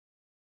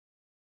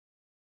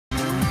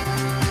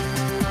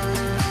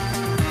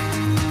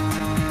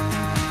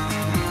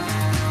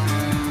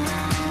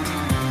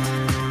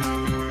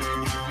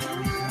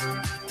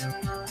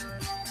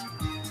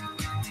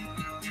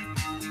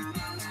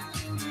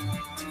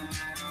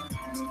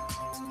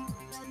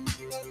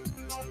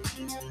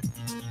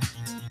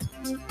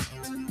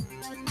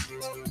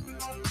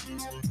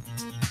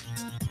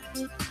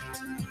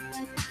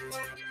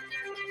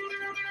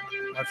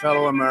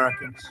fellow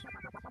Americans.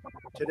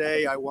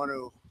 Today, I want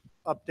to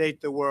update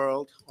the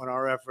world on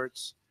our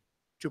efforts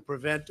to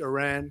prevent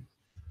Iran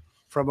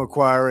from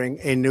acquiring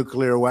a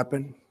nuclear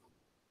weapon.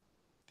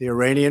 The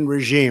Iranian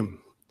regime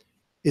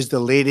is the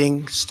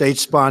leading state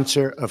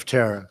sponsor of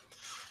terror.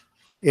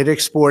 It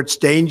exports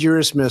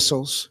dangerous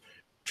missiles,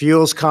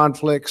 fuels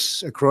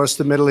conflicts across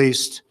the Middle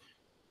East,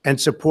 and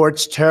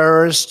supports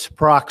terrorist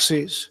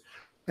proxies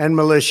and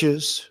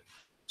militias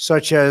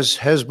such as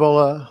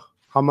Hezbollah,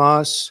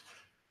 Hamas,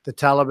 the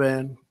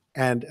Taliban,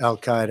 and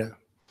Al-Qaeda.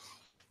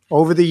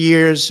 Over the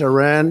years,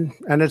 Iran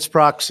and its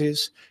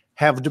proxies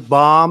have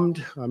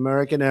bombed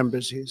American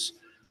embassies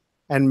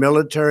and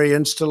military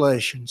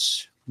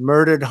installations,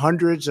 murdered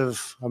hundreds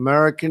of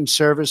American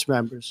service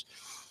members,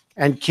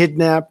 and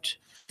kidnapped,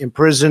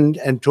 imprisoned,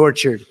 and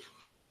tortured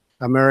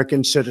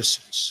American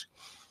citizens.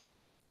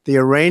 The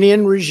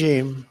Iranian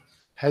regime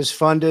has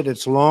funded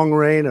its long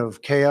reign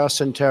of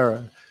chaos and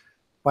terror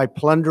by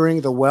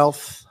plundering the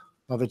wealth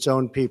of its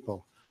own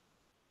people.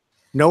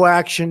 No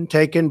action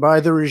taken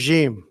by the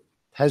regime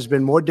has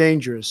been more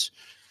dangerous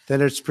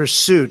than its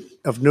pursuit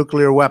of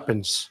nuclear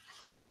weapons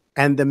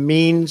and the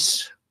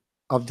means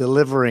of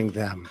delivering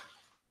them.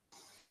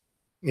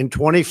 In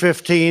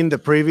 2015, the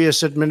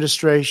previous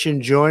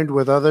administration joined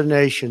with other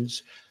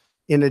nations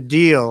in a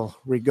deal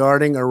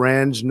regarding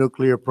Iran's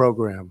nuclear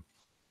program.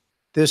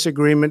 This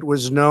agreement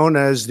was known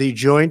as the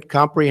Joint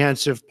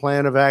Comprehensive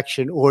Plan of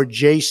Action, or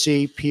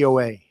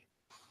JCPOA.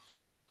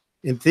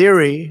 In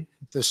theory,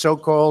 the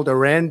so-called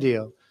Iran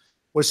deal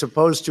was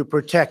supposed to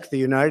protect the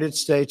United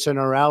States and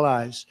our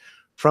allies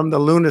from the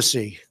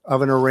lunacy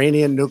of an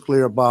Iranian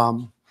nuclear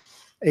bomb,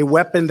 a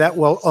weapon that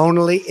will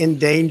only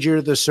endanger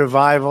the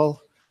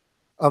survival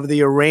of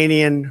the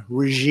Iranian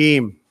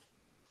regime.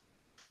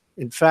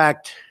 In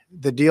fact,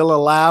 the deal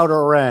allowed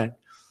Iran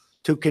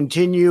to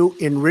continue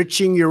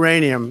enriching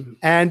uranium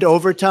and,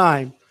 over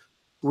time,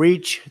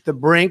 reach the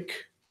brink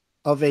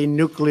of a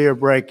nuclear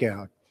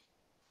breakout.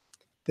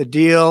 The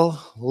deal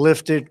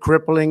lifted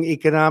crippling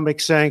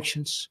economic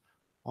sanctions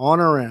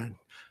on Iran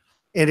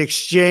in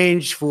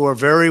exchange for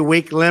very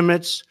weak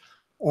limits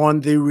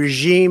on the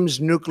regime's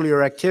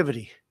nuclear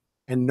activity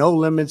and no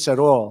limits at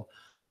all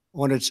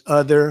on its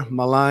other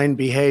malign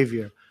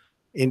behavior,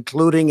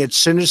 including its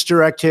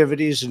sinister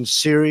activities in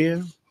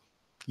Syria,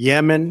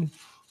 Yemen,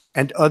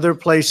 and other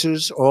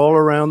places all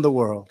around the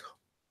world.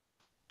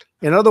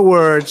 In other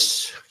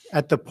words,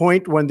 at the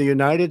point when the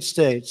United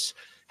States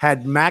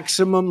had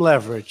maximum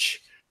leverage,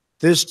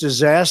 this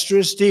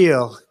disastrous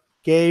deal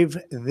gave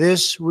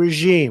this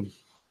regime,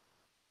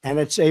 and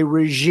it's a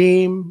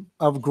regime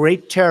of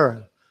great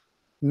terror,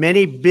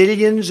 many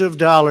billions of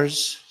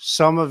dollars,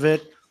 some of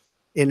it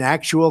in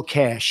actual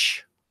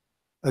cash.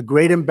 A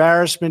great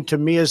embarrassment to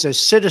me as a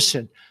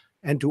citizen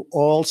and to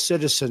all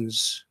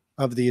citizens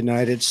of the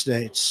United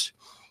States.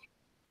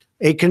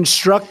 A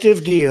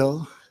constructive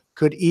deal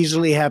could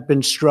easily have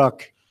been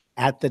struck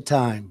at the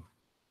time,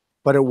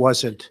 but it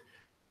wasn't.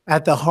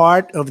 At the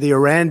heart of the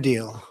Iran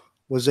deal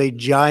was a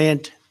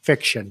giant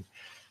fiction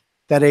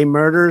that a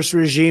murderous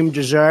regime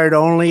desired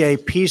only a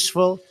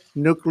peaceful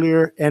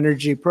nuclear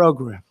energy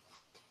program.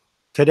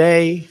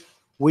 Today,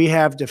 we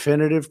have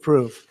definitive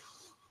proof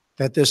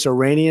that this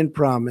Iranian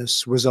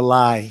promise was a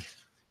lie.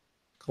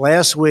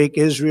 Last week,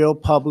 Israel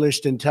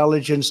published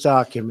intelligence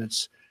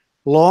documents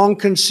long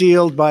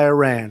concealed by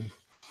Iran,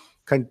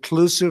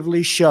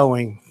 conclusively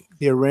showing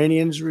the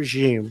Iranian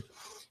regime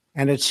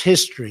and its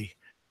history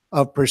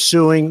of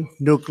pursuing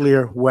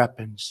nuclear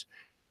weapons.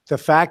 The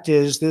fact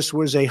is, this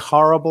was a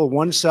horrible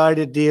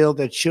one-sided deal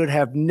that should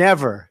have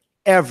never,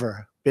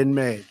 ever been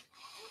made.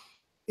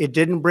 It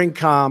didn't bring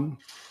calm,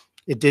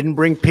 it didn't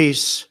bring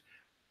peace,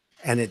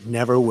 and it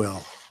never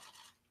will.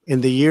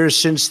 In the years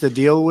since the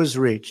deal was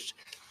reached,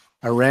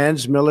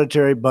 Iran's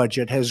military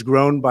budget has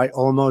grown by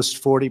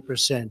almost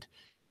 40%,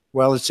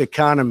 while its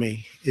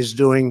economy is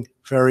doing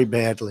very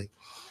badly.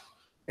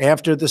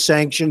 After the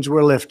sanctions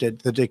were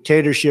lifted, the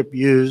dictatorship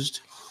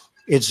used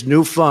its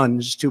new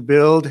funds to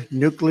build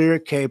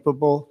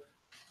nuclear-capable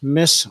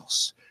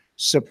missiles,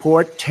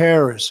 support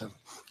terrorism,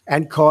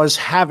 and cause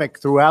havoc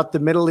throughout the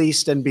Middle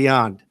East and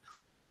beyond.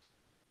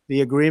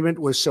 The agreement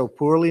was so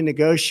poorly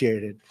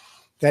negotiated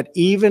that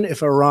even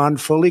if Iran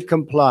fully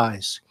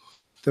complies,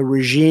 the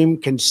regime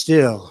can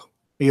still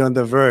be on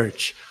the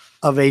verge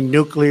of a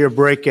nuclear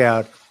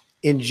breakout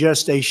in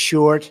just a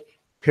short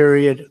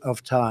period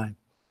of time.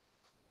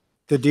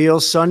 The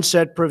deal's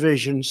sunset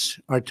provisions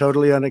are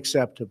totally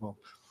unacceptable.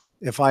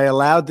 If I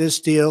allowed this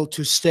deal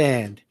to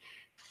stand,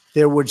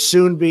 there would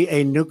soon be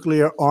a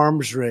nuclear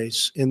arms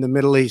race in the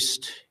Middle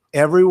East.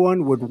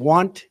 Everyone would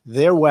want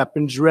their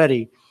weapons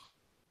ready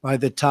by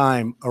the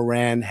time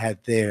Iran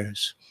had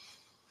theirs.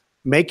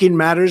 Making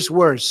matters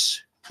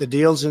worse, the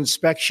deal's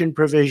inspection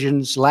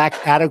provisions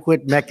lack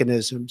adequate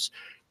mechanisms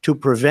to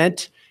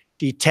prevent,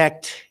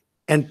 detect,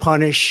 and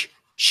punish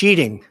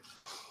cheating,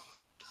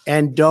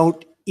 and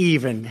don't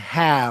even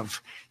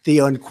have the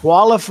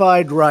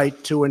unqualified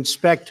right to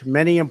inspect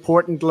many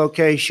important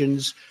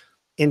locations,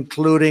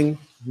 including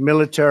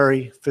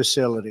military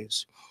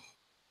facilities.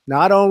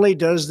 Not only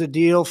does the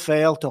deal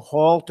fail to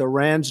halt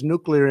Iran's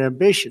nuclear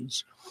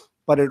ambitions,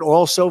 but it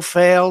also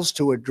fails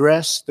to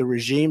address the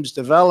regime's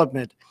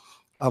development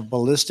of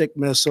ballistic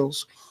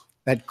missiles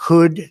that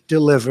could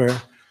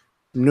deliver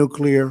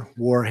nuclear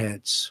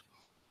warheads.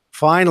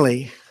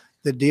 Finally,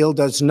 the deal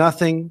does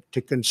nothing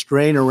to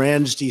constrain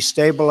Iran's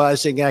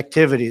destabilizing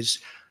activities,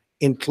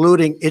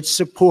 including its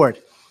support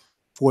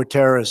for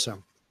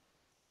terrorism.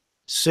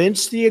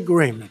 Since the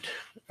agreement,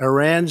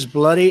 Iran's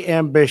bloody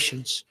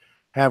ambitions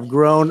have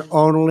grown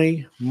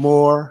only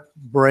more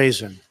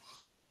brazen.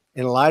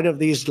 In light of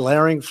these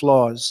glaring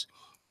flaws,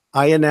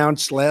 I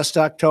announced last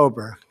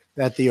October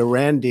that the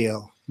Iran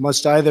deal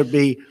must either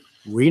be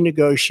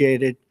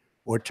renegotiated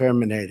or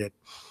terminated.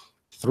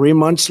 3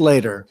 months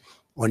later,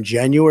 on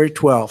January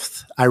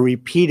 12th, I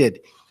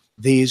repeated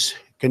these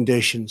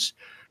conditions.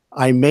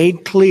 I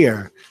made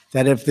clear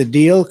that if the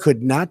deal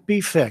could not be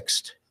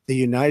fixed, the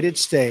United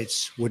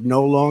States would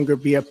no longer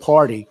be a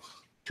party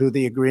to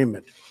the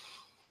agreement.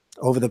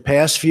 Over the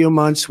past few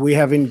months, we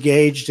have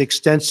engaged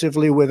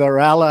extensively with our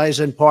allies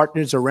and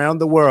partners around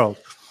the world,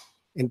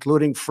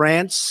 including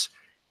France,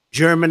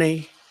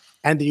 Germany,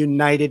 and the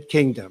United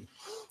Kingdom.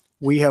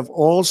 We have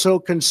also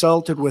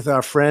consulted with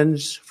our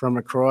friends from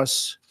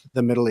across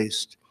the Middle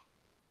East.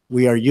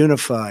 We are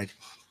unified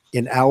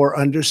in our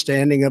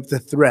understanding of the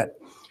threat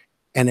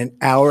and in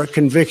our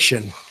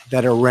conviction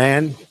that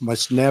Iran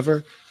must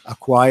never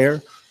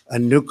acquire a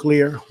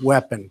nuclear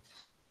weapon.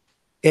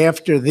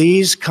 After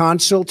these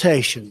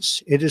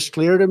consultations, it is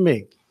clear to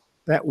me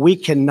that we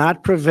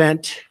cannot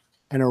prevent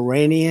an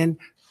Iranian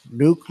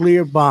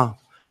nuclear bomb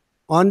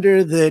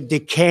under the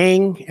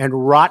decaying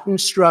and rotten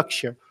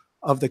structure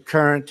of the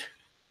current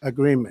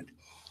agreement.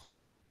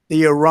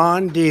 The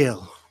Iran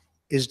deal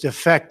is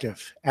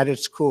defective at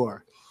its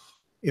core.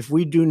 If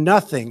we do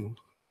nothing,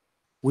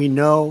 we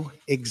know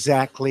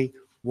exactly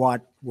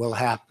what will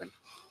happen.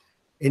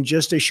 In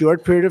just a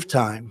short period of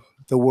time,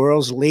 the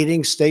world's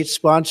leading state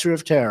sponsor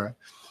of terror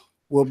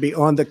will be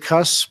on the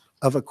cusp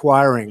of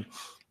acquiring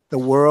the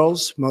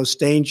world's most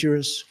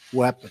dangerous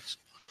weapons.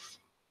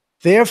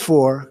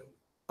 Therefore,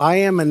 I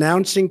am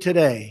announcing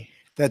today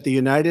that the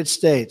United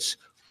States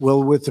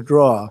will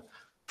withdraw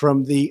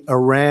from the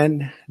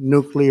Iran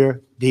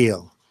nuclear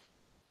deal.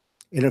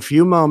 In a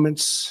few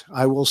moments,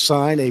 I will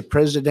sign a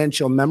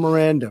presidential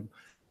memorandum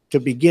to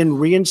begin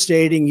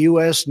reinstating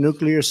U.S.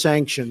 nuclear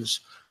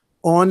sanctions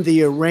on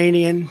the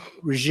Iranian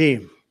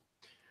regime.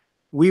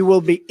 We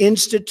will be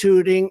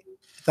instituting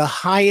the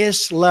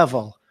highest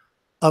level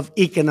of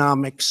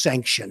economic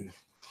sanction.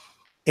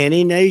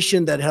 Any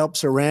nation that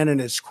helps Iran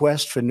in its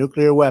quest for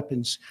nuclear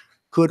weapons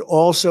could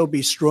also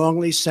be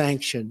strongly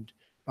sanctioned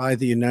by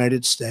the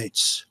United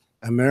States.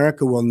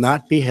 America will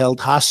not be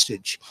held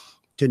hostage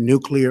to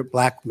nuclear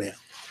blackmail.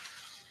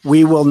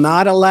 We will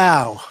not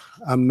allow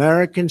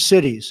American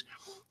cities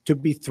to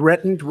be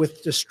threatened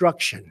with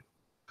destruction,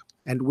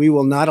 and we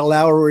will not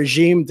allow a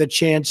regime that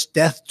chants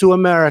death to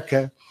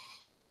America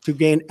to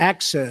gain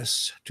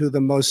access to the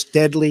most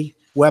deadly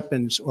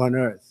weapons on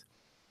earth.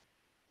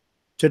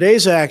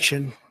 Today's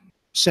action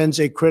sends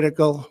a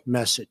critical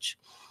message.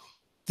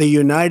 The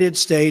United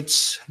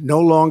States no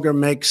longer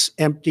makes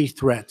empty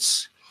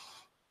threats.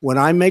 When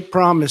I make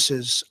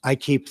promises, I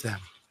keep them.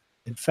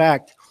 In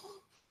fact,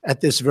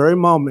 at this very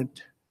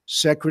moment,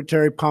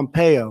 Secretary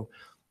Pompeo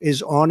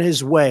is on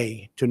his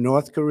way to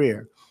North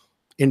Korea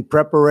in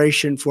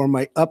preparation for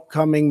my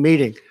upcoming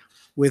meeting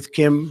with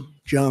Kim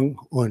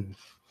Jong-un.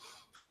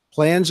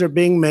 Plans are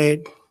being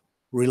made,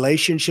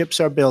 relationships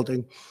are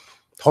building.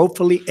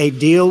 Hopefully a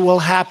deal will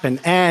happen,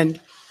 and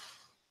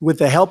with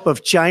the help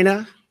of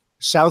China,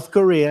 South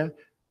Korea,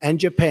 and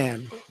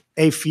Japan,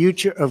 a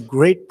future of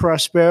great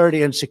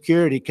prosperity and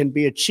security can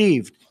be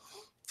achieved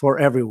for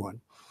everyone.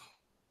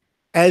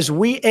 As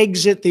we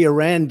exit the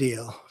Iran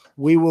deal,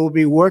 we will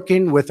be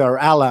working with our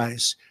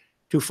allies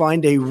to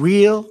find a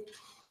real,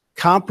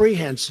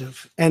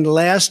 comprehensive, and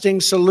lasting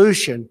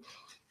solution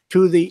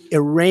to the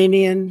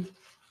Iranian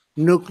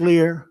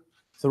nuclear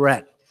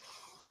threat.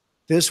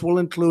 This will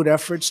include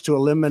efforts to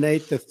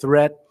eliminate the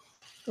threat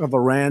of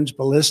Iran's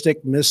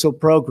ballistic missile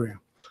program,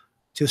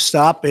 to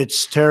stop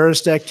its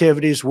terrorist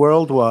activities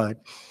worldwide,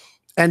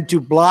 and to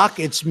block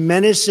its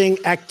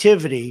menacing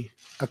activity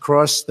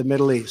across the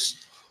Middle East.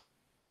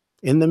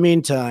 In the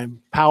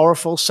meantime,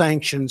 powerful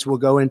sanctions will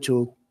go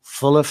into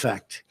full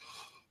effect.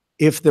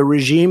 If the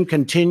regime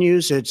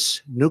continues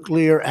its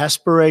nuclear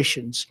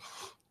aspirations,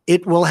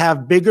 it will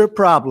have bigger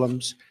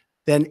problems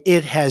than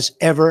it has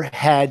ever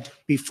had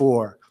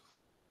before.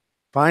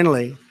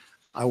 Finally,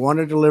 I want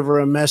to deliver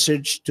a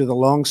message to the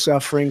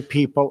long-suffering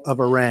people of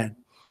Iran.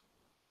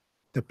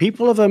 The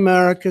people of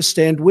America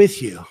stand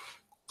with you.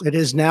 It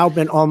has now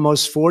been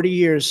almost 40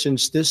 years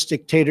since this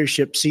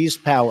dictatorship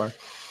seized power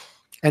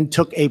and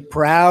took a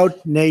proud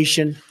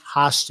nation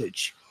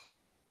hostage.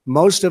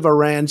 Most of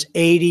Iran's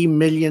 80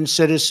 million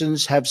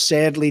citizens have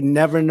sadly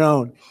never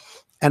known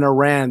an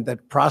Iran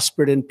that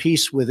prospered in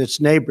peace with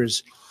its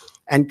neighbors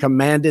and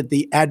commanded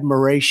the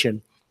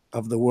admiration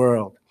of the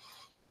world.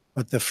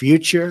 But the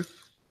future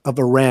of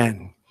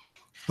Iran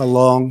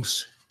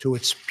belongs to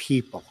its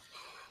people.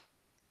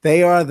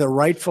 They are the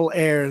rightful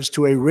heirs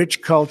to a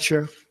rich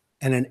culture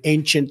and an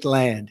ancient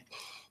land,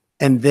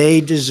 and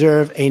they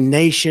deserve a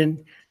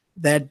nation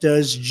that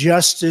does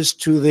justice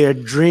to their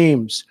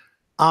dreams,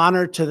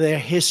 honor to their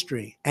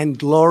history, and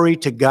glory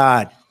to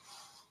God.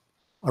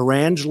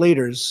 Iran's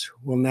leaders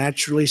will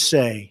naturally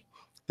say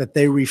that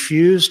they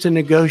refuse to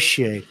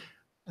negotiate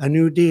a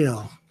new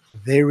deal.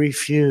 They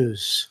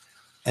refuse,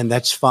 and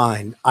that's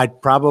fine.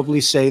 I'd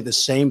probably say the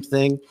same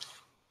thing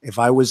if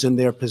I was in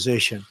their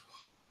position.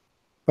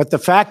 But the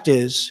fact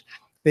is,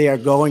 they are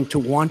going to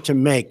want to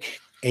make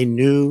a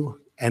new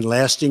and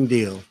lasting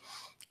deal,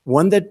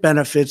 one that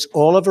benefits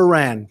all of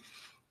Iran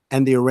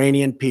and the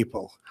Iranian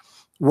people.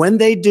 When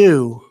they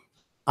do,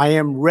 I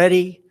am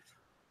ready,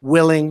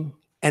 willing,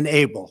 and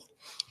able.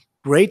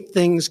 Great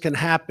things can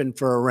happen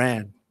for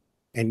Iran,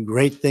 and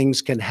great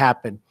things can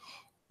happen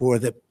for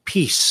the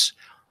peace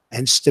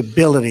and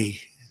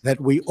stability that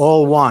we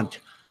all want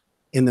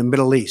in the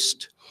Middle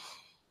East.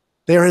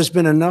 There has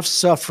been enough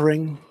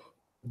suffering,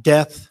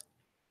 death,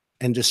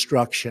 and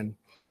destruction.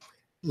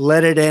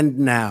 Let it end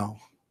now.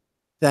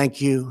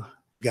 Thank you.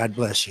 God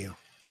bless you.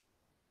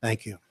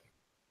 Thank you.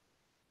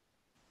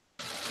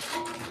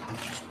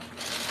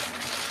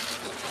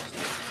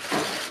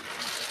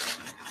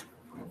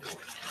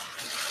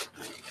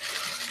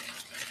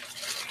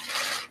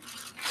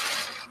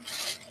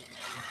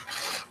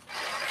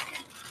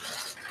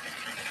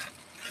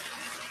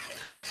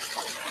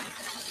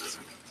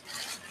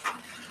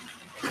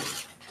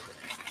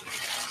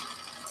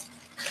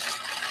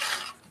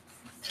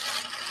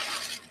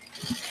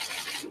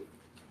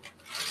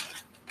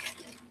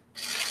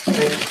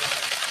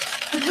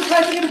 Mr.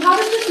 President, how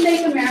does this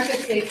make America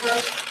safer?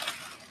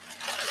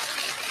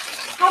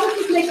 How does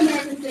this make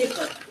America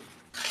safer?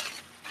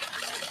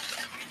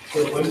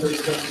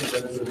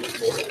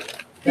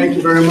 Thank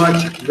you very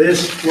much.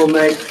 This will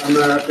make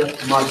America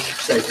much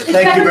safer. Is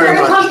Thank you very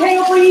Secretary much.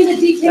 Pompeo bringing the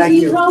Thank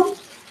you. detainees home?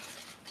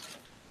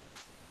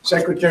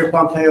 Secretary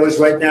Pompeo is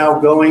right now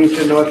going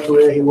to North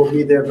Korea. He will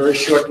be there very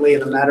shortly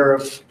in a matter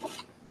of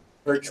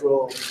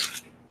virtual,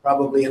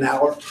 probably an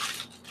hour.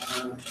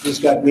 He's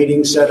got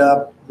meetings set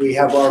up. We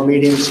have our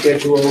meeting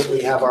scheduled.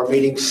 We have our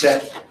meeting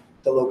set.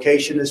 The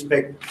location is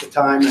picked, the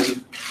time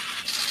and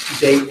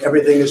date,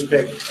 everything is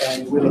picked,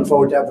 and we look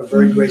forward to have a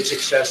very great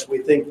success. We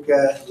think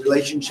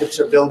relationships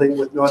are building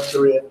with North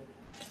Korea.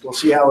 We'll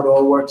see how it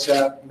all works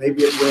out.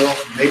 Maybe it will,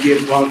 maybe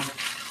it won't.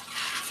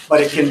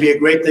 But it can be a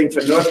great thing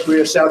for North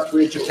Korea, South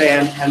Korea,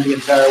 Japan, and the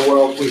entire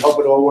world. We hope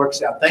it all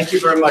works out. Thank you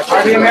very much.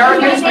 Are the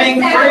Americans being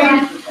free?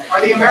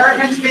 Are the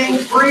Americans being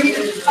free?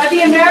 Are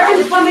the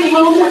Americans coming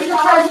home, Mr.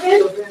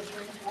 President?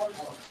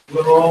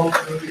 We'll all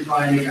soon be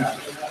finding out.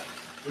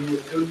 We will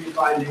soon be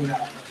finding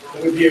out.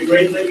 It would be a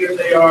great thing if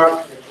they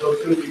are. We'll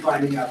soon be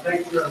finding out.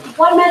 Thank you very much.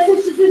 What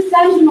message does this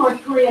send to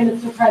North Korea,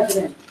 Mr.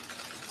 President?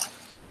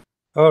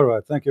 All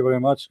right. Thank you very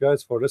much,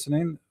 guys, for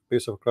listening.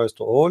 Peace of Christ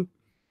to all.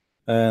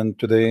 And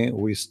today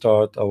we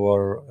start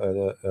our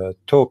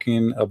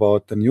talking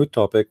about the new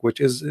topic, which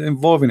is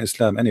involving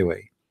Islam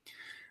anyway.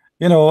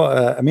 You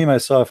know, me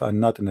myself, I'm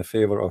not in the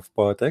favor of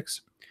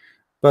politics,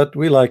 but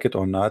we like it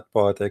or not,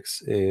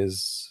 politics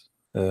is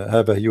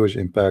have a huge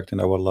impact in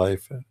our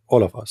life,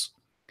 all of us.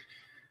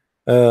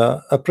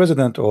 A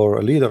president or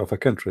a leader of a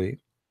country,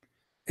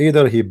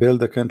 either he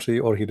build a country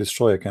or he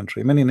destroy a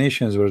country. Many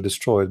nations were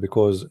destroyed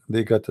because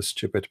they got a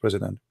stupid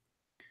president.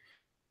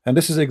 And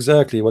this is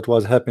exactly what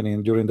was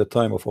happening during the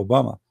time of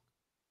Obama.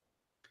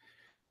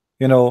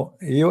 You know,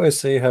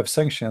 USA have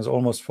sanctions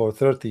almost for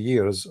 30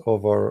 years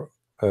over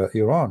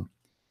Iran.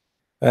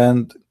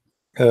 And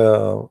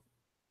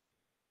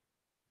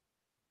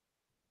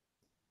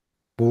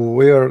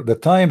where the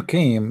time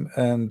came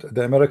and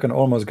the American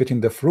almost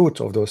getting the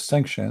fruit of those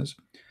sanctions,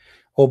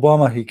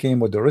 Obama, he came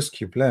with a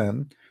rescue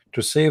plan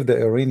to save the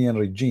Iranian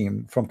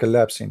regime from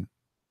collapsing.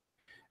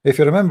 If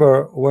you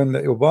remember, when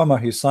Obama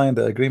he signed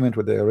the agreement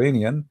with the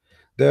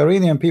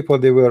Iranian people,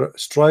 they were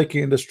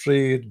striking in the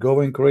street,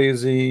 going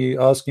crazy,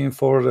 asking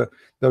for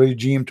the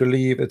regime to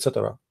leave,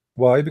 etc.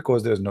 Why?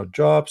 Because there's no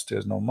jobs,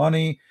 there's no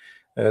money.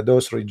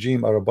 Those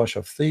regime are a bunch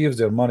of thieves.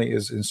 Their money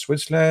is in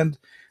Switzerland.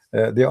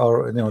 They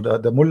are, you know,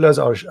 the mullahs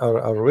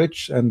are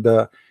rich and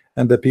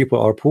the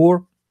people are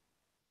poor.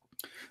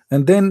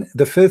 And then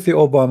the filthy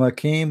Obama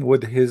came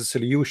with his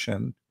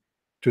solution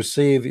to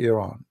save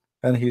Iran,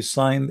 and he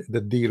signed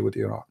the deal with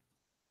Iran.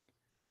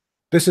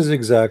 This is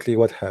exactly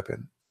what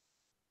happened.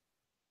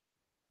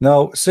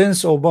 Now,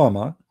 since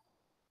Obama,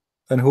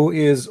 and who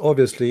is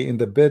obviously in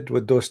the bed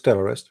with those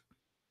terrorists,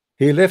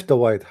 he left the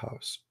White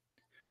House.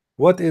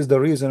 What is the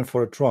reason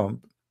for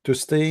Trump to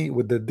stay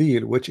with the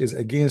deal which is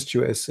against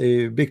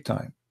USA big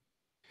time?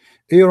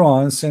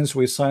 Iran, since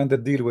we signed the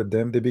deal with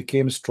them, they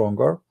became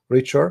stronger,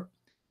 richer,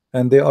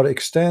 and they are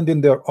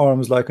extending their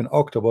arms like an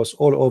octopus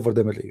all over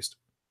the Middle East.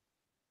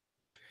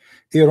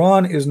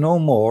 Iran is no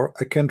more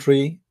a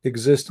country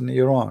exists in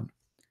Iran.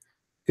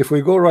 If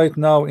we go right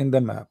now in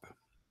the map,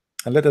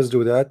 and let us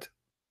do that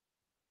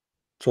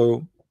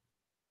so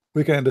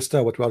we can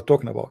understand what we are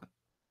talking about.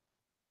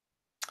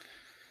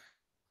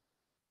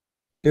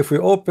 If we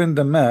open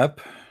the map,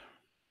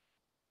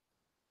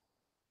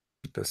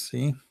 let's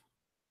see.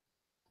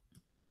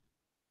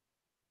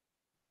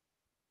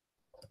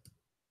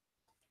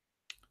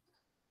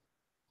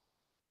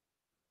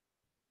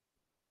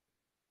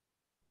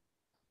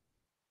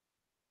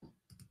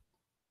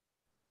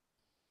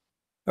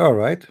 All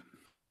right.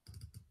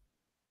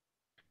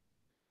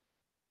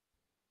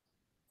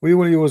 We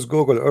will use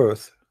Google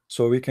Earth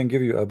so we can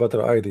give you a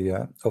better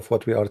idea of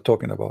what we are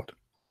talking about.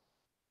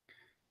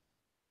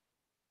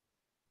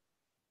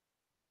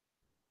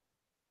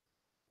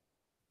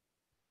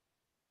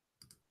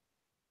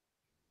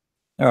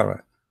 All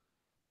right.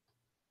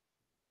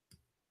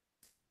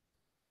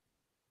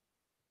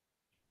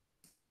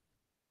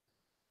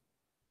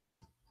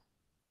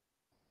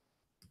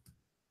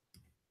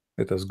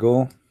 Let us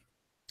go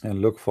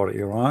and look for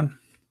Iran.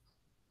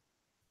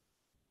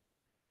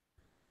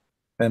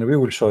 And we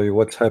will show you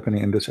what's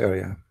happening in this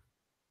area.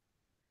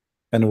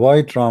 And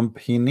why Trump,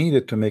 he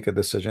needed to make a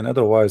decision.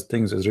 Otherwise,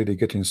 things is really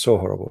getting so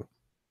horrible.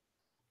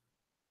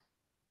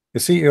 You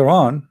see,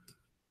 Iran,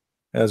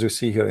 as you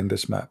see here in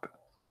this map,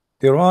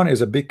 Iran is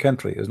a big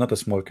country, it's not a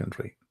small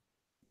country.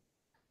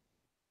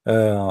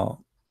 If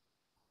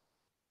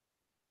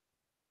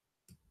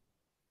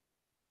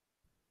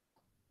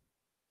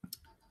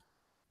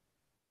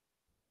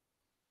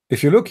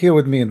you look here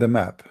with me in the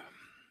map,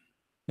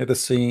 let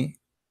us see,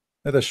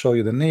 let us show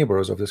you the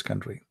neighbors of this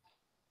country.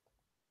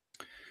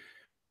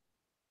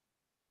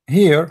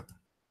 Here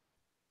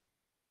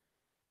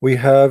we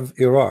have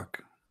Iraq.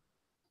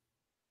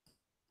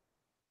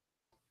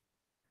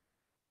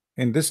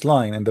 In this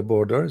line in the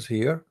borders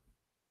here,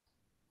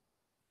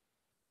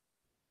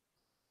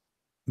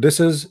 this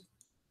is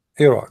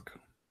Iraq.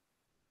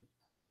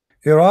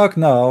 Iraq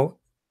now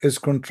is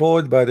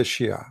controlled by the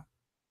Shia.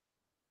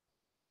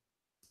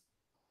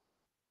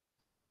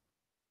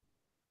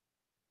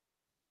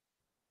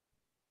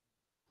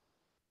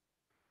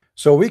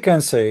 So we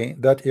can say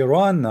that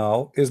Iran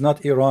now is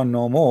not Iran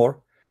no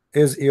more,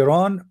 is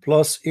Iran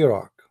plus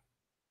Iraq.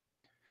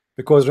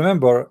 Because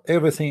remember,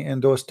 everything in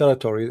those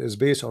territories is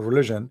based on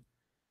religion.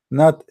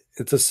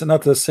 It's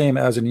not the same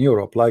as in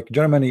Europe. Like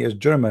Germany is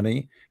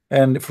Germany,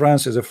 and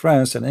France is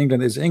France, and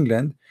England is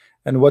England.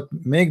 And what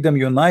make them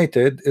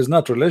united is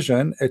not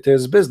religion, it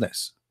is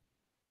business.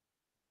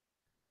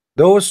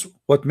 Those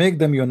what make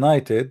them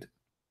united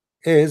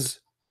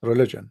is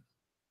religion.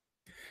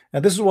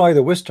 And this is why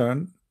the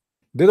Western,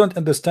 they don't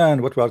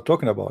understand what we are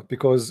talking about,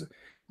 because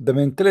the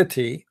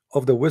mentality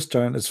of the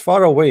Western is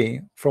far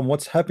away from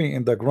what's happening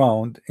in the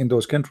ground in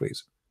those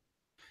countries.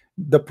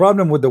 The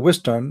problem with the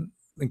Western,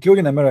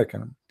 including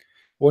American,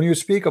 when you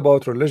speak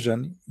about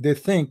religion, they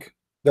think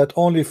that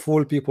only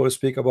fool people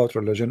speak about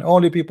religion.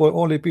 Only people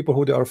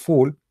who they are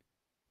fool,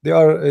 they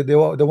are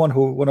the one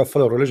who want to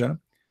follow religion.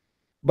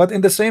 But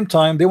in the same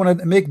time, they want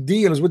to make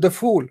deals with the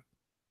fool.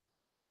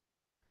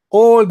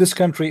 All this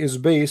country is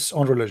based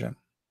on religion.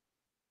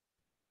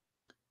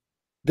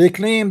 They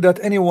claim that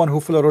anyone who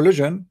follows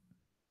religion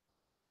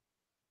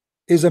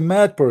is a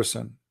mad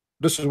person.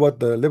 This is what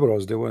the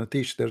liberals, they want to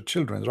teach their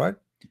children, right?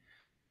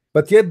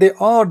 But yet they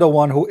are the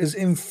one who is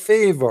in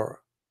favor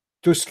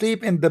to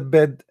sleep in the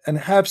bed and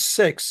have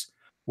sex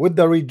with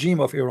the regime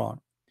of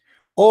Iran.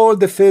 All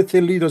the filthy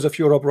leaders of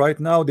Europe right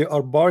now, they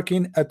are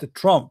barking at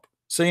Trump,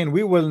 saying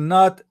we will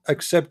not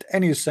accept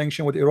any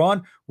sanction with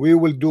Iran. We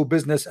will do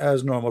business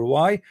as normal.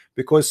 Why?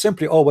 Because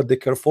simply all what they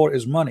care for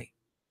is money.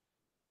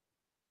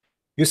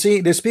 You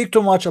see, they speak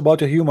too much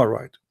about a human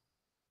right.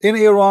 In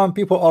Iran,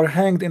 people are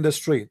hanged in the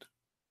street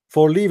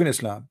for leaving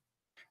Islam.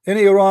 In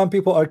Iran,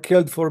 people are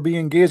killed for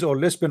being gays or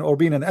lesbian or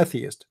being an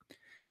atheist.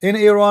 In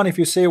Iran, if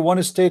you say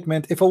one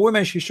statement, if a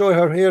woman, she show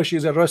her hair,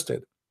 she's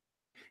arrested.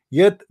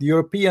 Yet the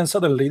Europeans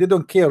suddenly, they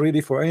don't care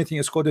really for anything.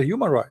 It's called a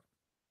human right.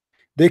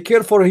 They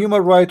care for a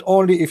human right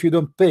only if you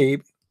don't pay,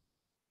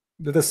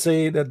 let us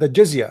say, that the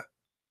jizya.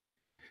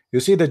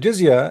 You see, the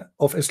jizya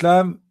of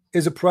Islam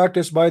is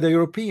practiced by the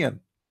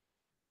European.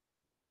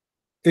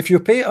 If you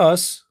pay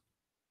us,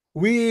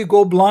 we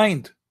go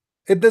blind.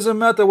 It doesn't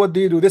matter what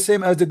they do. The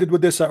same as they did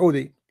with the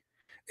Saudi.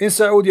 In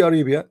Saudi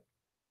Arabia,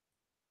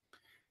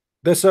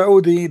 the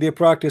Saudi, they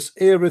practice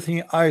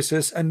everything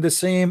ISIS, and the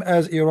same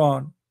as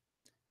Iran.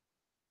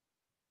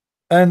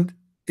 And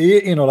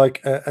you know,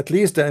 like at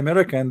least the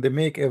American, they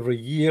make every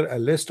year a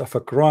list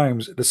of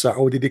crimes the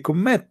Saudi they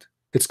commit.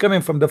 It's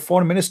coming from the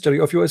foreign ministry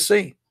of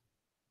USA.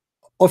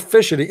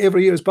 Officially,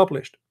 every year is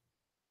published.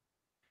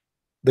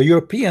 The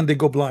European, they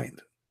go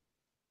blind.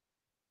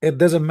 It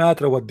doesn't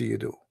matter what do you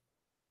do.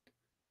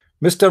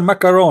 Mr.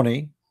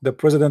 Macaroni, the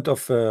president of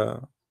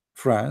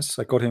France,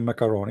 I call him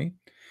Macaroni,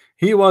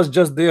 he was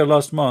just there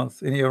last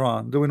month in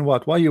Iran. Doing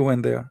what? Why you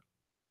went there?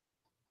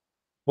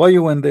 Why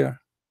you went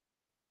there?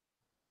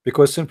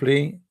 Because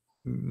simply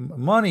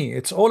money.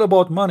 It's all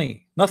about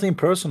money, nothing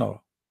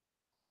personal.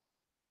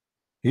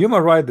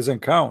 Human right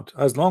doesn't count.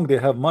 As long they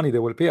have money, they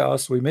will pay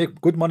us. We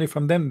make good money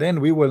from them,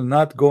 then we will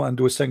not go and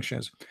do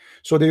sanctions.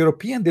 So the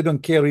European, they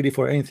don't care really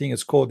for anything.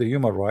 It's called the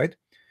human right.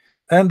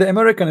 And the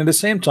American, at the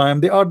same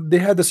time, they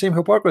had the same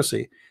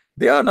hypocrisy.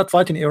 They are not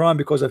fighting Iran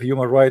because of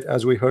human rights,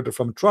 as we heard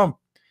from Trump.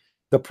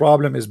 The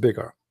problem is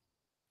bigger,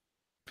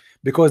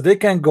 because they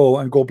can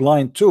go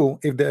blind too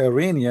if the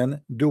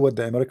Iranian do what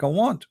the American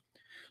want.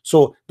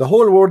 So the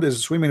whole world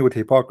is swimming with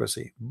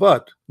hypocrisy.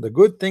 But the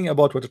good thing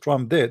about what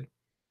Trump did,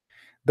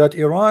 that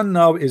Iran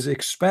now is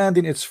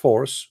expanding its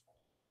force.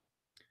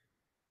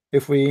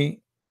 If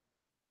we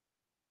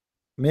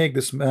make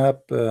this map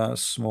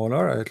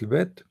smaller a little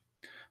bit,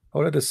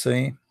 or let us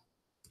say,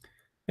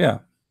 yeah,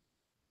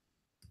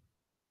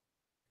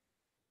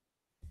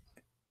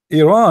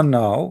 Iran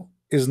now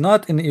is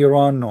not in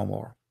Iran no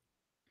more.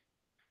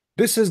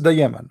 This is the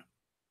Yemen.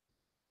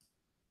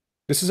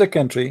 This is a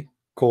country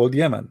called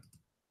Yemen.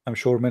 I'm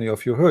sure many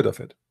of you heard of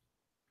it.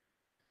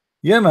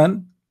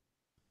 Yemen,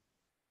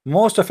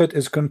 most of it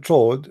is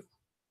controlled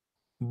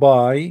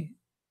by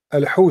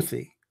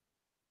Al-Houthi.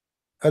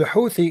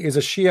 Al-Houthi is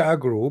a Shia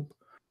group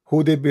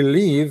who they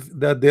believe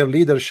that their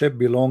leadership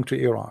belong to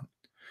Iran.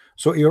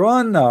 So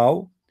Iran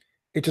now,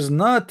 it is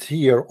not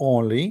here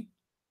only,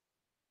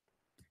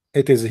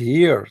 it is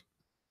here.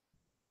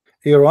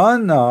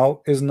 Iran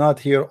now is not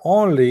here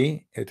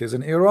only, it is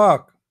in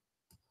Iraq.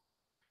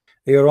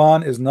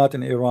 Iran is not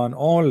in Iran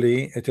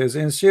only, it is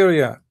in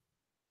Syria.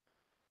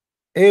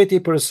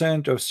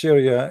 80% of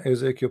Syria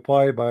is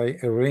occupied by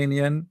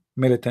Iranian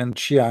militant,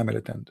 Shia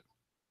militant.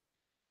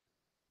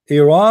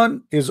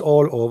 Iran is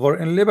all over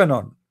in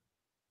Lebanon,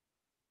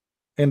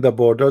 in the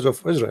borders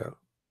of Israel.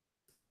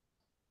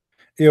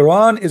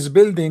 Iran is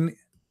building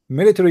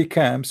military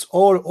camps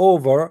all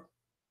over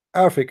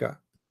Africa,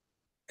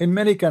 in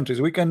many countries.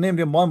 We can name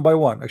them one by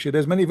one. Actually,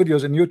 there's many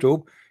videos in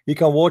YouTube. You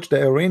can watch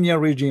the Iranian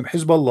regime,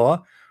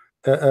 Hezbollah,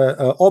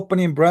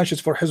 opening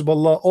branches for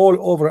Hezbollah all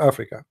over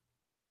Africa.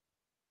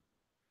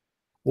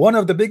 One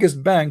of the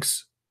biggest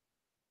banks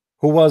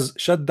who was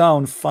shut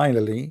down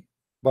finally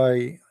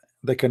by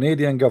the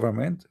Canadian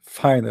government,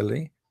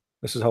 finally,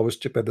 this is how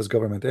stupid this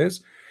government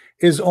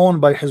is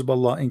owned by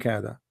Hezbollah in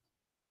Canada.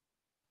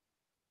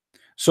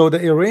 So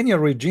the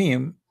Iranian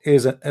regime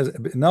is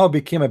now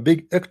became a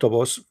big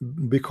octopus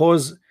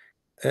because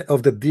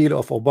of the deal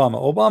of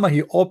Obama. Obama,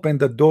 he opened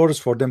the doors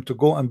for them to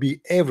go and be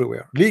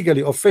everywhere,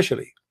 legally,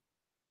 officially.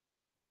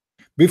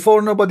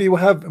 Before, nobody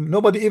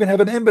even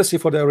have an embassy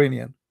for the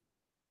Iranian,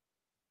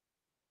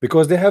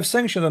 because they have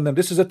sanctions on them.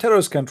 This is a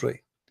terrorist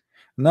country.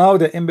 Now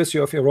the embassy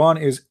of Iran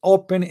is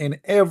open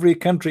in every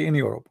country in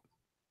Europe,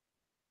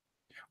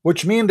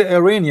 which means the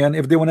Iranian,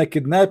 if they want to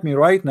kidnap me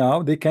right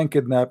now, they can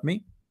kidnap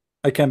me.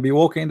 I can be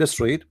walking in the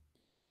street,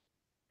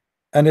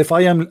 and if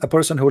I am a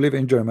person who live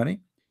in Germany,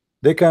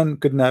 they can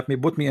kidnap me,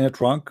 put me in a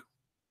trunk,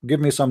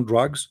 give me some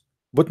drugs,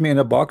 put me in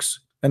a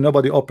box, and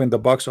nobody open the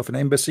box of an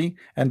embassy,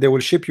 and they will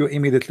ship you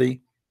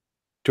immediately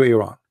to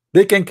Iran.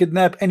 They can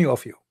kidnap any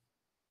of you.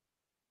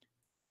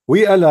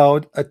 We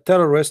allowed a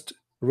terrorist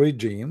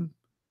regime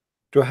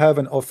to have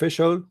an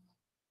official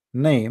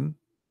name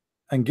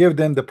and give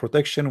them the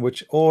protection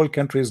which all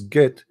countries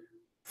get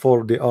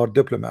for our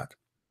diplomat.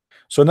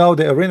 So now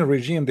the Iranian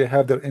regime, they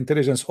have their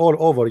intelligence all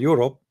over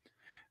Europe,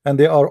 and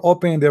they are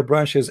opening their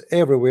branches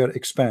everywhere,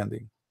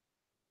 expanding.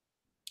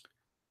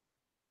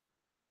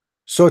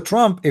 So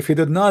Trump, if he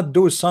did not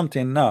do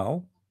something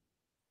now,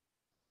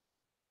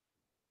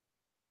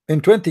 in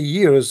 20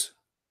 years,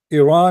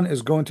 Iran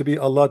is going to be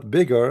a lot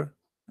bigger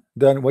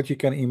than what you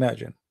can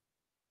imagine.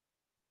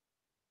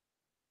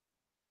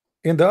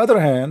 In the other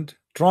hand,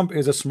 Trump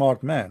is a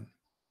smart man.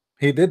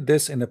 He did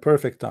this in a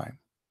perfect time.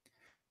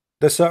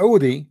 The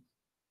Saudi,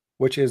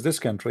 which is this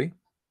country,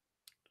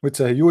 which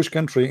is a huge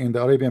country in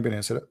the Arabian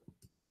Peninsula,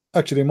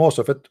 actually most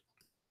of it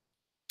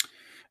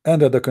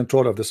under the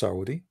control of the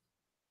Saudi,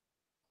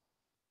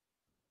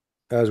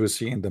 as we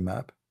see in the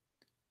map.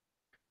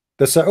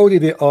 The Saudi,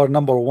 they are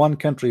 #1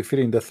 country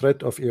feeling the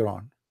threat of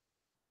Iran.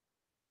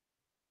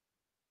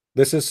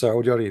 This is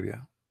Saudi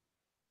Arabia.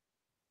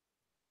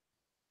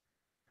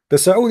 The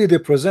Saudi, they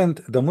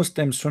present the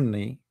Muslim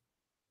Sunni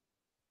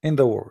in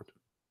the world,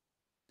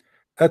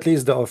 at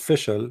least the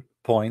official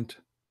point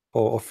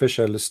or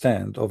official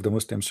stand of the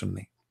Muslim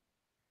Sunni.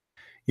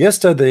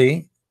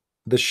 Yesterday,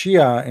 the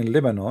Shia in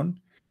Lebanon,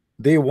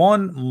 they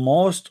won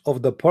most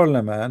of the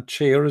parliament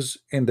chairs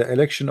in the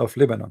election of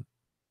Lebanon,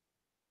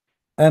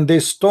 and they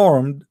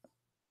stormed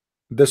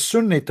the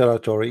Sunni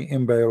territory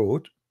in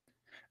Beirut,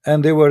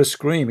 and they were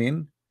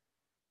screaming,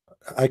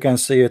 I can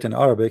say it in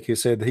Arabic, he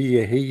said,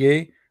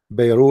 hiye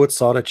Beirut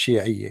sarat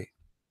Shi'iyya,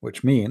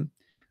 which mean,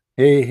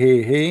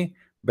 hey,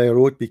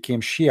 Beirut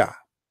became Shia.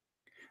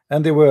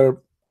 And they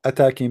were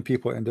attacking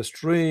people in the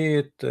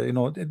street. You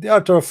know, they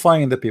are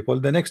terrifying the people.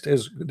 The next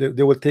is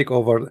they will take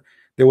over.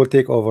 They will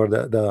take over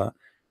the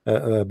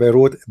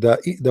Beirut,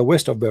 the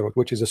west of Beirut,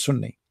 which is a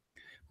Sunni.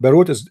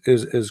 Beirut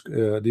is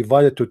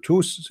divided to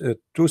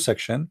two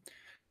sections.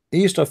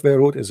 East of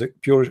Beirut is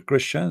pure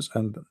Christians,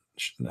 and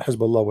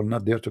Hezbollah will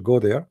not dare to go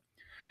there.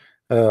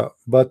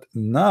 But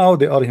now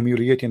they are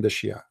humiliating the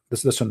Shia. This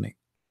is the Sunni.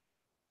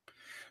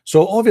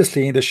 So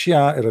obviously the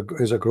Shia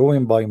is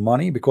growing by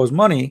money, because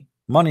money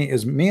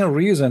is main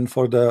reason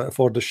for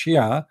the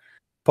Shia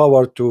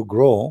power to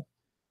grow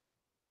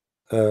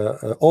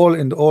all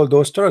in all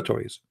those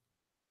territories.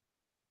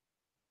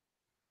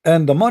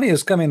 And the money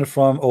is coming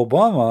from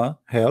Obama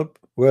help,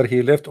 where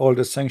he left all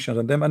the sanctions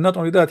on them. And not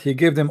only that, he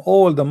gave them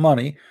all the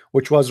money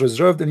which was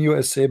reserved in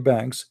USA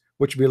banks,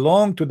 which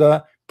belonged to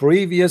the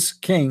previous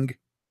king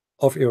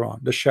of Iran,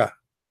 the Shah.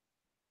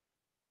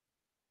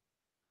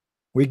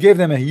 We gave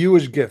them a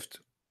huge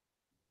gift,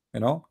 you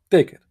know,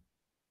 take it.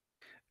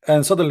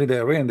 And suddenly the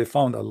Iranian, they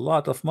found a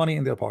lot of money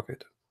in their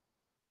pocket.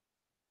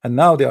 And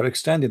now they are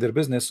extending their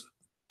business,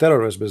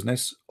 terrorist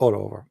business, all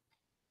over.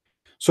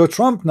 So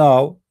Trump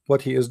now,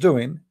 what he is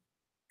doing,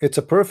 it's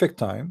a perfect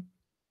time.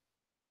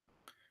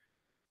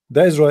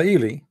 The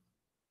Israeli,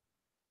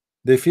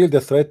 they feel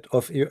the threat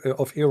of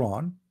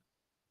Iran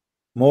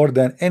more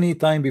than any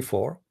time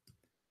before,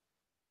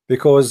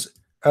 because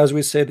as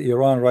we said,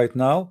 Iran right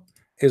now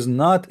is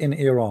not in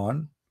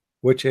Iran,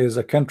 which is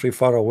a country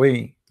far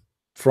away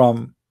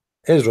from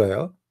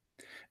Israel.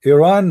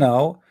 Iran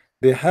now,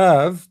 they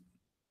have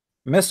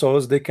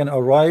missiles, they can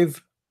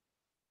arrive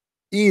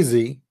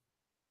easy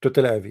to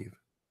Tel Aviv.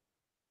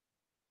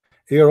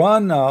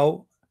 Iran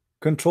now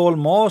control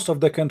most of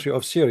the country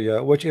of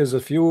Syria, which is a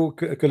few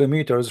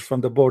kilometers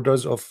from the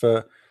borders of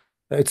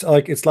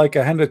it's like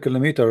 100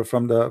 kilometers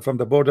from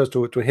the borders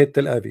to hit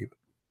Tel Aviv.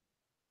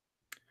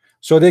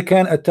 So they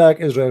can attack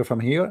Israel from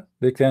here,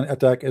 they can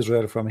attack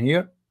Israel from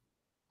here,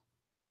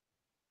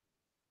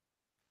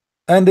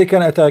 and they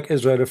can attack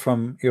Israel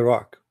from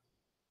Iraq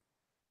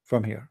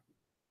from here.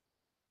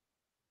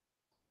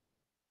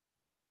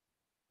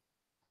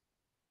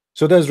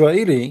 So the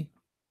Israeli,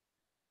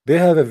 they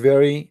have a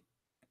very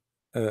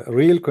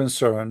real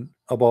concern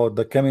about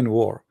the coming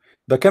war.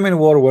 The coming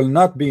war will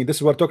not be, this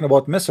is we're talking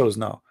about missiles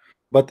now,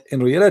 but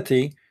in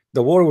reality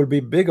the war will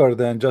be bigger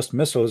than just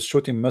missiles,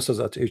 shooting missiles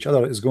at each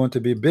other. Is going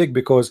to be big,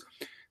 because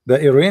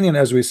the Iranian,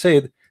 as we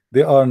said,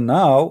 they are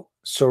now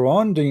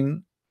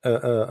surrounding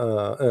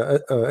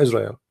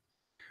Israel,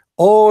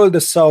 all the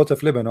south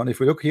of Lebanon.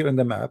 If we look here in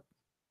the map,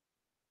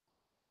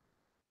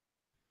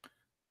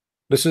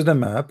 this is the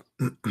map.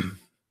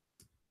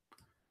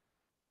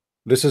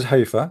 This is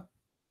Haifa.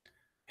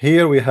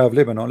 Here we have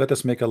Lebanon. Let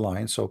us make a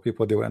line so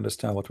people, they will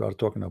understand what we are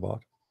talking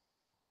about.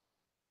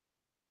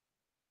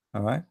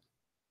 All right.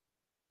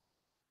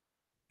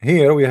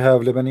 Here we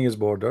have Lebanese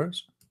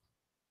borders,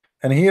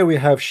 and here we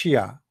have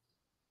Shia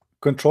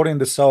controlling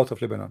the south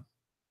of Lebanon.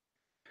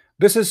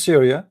 This is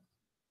Syria.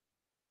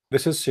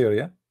 This is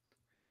Syria,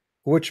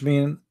 which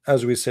means,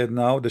 as we said,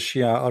 now the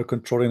Shia are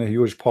controlling a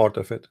huge part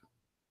of it.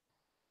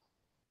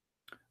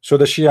 So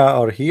the Shia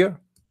are here,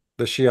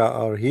 the Shia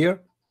are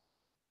here,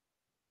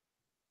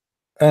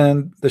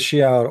 and the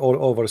Shia are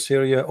all over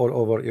Syria, all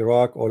over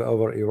Iraq, all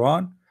over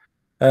Iran,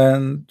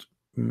 and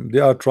they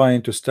are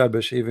trying to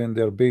establish even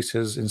their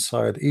bases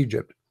inside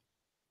Egypt,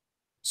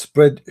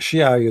 spread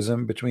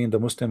Shiaism between the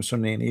Muslim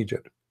Sunni in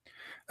Egypt.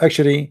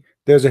 Actually,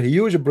 there's a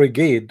huge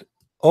brigade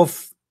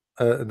of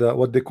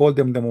what they call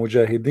them, the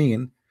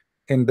Mujahideen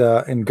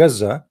in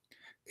Gaza,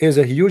 is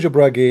a huge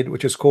brigade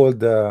which is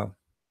called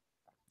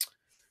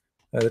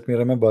let me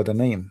remember the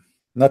name,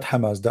 not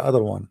Hamas, the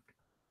other one,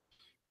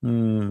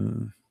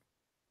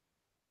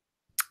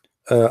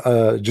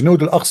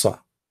 Junud al-Aqsa.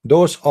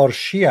 Those are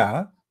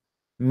Shia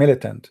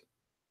militant,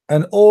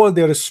 and all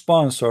their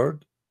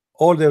sponsored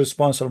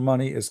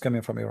money is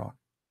coming from Iran.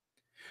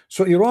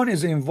 So Iran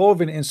is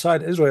involving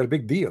inside Israel,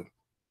 big deal.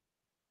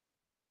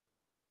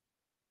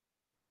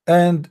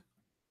 And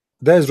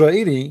the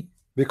Israeli,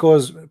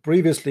 because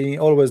previously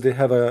always they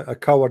have a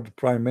coward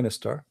prime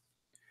minister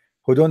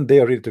who don't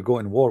dare really to go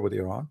in war with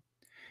Iran.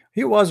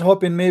 He was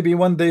hoping maybe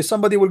one day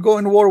somebody will go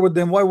in war with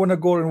them. Why want to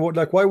go in war?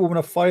 Like, why we want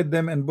to fight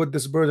them and put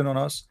this burden on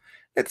us?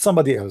 Let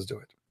somebody else do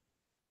it.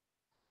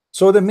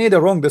 So they made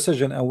a wrong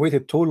decision and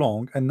waited too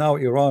long, and now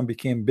Iran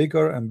became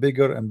bigger and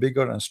bigger and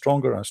bigger and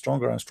stronger and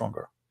stronger and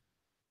stronger.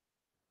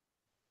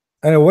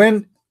 And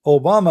when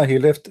Obama, he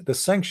left the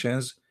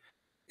sanctions,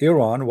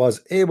 Iran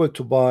was able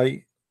to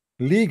buy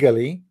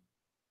legally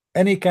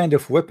any kind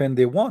of weapon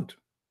they want,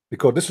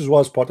 because this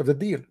was part of the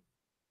deal,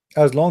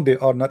 as long they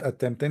are not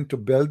attempting to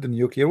build a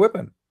nuclear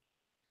weapon.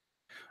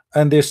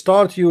 And they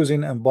start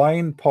using and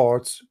buying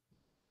parts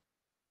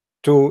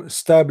to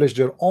establish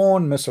their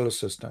own missile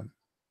system,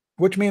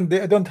 which means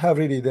they don't have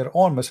really their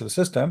own missile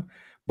system,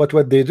 but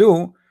what they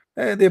do,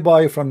 they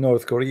buy from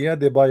North Korea,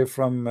 they buy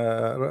from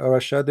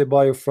Russia, they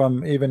buy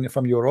from even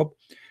from Europe,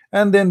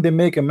 and then they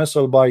make a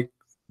missile by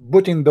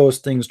putting those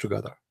things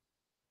together.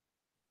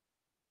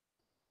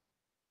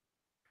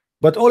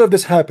 But all of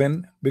this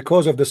happened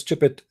because of the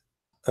stupid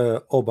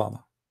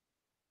Obama.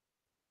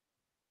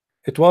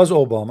 It was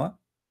Obama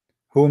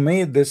who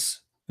made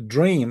this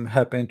dream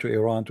happen to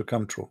Iran to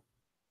come true.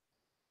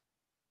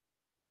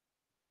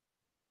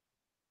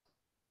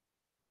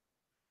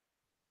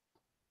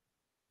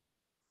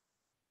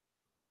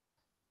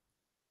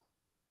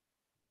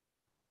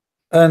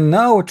 And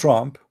now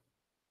Trump,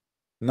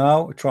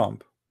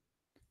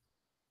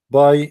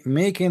 by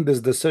making this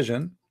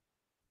decision,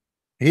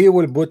 he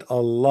will put a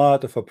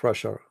lot of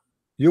pressure.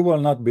 You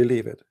will not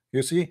believe it.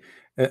 You see,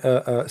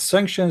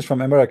 sanctions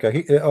from America.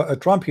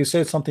 Trump, he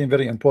said something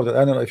very important.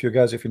 I don't know if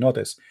you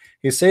notice.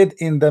 He said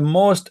in the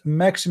most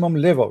maximum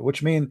level,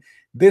 which means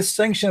this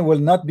sanction will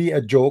not be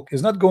a joke.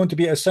 It's not going to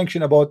be a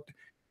sanction about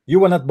you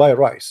will not buy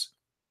rice.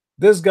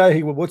 This guy,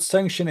 he will put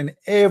sanction in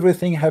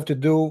everything have to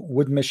do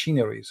with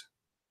machineries.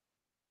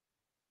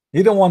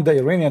 He don't want the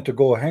Iranian to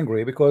go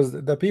hungry, because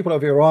the people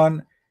of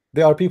Iran,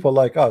 they are people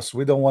like us.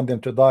 We don't want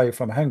them to die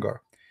from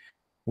hunger.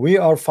 We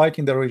are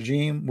fighting the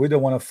regime. We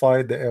don't want to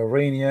fight the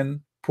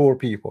Iranian poor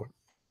people,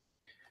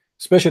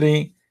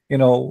 especially, you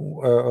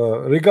know,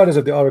 regardless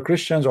if they are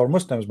Christians or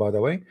Muslims, by the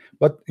way.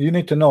 But you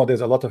need to know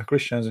there's a lot of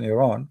Christians in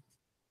Iran,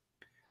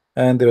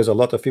 and there is a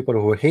lot of people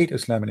who hate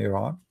Islam in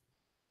Iran,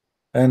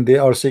 and they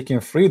are seeking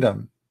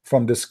freedom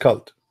from this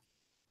cult.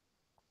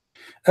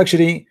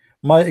 Actually,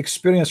 my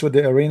experience with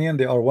the Iranian,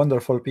 they are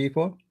wonderful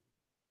people,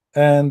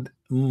 and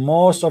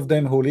most of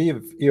them who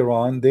leave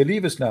Iran, they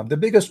leave Islam. The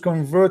biggest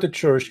converted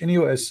church in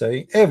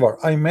USA ever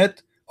I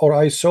met or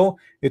I saw,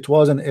 it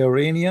was an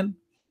Iranian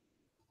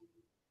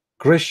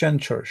Christian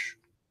church.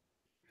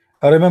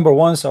 I remember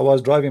once I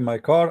was driving my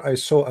car, I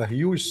saw a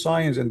huge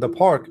signs in the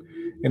park,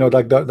 you know,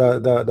 like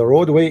the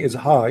roadway is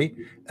high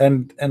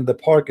and the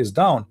park is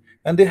down,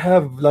 and they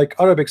have like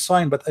Arabic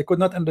sign, but I could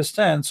not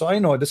understand. So I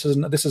know this is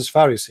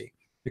Pharisee,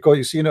 because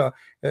you see, you know,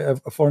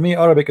 for me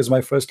Arabic is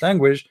my first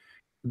language.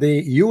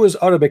 They use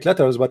Arabic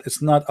letters, but it's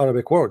not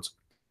Arabic words.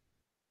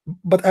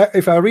 But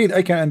if I read,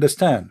 I can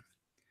understand.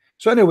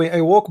 So anyway,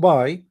 I walk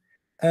by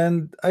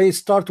and I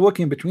start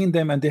walking between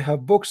them, and they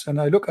have books,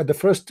 and I look at the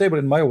first table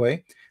in my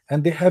way,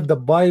 and they have the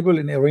Bible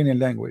in Iranian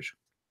language.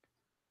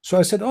 So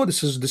I said, "Oh,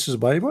 this is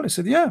Bible." I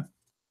said, "Yeah."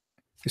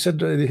 He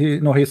said,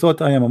 he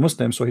thought I am a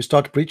Muslim, so he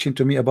started preaching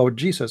to me about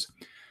Jesus.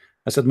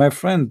 I said, "My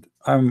friend,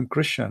 I'm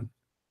Christian."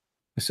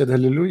 I said,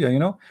 "Hallelujah," you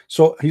know.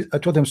 So I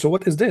told him, "So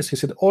what is this?" He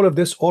said, "All of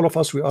this, all of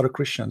us, we are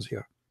Christians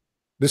here.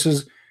 This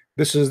is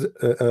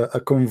a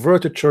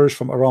converted church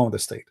from around the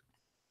state.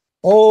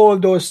 All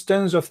those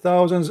tens of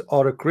thousands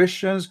are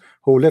Christians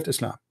who left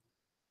Islam."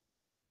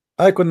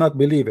 I could not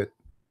believe it.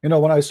 You know,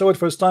 when I saw it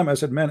first time, I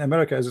said, "Man,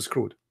 America is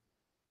screwed.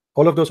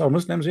 All of those are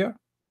Muslims here.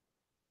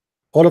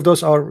 All of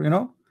those are, you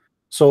know."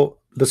 So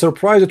the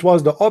surprise, it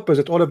was the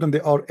opposite. All of them,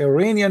 they are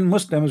Iranian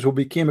Muslims who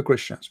became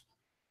Christians.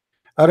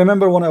 I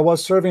remember when I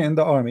was serving in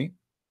the army,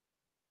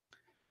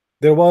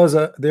 there was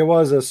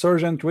a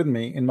sergeant with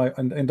me in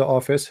the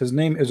office. His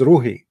name is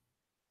Ruhi.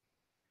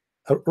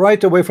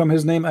 Right away from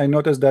his name, I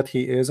noticed that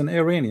he is an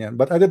Iranian,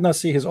 but I did not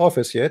see his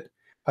office yet.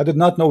 I did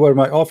not know where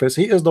my office.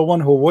 He is the one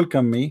who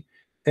welcomed me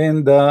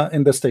in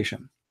the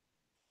station.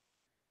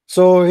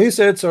 So he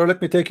said, "Sir,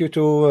 let me take you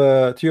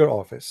to your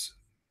office."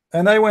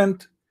 And I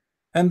went,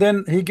 and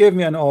then he gave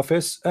me an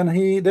office, and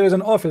there is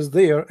an office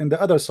there in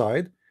the other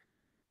side,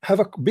 have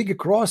a big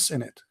cross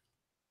in it.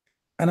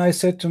 And I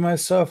said to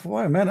myself,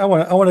 "Why, man, I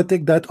want to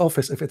take that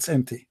office if it's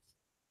empty,"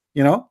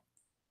 you know.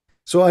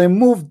 So I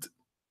moved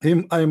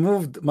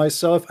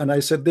myself, and I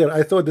said there.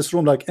 I thought this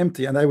room like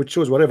empty, and I would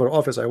choose whatever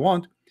office I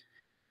want.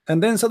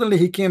 And then suddenly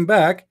he came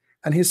back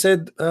and he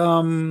said,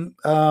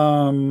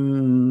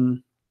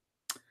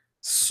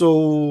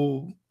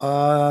 "So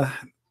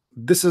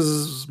this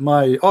is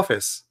my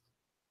office."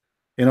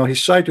 You know,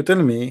 he's shy to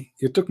tell me,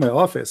 "You took my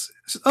office."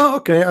 I said, "Oh,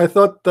 okay. I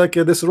thought like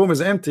this room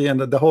is empty and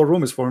the whole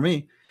room is for me."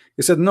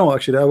 He said, "No,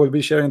 actually, I will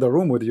be sharing the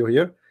room with you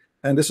here,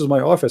 and this is my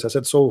office." I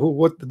said, "So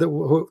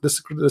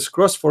this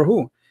cross for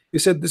who?" He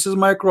said, "This is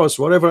my cross.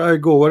 Wherever I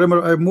go,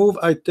 wherever I move,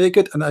 I take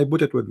it and I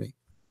put it with me."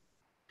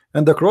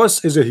 And the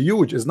cross is a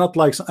huge. It's not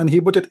like, and he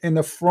put it in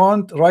the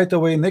front right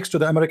away next to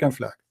the American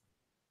flag.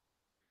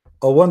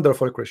 A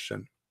wonderful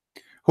Christian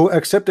who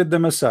accepted the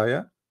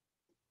Messiah,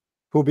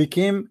 who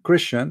became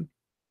Christian,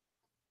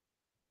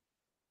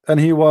 and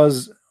he was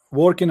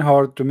working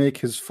hard to make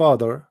his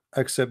father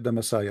accept the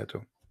Messiah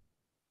too.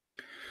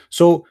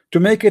 So to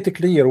make it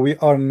clear, we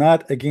are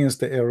not against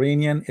the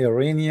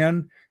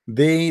Iranian.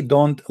 They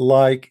don't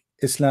like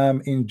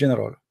Islam in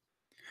general.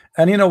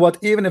 And you know what?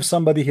 Even if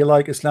somebody he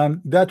like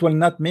Islam, that will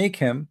not make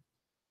him.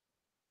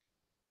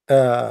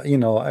 You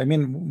know, I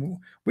mean,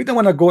 we don't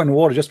want to go in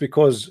war just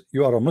because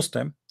you are a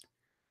Muslim.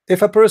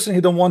 If a person,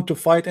 he don't want to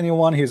fight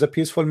anyone, he's a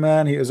peaceful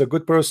man, he is a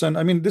good person.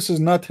 I mean, this is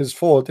not his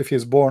fault if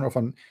he's born of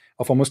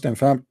a Muslim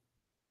family.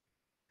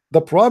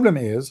 The problem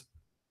is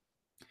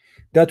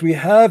that we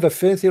have a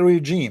filthy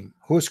regime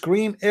who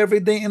scream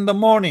every day in the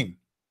morning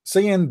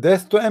saying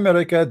death to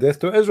America, death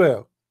to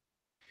Israel.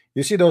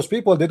 You see those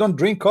people, they don't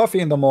drink coffee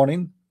in the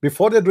morning.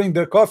 Before they drink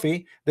their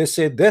coffee, they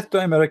say death to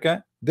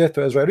America, death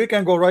to Israel. You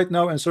can go right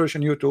now and search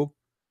on YouTube.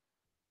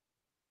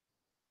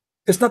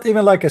 It's not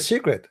even like a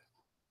secret.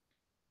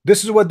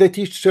 This is what they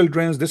teach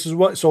children. This is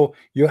what, so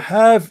you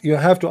have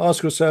to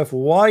ask yourself,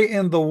 why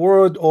in the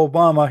world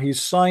Obama he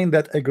signed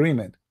that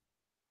agreement?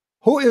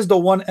 Who is the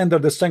one under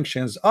the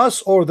sanctions,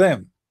 us or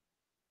them?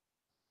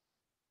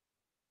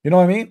 You know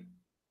what I mean?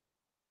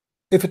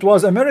 If it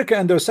was America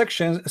under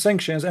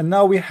sanctions and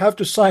now we have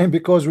to sign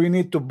because we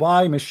need to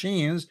buy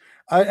machines,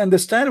 I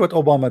understand what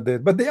Obama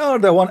did, but they are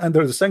the one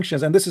under the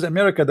sanctions, and this is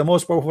America, the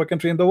most powerful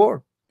country in the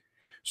world.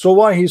 So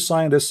why he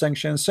signed this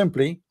sanction?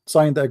 Simply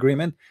signed the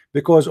agreement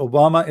because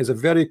Obama is a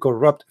very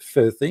corrupt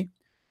filthy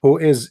who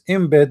is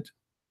in bed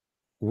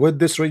with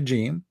this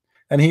regime,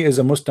 and he is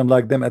a Muslim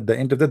like them at the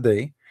end of the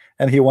day,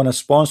 and he want to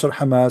sponsor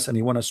Hamas, and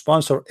he want to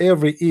sponsor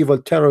every evil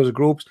terrorist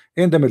groups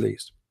in the Middle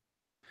East.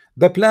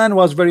 The plan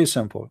was very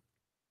simple.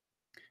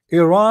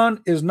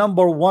 Iran is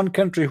 #1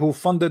 country who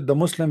funded the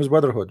Muslims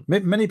Brotherhood.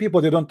 Many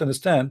people, they don't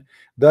understand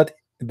that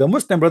the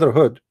Muslim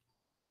Brotherhood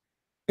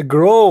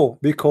grow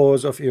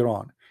because of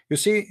Iran. You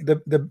see,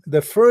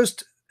 the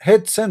first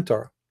head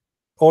center,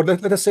 or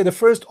let us say the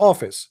first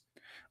office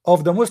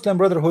of the Muslim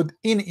Brotherhood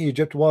in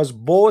Egypt was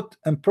bought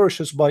and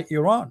purchased by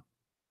Iran.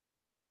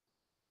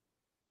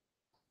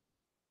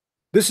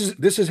 This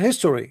is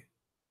history.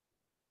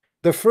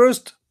 The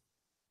first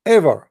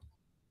ever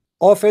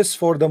office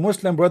for the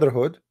Muslim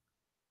Brotherhood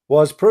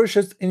was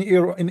purchased in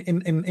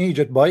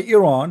Egypt by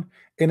Iran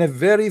in a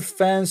very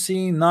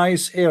fancy,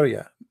 nice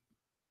area,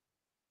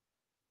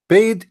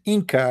 paid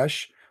in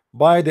cash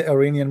by the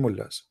Iranian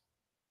mullahs.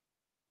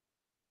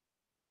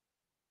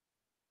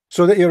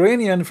 So the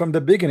Iranian from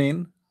the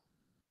beginning,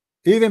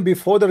 even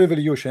before the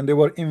revolution, they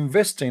were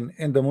investing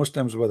in the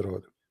Muslims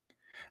Brotherhood.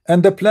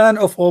 And the plan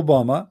of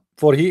Obama,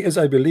 for he is,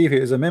 I believe, he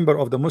is a member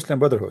of the Muslim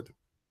Brotherhood,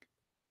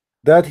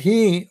 that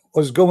he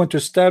was going to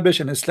establish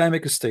an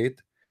Islamic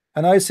State.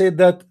 And I said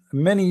that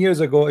many years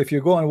ago. If you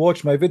go and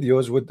watch my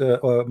videos with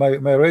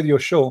my radio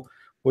show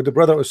with the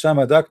brother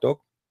Osama Daktok,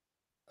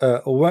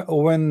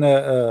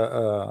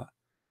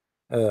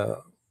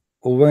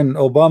 when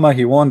Obama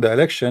he won the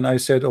election, I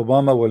said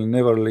Obama will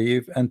never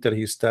leave until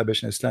he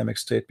established an Islamic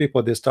State.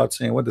 People, they start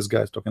saying, what this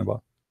guy is talking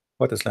about?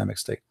 What Islamic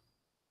State?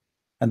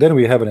 And then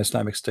we have an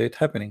Islamic State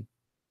happening.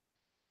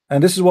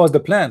 And this was the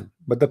plan.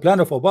 But the plan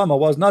of Obama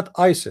was not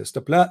ISIS.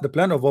 The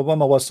plan of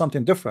Obama was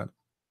something different.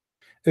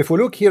 If we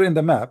look here in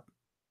the map,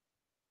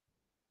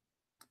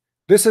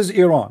 this is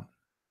Iran.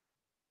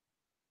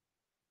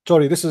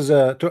 Sorry, this is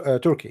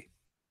Turkey.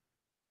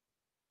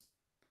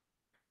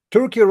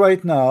 Turkey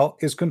right now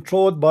is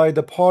controlled by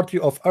the party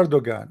of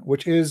Erdogan,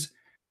 which is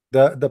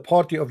the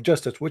party of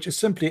justice, which is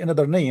simply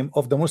another name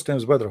of the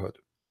Muslims Brotherhood.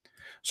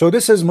 So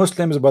this is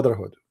Muslims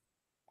Brotherhood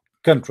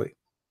country.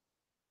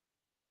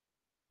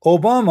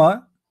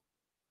 Obama,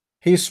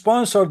 he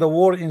sponsored the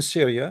war in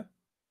Syria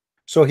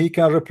so he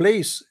can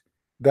replace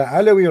the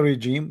Alawi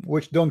regime,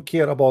 which don't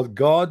care about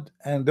God,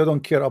 and they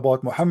don't care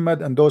about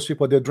Muhammad, and those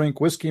people, they drink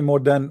whiskey more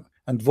than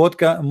and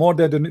vodka more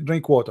than they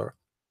drink water.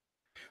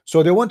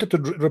 So they wanted to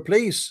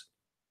replace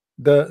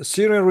the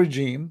Syrian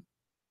regime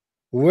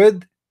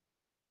with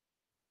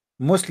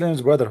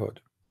Muslims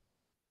Brotherhood.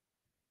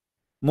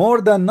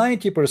 More than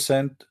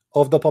 90%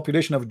 of the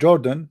population of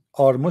Jordan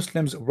are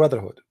Muslims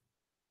Brotherhood.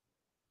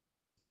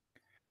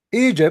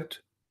 Egypt,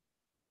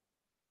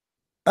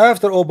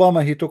 after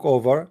Obama he took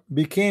over,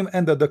 became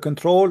under the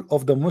control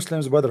of the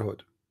Muslims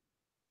Brotherhood,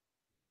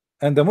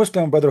 and the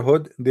Muslim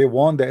Brotherhood, they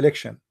won the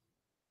election.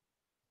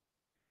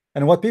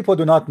 And what people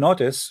do not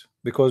notice,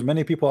 because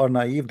many people are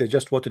naive, they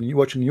just watch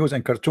news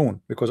and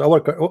cartoon, because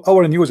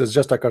our news is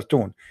just a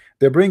cartoon.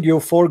 They bring you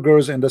 4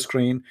 girls in the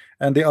screen,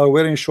 and they are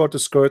wearing short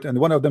skirt, and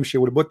one of them, she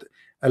will put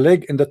a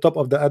leg in the top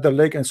of the other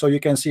leg, and so you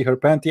can see her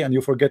panty, and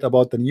you forget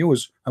about the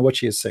news and what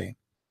she is saying.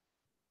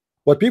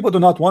 What people do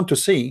not want to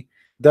see,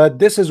 that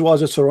this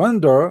was a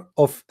surrender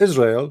of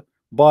Israel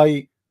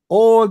by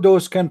all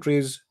those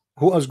countries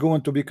who is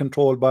going to be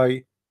controlled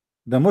by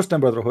the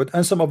Muslim Brotherhood,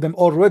 and some of them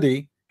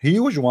already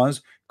huge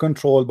ones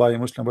controlled by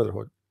Muslim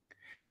Brotherhood.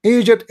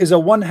 Egypt is a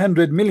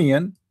 100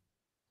 million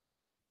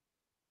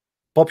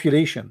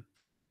population.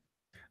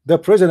 The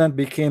president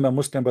became a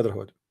Muslim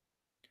Brotherhood.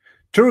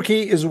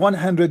 Turkey is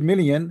 100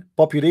 million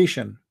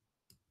population.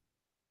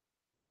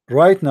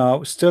 Right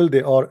now, still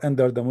they are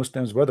under the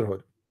Muslims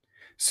Brotherhood.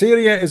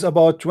 Syria is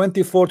about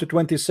 24 to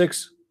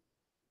 26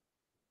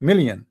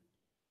 million.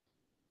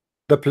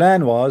 The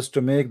plan was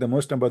to make the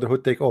Muslim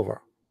Brotherhood take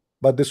over,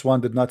 but this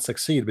one did not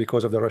succeed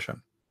because of the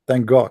Russian.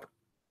 Thank God.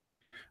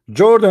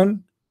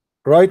 Jordan,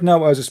 right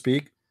now as I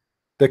speak,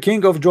 the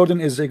king of Jordan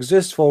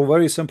exists for a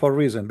very simple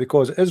reason,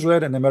 because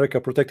Israel and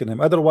America protected him.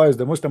 Otherwise,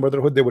 the Muslim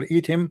Brotherhood, they will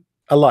eat him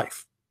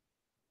alive.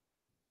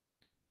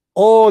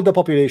 All the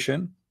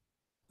population,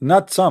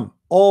 not some,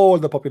 all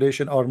the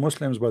population are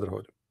Muslims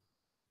Brotherhood.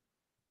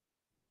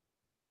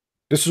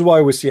 This is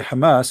why we see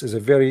Hamas is a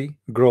very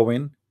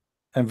growing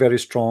and very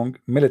strong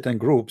militant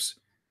groups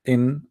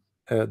in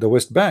the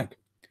West Bank.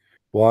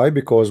 Why?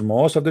 Because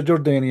most of the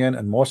Jordanian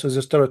and most of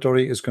this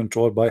territory is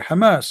controlled by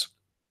Hamas.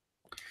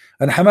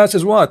 And Hamas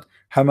is what?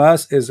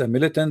 Hamas is a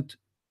militant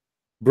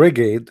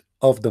brigade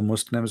of the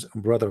Muslims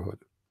Brotherhood.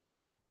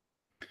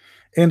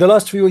 In the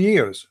last few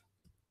years,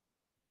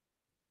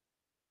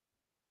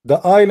 the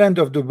island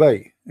of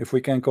Dubai, if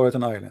we can call it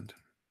an island,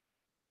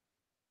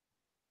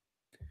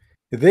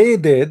 they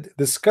did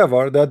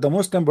discover that the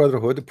Muslim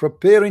Brotherhood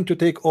preparing to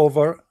take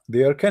over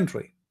their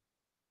country.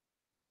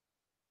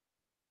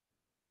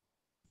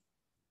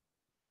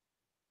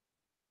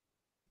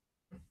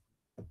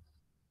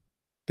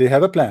 They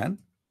have a plan.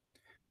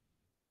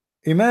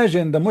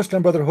 Imagine the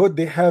Muslim Brotherhood,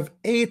 they have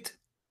 8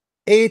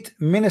 8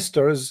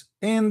 ministers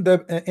in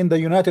the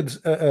United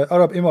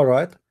Arab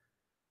Emirate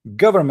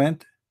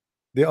government,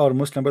 they are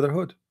Muslim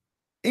Brotherhood.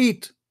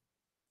 8,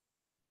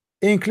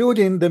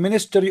 including the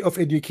Ministry of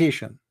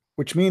Education,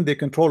 which means they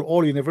control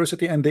all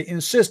university, and they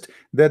insist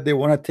that they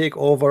want to take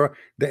over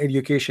the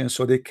education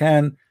so they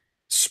can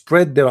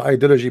spread their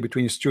ideology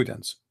between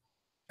students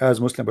as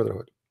Muslim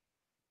Brotherhood.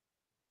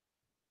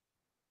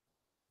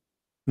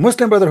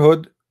 Muslim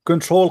Brotherhood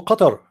control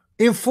Qatar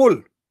in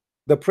full.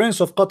 The Prince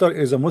of Qatar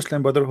is a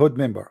Muslim Brotherhood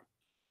member,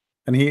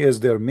 and he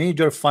is their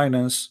major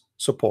finance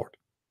support.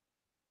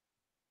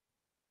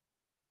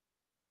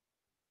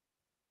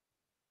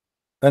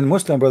 And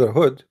Muslim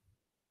Brotherhood,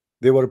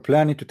 they were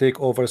planning to take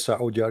over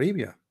Saudi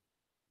Arabia.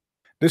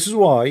 This is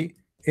why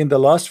in the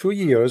last few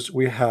years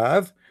we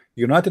have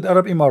United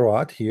Arab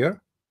Emirates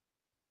here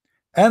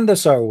and the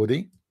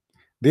Saudi.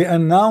 They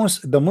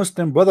announced the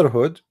Muslim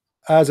Brotherhood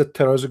as a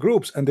terrorist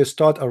groups, and they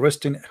start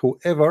arresting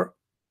whoever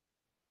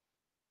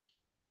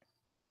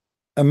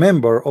a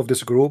member of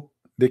this group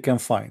they can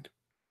find,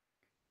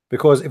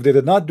 because if they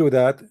did not do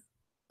that,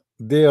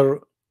 their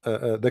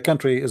the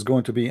country is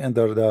going to be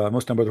under the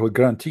Muslim Brotherhood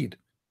guaranteed.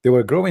 They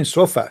were growing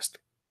so fast.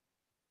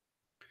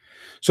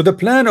 So the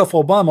plan of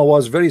Obama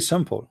was very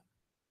simple.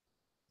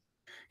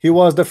 He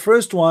was the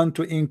first one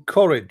to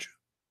encourage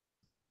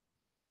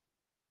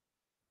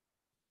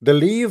the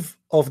leave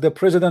of the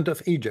president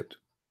of Egypt.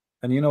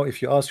 And you know,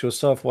 if you ask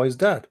yourself, why is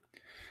that?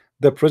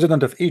 The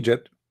president of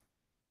Egypt,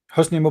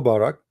 Hosni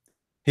Mubarak,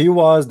 he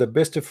was the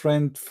best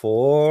friend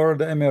for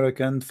the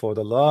American for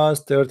the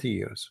last 30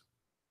 years.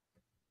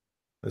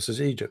 This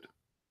is Egypt.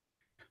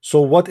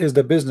 So what is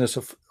the business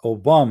of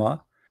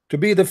Obama to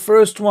be the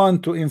first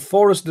one to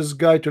enforce this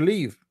guy to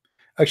leave?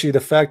 Actually, the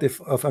fact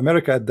of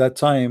America at that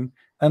time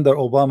under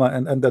Obama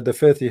and under the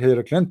filthy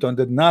Hillary Clinton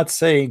did not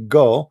say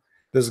go,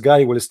 this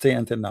guy will stay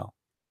until now.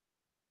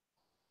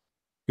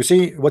 You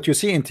see what you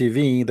see in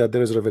TV, that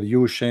there is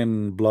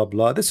revolution, blah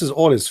blah, this is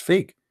all is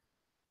fake.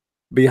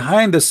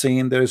 Behind the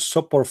scene there is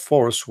super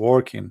force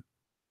working.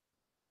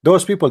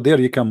 Those people there,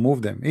 you can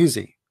move them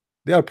easy.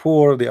 They are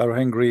poor, they are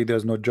hungry,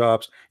 there's no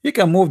jobs, you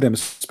can move them,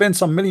 spend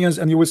some millions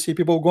and you will see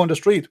people go on the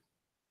street.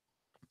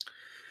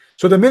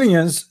 So the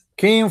millions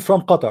came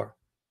from Qatar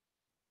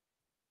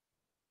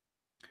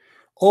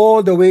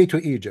all the way to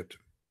Egypt.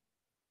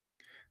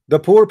 The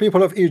poor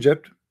people of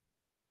Egypt,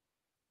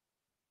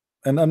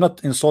 and I'm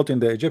not insulting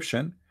the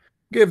Egyptian,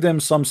 give them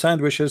some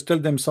sandwiches, tell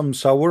them some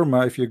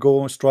shawarma. If you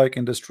go strike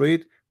in the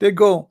street, they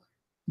go.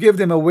 Give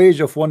them a wage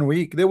of 1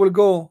 week, they will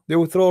go, they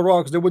will throw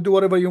rocks, they will do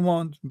whatever you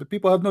want. But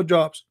people have no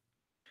jobs,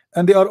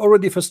 and they are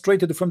already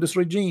frustrated from this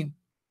regime.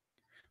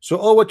 So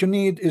all what you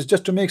need is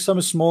just to make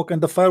some smoke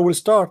and the fire will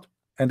start.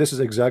 And this is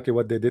exactly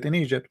what they did in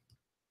Egypt.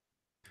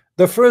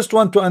 The first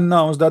one to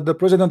announce that the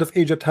president of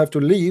Egypt have to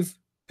leave,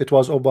 it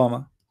was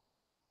Obama.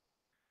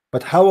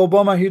 But how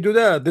Obama he do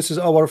that? This is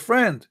our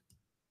friend.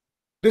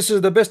 This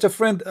is the best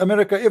friend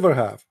America ever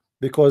have,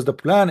 because the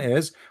plan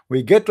is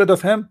we get rid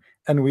of him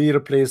and we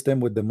replace them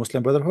with the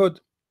Muslim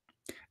Brotherhood.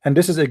 And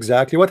this is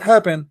exactly what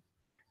happened.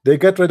 They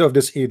get rid of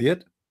this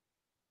idiot,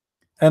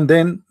 and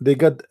then they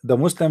got the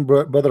Muslim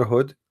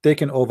Brotherhood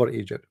taking over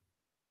Egypt.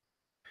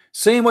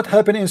 Same what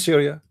happened in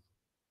Syria.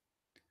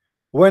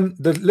 When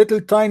the little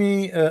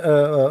tiny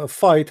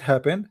fight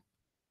happened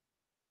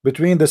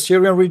between the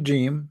Syrian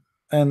regime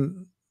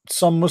and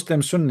some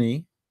Muslim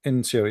Sunni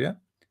in Syria,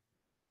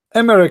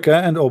 America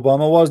and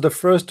Obama was the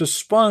first to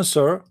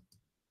sponsor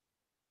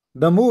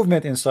the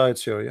movement inside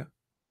Syria,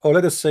 or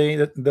let us say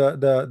that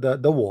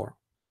the war.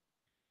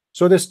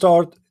 So they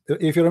start.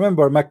 If you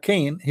remember,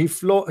 McCain, he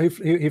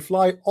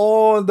fly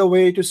all the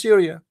way to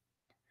Syria,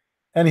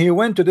 and he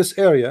went to this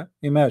area.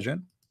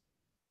 Imagine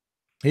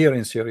here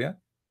in Syria.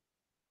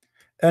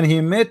 And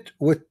he met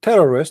with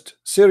terrorists,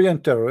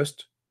 Syrian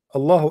terrorists,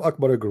 Allahu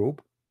Akbar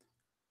group,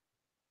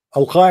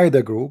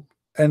 Al-Qaeda group,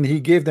 and he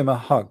gave them a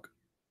hug.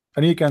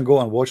 And you can go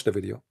and watch the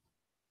video.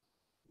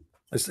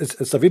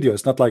 It's a video.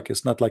 It's not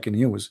like a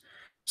news.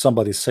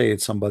 Somebody say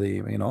it. Somebody,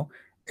 you know,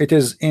 it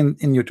is in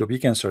YouTube. You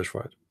can search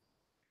for it.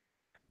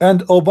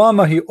 And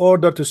Obama, he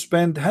ordered to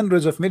spend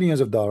hundreds of millions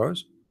of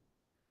dollars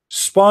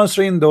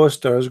sponsoring those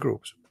terrorist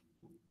groups,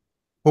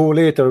 who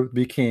later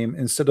became,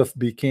 instead of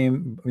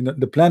became, you know,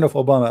 the plan of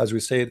Obama, as we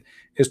said,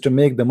 is to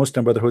make the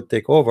Muslim Brotherhood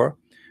take over.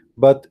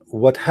 But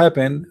what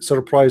happened,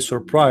 surprise,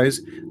 surprise,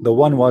 the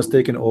one was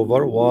taken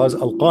over was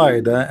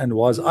Al-Qaeda and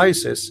was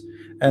ISIS,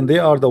 and they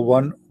are the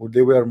one who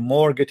they were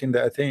more getting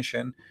the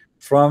attention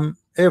from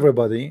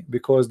everybody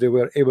because they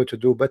were able to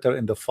do better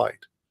in the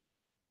fight.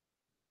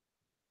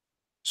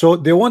 So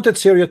they wanted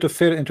Syria to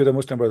fall into the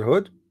Muslim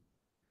Brotherhood,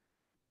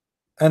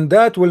 and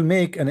that will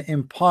make an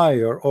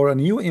empire or a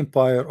new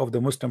empire of the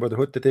Muslim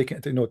Brotherhood to take,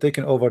 you know,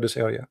 taking over this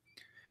area.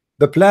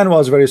 The plan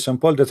was very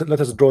simple. Let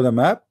us draw the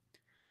map.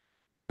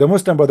 The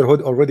Muslim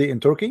Brotherhood already in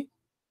Turkey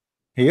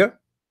here.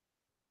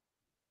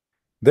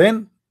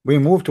 Then we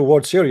move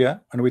towards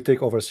Syria and we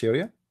take over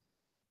Syria.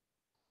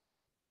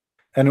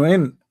 And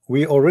when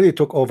we already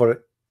took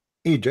over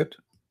Egypt,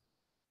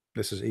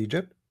 this is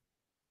Egypt.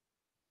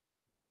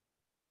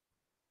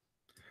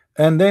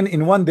 and then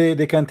in one day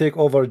they can take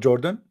over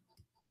Jordan.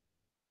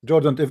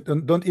 Jordan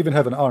don't even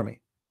have an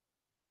army.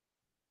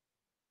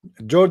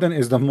 Jordan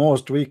is the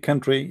most weak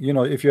country. You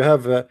know, if you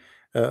have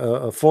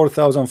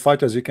 4,000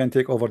 fighters, you can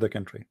take over the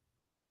country.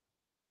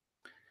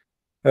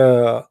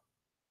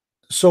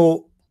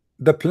 So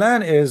the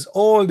plan is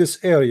all this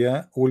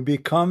area will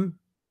become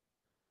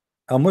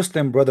a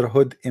Muslim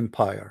Brotherhood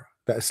empire,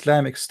 the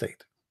Islamic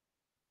State.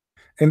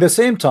 In the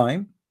same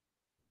time,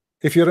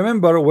 if you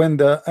remember when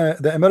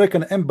the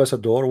American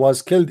ambassador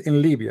was killed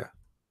in Libya,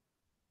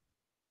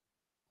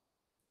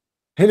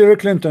 Hillary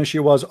Clinton, she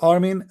was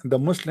arming the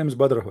Muslims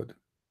Brotherhood,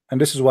 and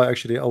this is why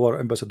actually our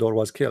ambassador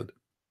was killed,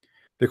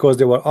 because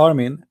they were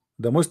arming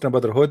the Muslim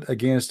Brotherhood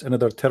against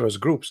another terrorist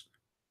groups.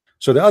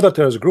 So the other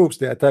terrorist groups,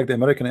 they attacked the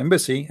American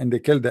embassy and they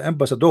killed the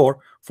ambassador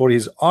for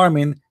his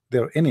arming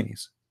their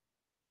enemies.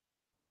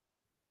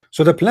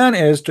 So the plan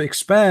is to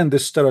expand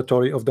this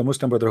territory of the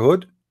Muslim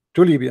Brotherhood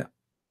to Libya,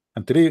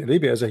 and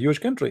Libya is a huge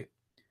country.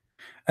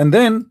 And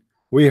then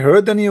we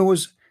heard the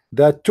news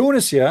that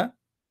Tunisia,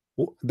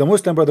 the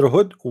Muslim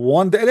Brotherhood,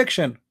 won the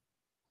election.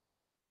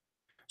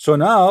 So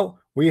now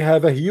we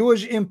have a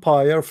huge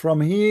empire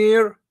from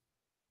here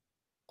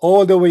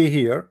all the way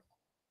here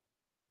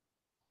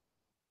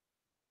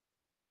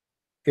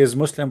is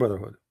Muslim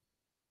Brotherhood.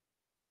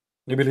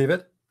 You believe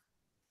it?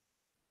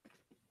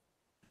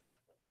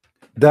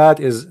 That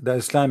is the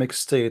Islamic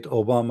State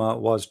Obama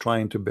was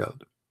trying to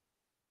build.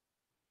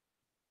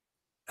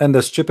 And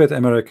the stupid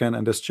American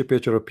and the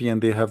stupid European,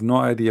 they have no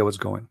idea what's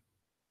going.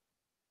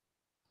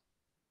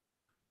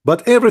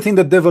 But everything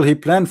the devil he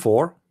planned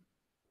for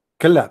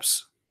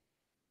collapse.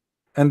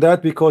 And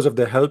that because of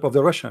the help of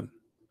the Russian.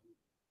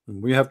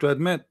 We have to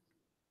admit,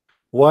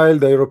 while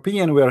the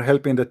European were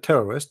helping the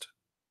terrorists,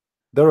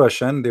 the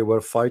Russian, they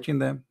were fighting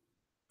them,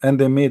 and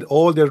they made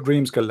all their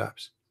dreams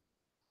collapse.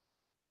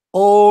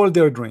 All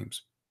their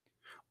dreams.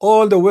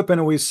 All the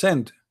weapon we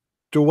sent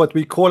to what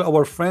we call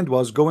our friend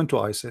was going to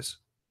ISIS.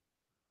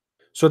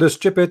 So the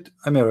stupid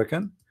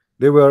American,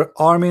 they were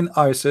arming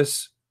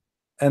ISIS,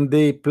 and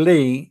they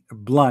play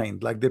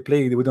blind, like they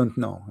play, we don't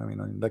know. I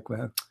mean, like,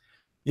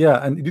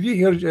 yeah. And did you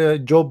hear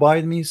Joe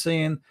Biden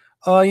saying,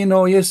 you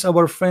know, yes,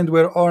 our friend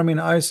were arming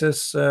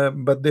ISIS,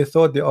 but they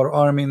thought they are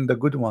arming the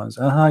good ones.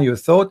 You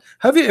thought?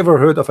 Have you ever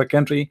heard of a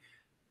country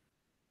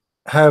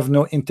have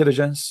no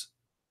intelligence?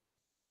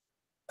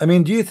 I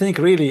mean, do you think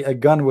really a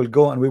gun will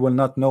go and we will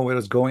not know where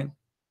it's going?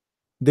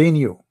 They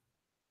knew.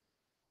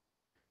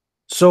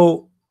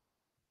 So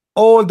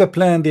all the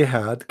plan they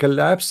had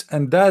collapsed,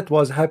 and that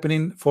was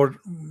happening for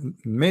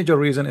major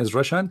reason is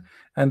Russian,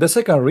 and the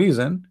second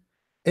reason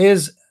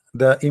is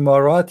the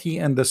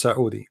Emirati and the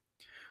Saudi.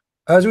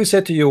 As we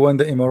said to you, when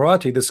the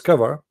Emirati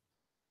discover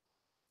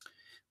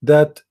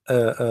that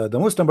the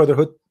Muslim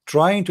Brotherhood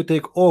trying to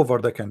take over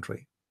the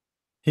country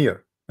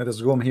here, let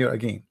us go here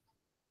again.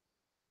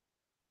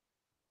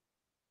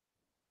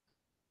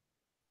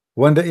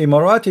 When the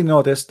Emirati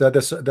noticed that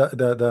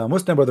the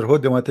Muslim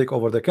Brotherhood, they want to take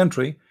over the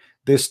country,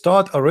 they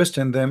start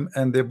arresting them,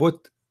 and they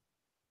put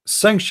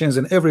sanctions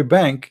in every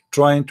bank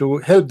trying to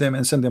help them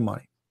and send them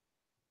money.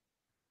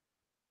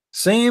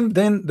 Same,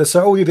 then the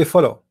Saudi, they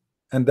follow,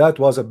 and that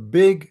was a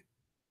big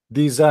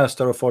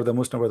disaster for the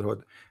Muslim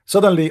Brotherhood.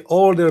 Suddenly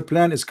all their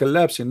plan is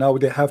collapsing. Now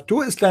they have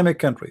two Islamic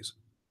countries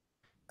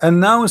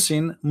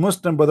announcing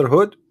Muslim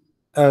Brotherhood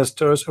as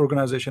terrorist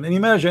organization. And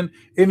imagine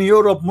in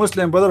Europe,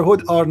 Muslim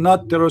Brotherhood are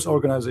not terrorist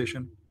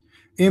organization.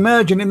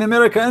 Imagine in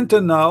America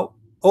until now,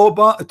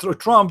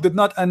 Trump did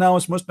not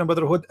announce Muslim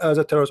Brotherhood as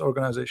a terrorist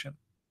organization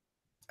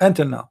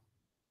until now.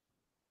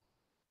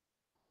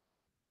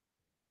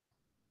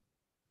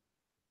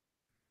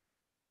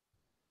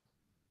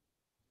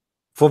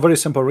 For very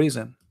simple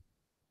reason.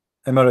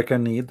 America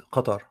need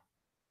Qatar,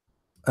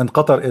 and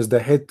Qatar is the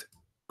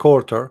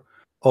headquarter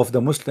of the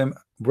Muslim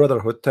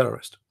Brotherhood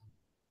terrorist.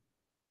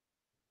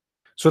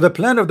 So the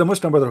plan of the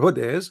Muslim Brotherhood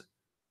is,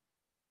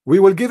 we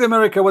will give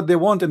America what they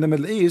want in the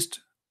Middle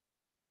East.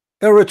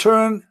 In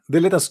return,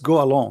 they let us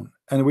go alone,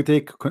 and we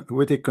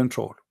take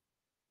control.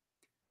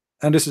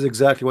 And this is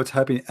exactly what's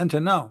happening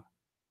until now.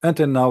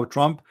 Until now,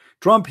 Trump,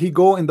 he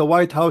go in the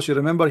White House. You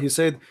remember he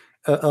said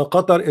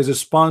Qatar is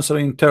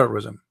sponsoring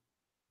terrorism.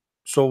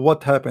 So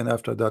what happened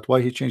after that?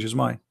 Why he changed his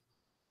mind?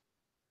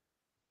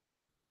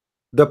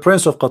 The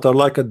Prince of Qatar,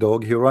 like a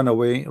dog, he ran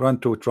away, ran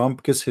to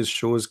Trump, kiss his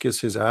shoes, kiss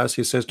his ass.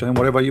 He says to him,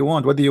 whatever you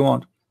want. What do you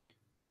want?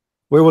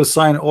 We will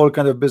sign all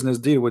kind of business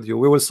deal with you.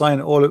 We will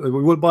sign all. We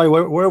will buy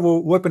whatever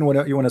weapon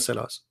you want to sell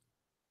us.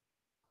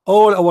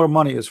 All our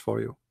money is for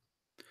you.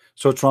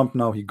 So Trump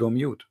now he go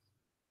mute.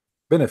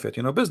 Benefit,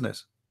 you know,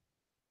 business.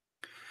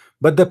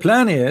 But the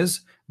plan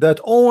is that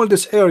all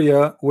this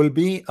area will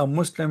be a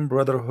Muslim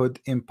Brotherhood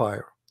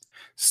empire.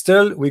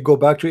 Still, we go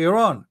back to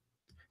Iran.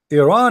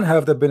 Iran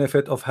have the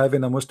benefit of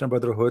having a Muslim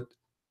Brotherhood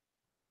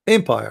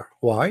empire.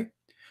 Why?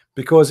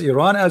 Because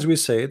Iran, as we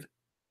said,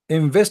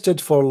 invested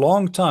for a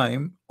long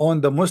time on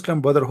the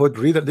Muslim Brotherhood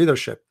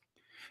leadership.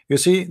 You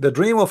see, the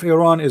dream of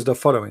Iran is the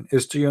following,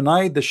 is to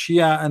unite the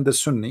Shia and the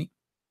Sunni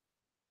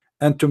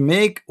and to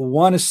make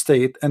one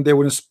state, and they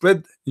will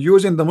spread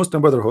using the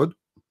Muslim Brotherhood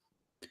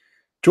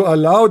to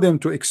allow them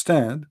to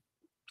extend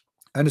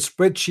and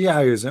spread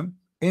Shiaism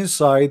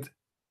inside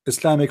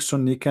Islamic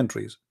Sunni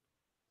countries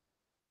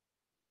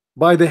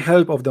by the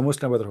help of the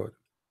Muslim Brotherhood.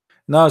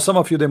 Now, some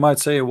of you, they might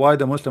say, why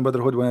the Muslim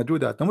Brotherhood want to do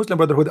that? The Muslim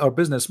Brotherhood are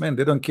businessmen.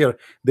 They don't care.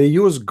 They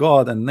use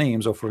God and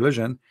names of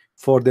religion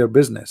for their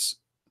business.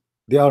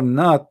 They are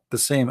not the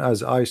same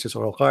as ISIS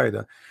or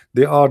Al-Qaeda.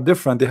 They are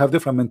different. They have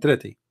different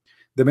mentality.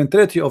 The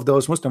mentality of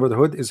those Muslim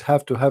Brotherhood is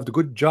have to have the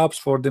good jobs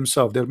for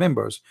themselves, their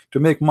members, to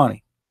make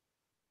money.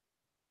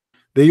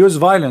 They use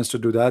violence to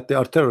do that. They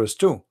are terrorists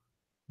too,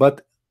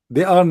 but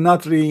they are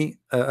not really.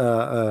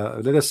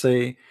 Let us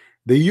say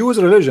they use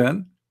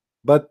religion,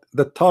 but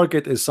the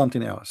target is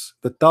something else.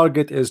 The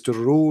target is to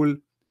rule,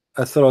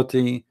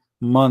 authority,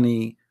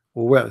 money,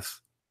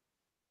 wealth.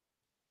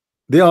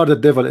 They are the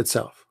devil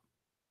itself,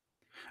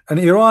 and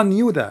Iran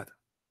knew that.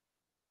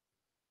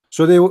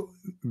 So they,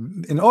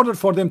 in order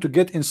for them to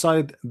get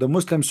inside the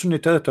Muslim Sunni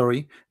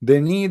territory, they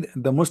need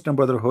the Muslim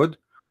Brotherhood,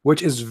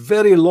 which is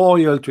very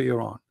loyal to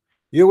Iran.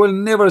 You will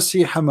never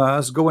see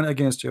Hamas going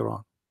against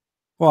Iran.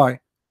 Why?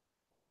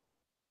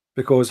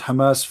 Because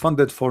Hamas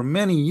funded for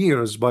many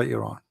years by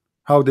Iran.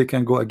 How they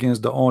can go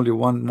against the only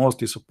one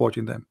mostly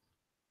supporting them?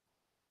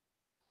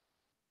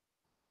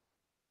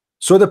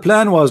 So the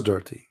plan was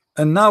dirty.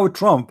 And now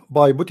Trump,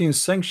 by putting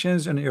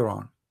sanctions on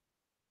Iran,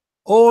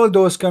 all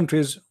those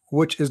countries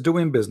which is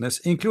doing business,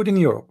 including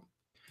Europe,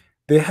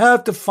 they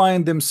have to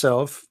find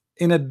themselves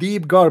in a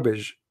deep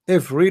garbage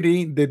if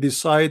really they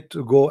decide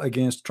to go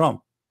against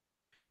Trump,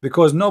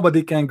 because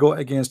nobody can go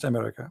against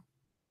America.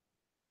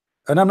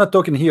 And I'm not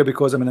talking here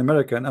because I'm an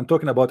American. I'm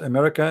talking about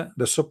America,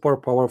 the super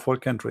powerful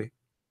country.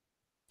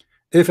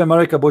 If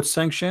America puts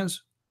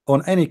sanctions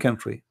on any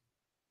country,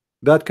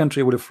 that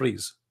country will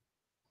freeze.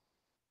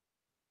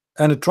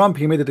 And Trump,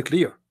 he made it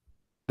clear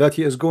that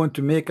he is going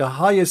to make a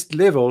highest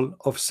level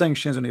of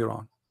sanctions on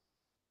Iran.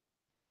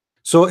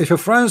 So if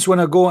France want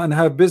to go and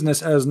have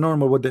business as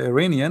normal with the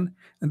Iranian,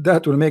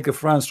 that will make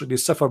France really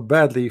suffer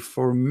badly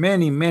for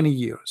many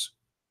years,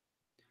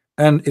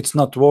 and it's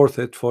not worth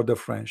it for the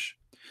French.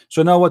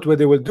 So now what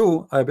they will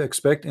do, I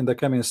expect in the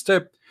coming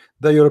step,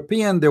 the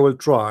European, they will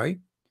try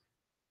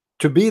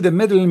to be the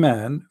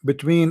middleman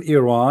between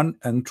Iran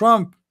and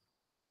Trump,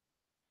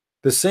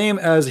 the same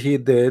as he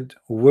did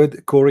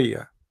with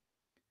Korea.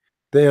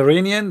 The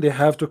Iranian, they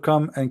have to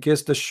come and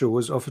kiss the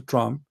shoes of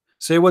Trump,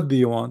 say, what do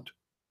you want?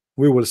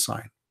 We will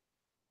sign.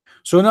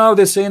 So now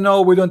they say,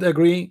 no, we don't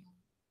agree,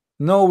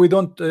 no, we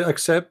don't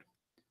accept.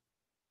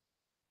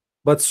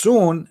 But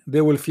soon they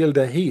will feel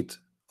the heat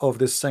of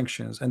these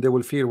sanctions, and they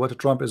will feel what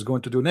Trump is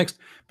going to do next,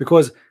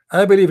 because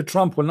I believe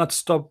Trump will not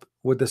stop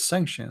with the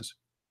sanctions.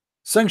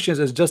 Sanctions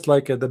is just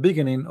like the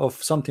beginning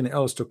of something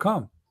else to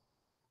come,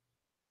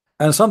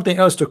 and something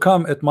else to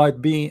come, it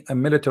might be a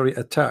military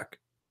attack.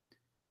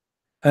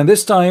 And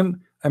this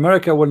time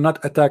America will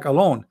not attack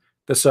alone.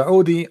 The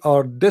Saudi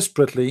are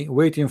desperately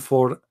waiting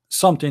for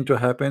something to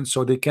happen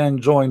so they can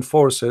join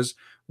forces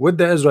with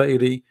the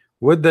Israeli,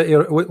 with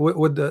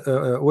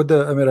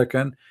the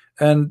American,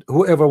 and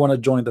whoever want to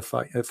join the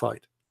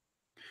fight.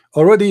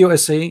 Already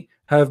USA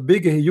have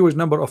huge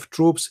number of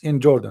troops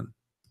in Jordan,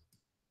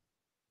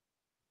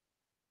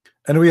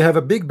 and we have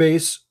a big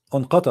base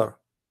on Qatar.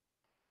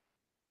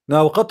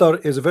 Now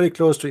Qatar is very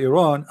close to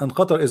Iran, and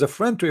Qatar is a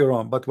friend to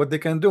Iran, but what they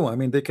can do, I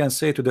mean, they can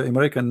say to the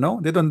American,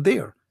 no, they don't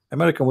dare.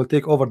 America will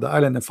take over the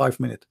island in 5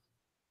 minutes.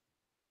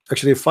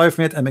 Actually 5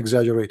 minutes, I'm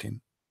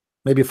exaggerating,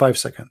 maybe 5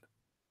 seconds.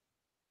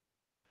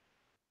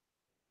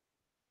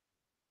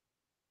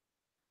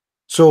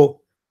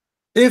 So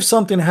if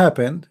something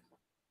happened,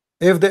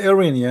 if the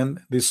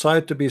Iranian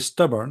decide to be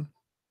stubborn,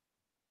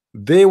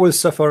 they will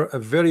suffer a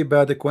very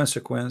bad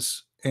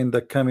consequence in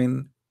the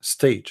coming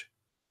stage,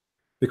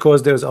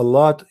 because there's a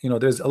lot,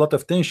 there's a lot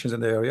of tensions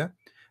in the area.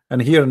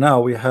 And here now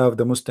we have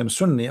the Muslim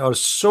Sunni are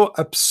so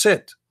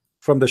upset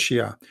from the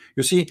Shia.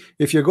 You see,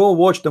 if you go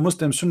watch the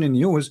Muslim Sunni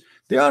news,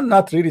 they are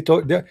not really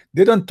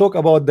they don't talk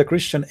about the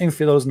Christian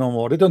infidels no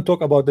more. They don't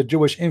talk about the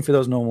Jewish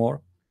infidels no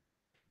more.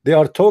 They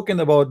are talking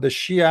about the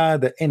Shia,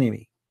 the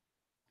enemy.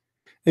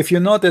 If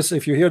you notice,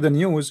 if you hear the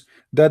news,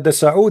 that the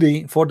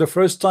Saudi, for the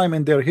first time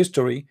in their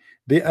history,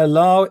 they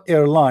allow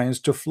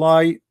airlines to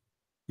fly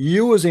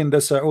using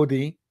the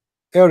Saudi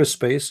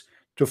airspace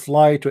to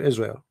fly to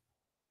Israel.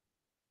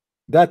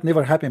 That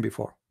never happened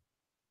before.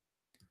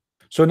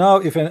 So now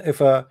if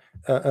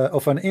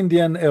an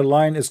Indian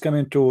airline is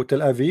coming to Tel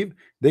Aviv,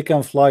 they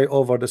can fly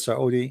over the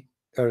Saudi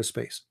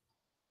airspace.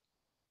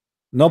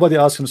 Nobody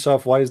asks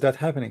himself, why is that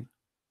happening?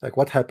 Like,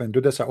 what happened?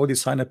 Do the Saudi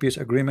sign a peace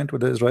agreement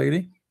with the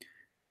Israeli?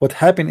 What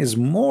happened is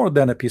more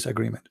than a peace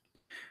agreement.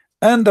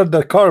 Under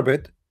the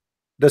carpet,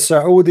 the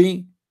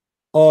Saudi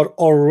are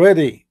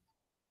already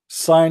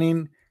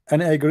signing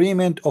an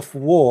agreement of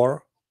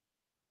war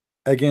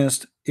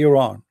against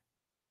Iran.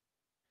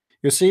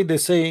 You see, they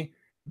say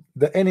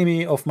the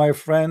enemy of my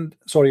friend,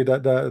 sorry,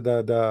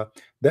 the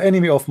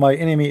enemy of my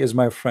enemy is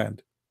my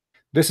friend.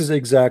 This is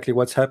exactly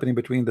what's happening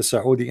between the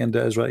Saudi and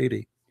the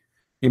Israeli.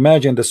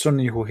 Imagine the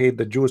Sunni who hate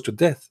the Jews to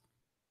death.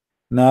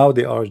 Now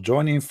they are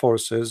joining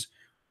forces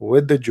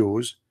with the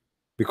Jews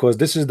because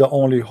this is the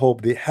only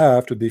hope they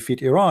have to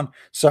defeat Iran.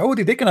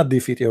 Saudi, they cannot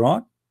defeat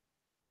Iran.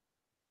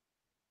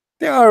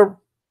 They are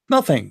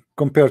nothing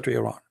compared to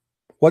Iran.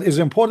 What is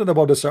important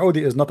about the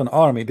Saudi is not an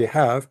army they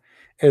have,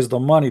 is the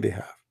money they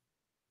have.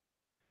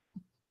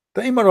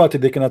 The Emirati,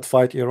 they cannot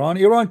fight Iran.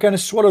 Iran can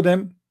swallow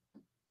them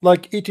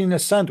like eating a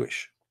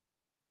sandwich.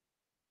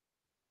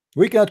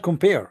 We cannot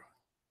compare.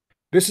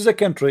 This is a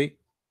country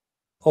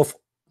of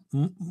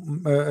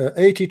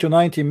 80 to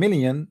 90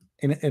 million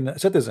in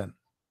citizen.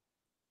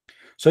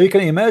 So you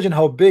can imagine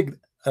how big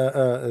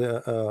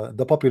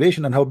the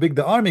population and how big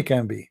the army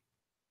can be.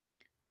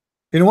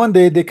 In one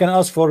day they can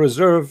ask for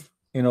reserve,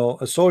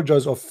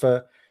 soldiers of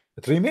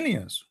 3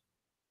 millions.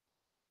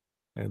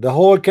 The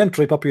whole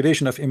country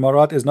population of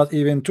Emirat is not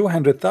even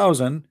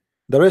 200,000.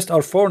 The rest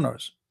are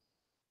foreigners.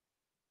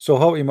 So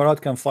how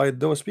Emirat can fight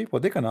those people?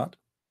 They cannot.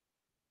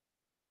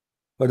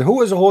 But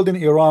who is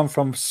holding Iran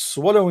from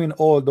swallowing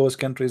all those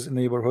countries in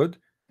neighborhood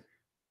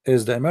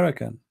is the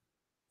American.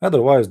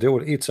 Otherwise they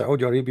will eat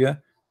Saudi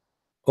Arabia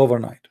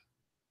overnight.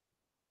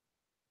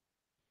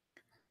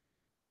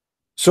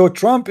 So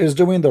Trump is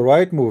doing the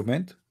right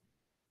movement.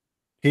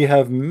 He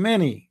have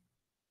many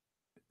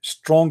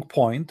strong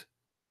point,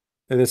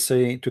 let's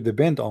say, to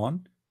depend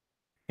on.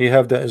 He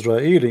have the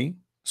Israeli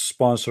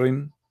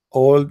sponsoring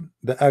all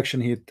the action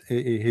he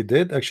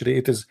did. Actually,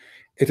 it is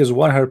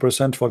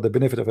 100% for the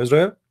benefit of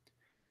Israel.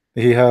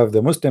 He have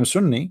the Muslim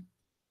Sunni.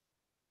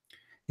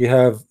 He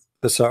have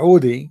the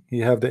Saudi. He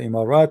have the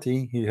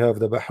Emirati. He have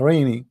the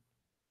Bahraini.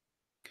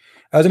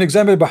 As an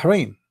example,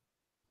 Bahrain.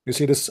 You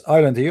see this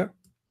island here.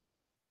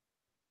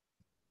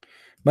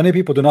 Many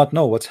people do not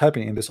know what's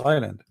happening in this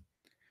island.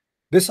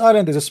 This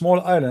island is a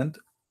small island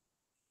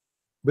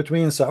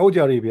between Saudi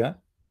Arabia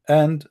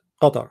and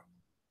Qatar.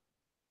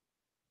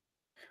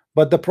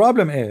 But the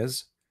problem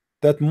is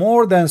that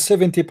more than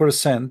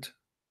 70%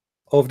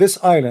 of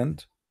this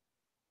island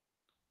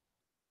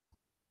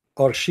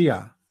are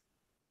Shia,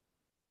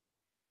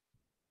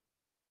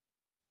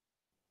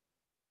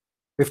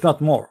 if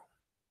not more.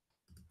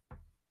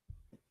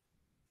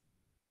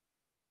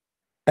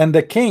 And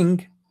the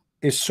king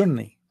is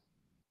Sunni.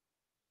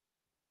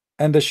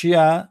 And the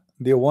Shia,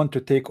 they want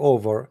to take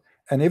over.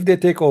 And if they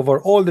take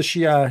over, all the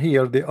Shia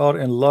here, they are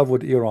in love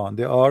with Iran.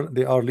 They are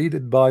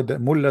led by the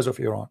mullahs of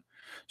Iran.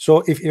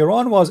 So if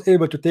Iran was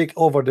able to take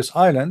over this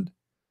island,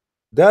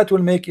 that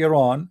will make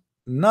Iran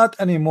not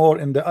anymore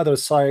in the other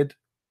side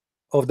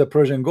of the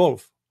Persian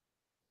Gulf.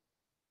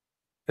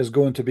 Is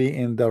going to be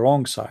in the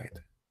wrong side,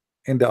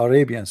 in the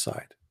Arabian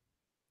side.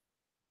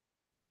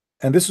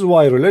 And this is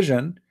why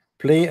religion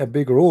play a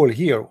big role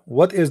here.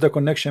 What is the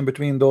connection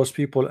between those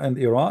people and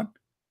Iran?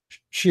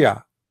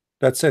 Shia.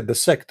 That's it, the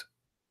sect.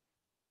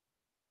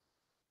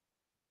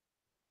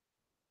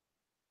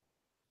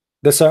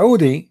 The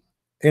Saudi,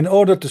 in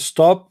order to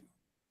stop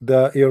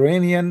the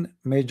Iranian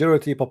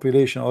majority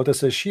population, or to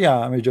say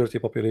Shia majority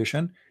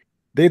population,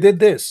 they did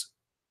this.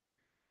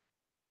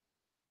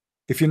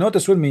 If you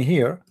notice with me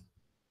here,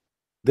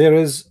 there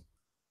is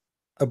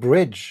a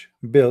bridge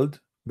built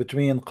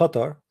between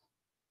Qatar,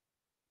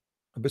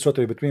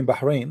 between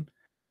Bahrain.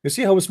 You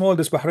see how small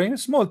this Bahrain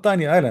is? Small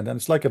tiny island, and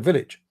it's like a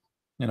village.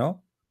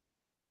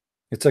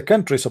 It's a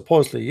country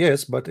supposedly,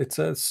 yes, but it's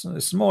a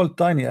small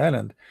tiny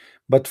island.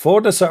 But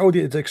for the Saudi,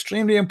 it's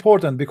extremely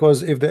important,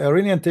 because if the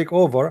Iranian take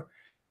over,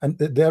 and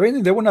the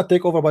Iranian, they will not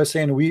take over by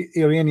saying we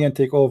Iranian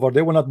take over.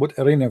 They will not put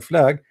Iranian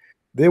flag.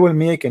 They will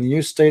make a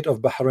new state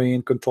of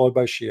Bahrain controlled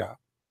by Shia,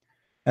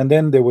 and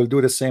then they will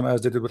do the same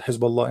as they did with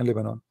Hezbollah in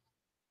Lebanon.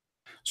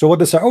 So what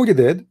the Saudi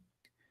did,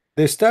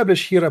 they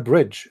established here a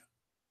bridge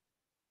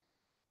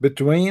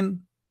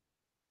between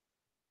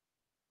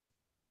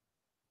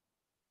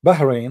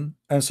Bahrain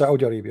and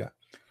Saudi Arabia.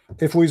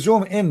 If we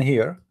zoom in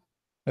here,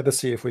 let us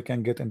see if we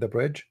can get in the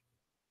bridge.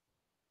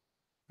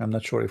 I'm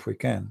not sure if we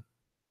can.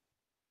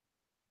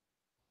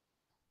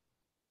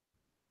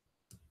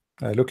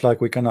 It look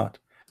like we cannot.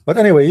 But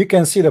anyway, you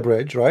can see the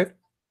bridge, right?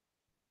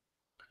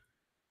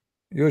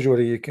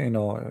 Usually, you can,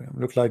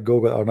 look like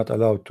Google are not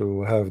allowed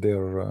to have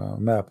their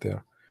map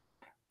there.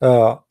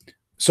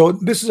 So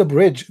this is a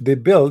bridge they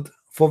built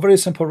for a very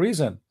simple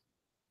reason.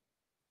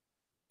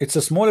 It's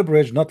a small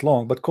bridge, not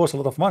long, but costs a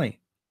lot of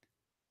money,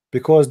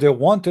 because they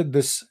wanted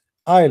this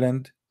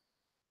island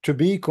to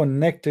be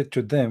connected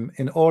to them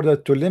in order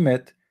to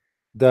limit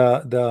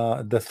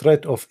the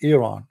threat of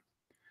Iran.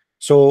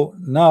 So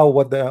now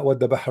what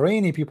the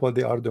Bahraini people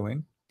they are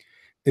doing,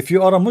 if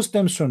you are a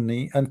Muslim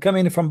Sunni and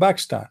coming from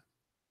Pakistan,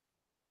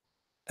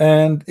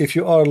 and if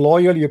you are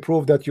loyal, you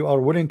prove that you are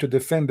willing to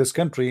defend this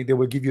country, they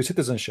will give you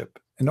citizenship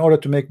in order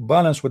to make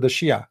balance with the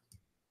Shia.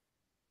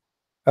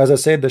 As I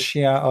said, the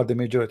Shia are the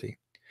majority.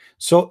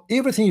 So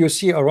everything you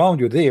see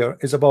around you there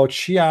is about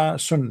Shia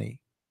Sunni.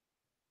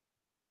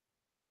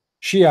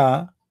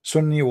 Shia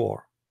Sunni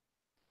war.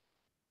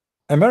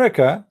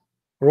 America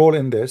role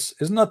in this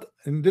is not,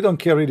 they don't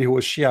care really who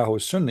is Shia, who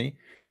is Sunni.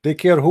 They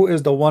care who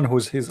is the one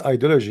whose his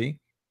ideology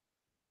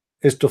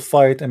is to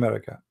fight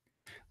America.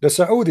 The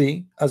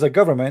Saudi as a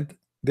government,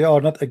 they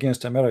are not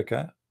against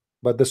America,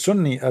 but the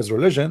Sunni as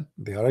religion,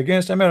 they are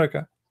against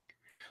America.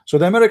 So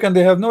the American,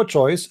 they have no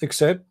choice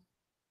except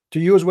to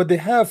use what they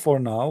have for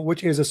now,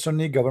 which is a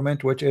Sunni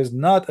government, which is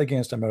not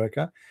against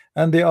America,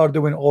 and they are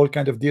doing all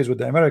kind of deals with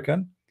the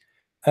American,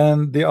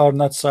 and they are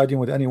not siding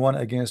with anyone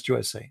against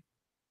USA.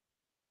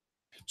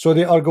 So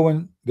they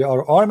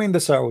are arming the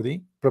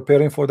Saudi,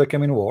 preparing for the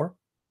coming war,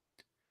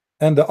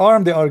 and the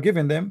arm they are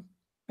giving them,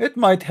 it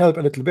might help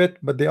a little bit,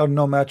 but they are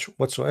no match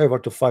whatsoever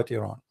to fight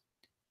Iran.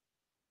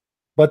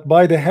 But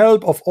by the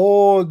help of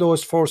all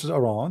those forces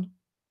around,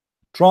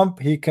 Trump,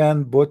 he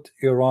can put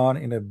Iran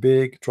in a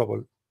big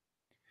trouble,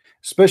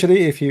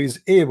 especially if he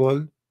is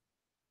able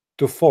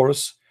to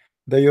force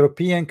the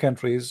European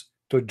countries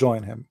to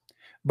join him.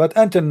 But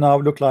until now,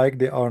 look like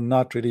they are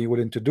not really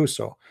willing to do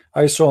so.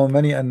 I saw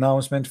many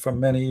announcements from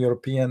many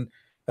European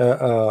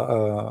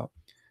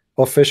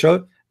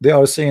officials. They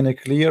are saying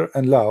it clear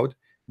and loud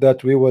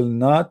that we will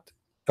not,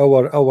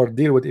 our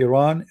deal with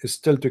Iran is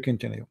still to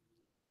continue,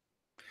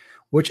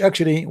 which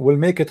actually will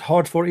make it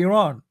hard for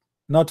Iran,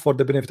 not for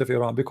the benefit of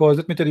Iran. Because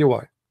let me tell you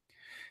why.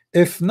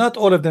 If not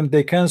all of them,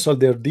 they cancel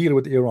their deal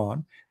with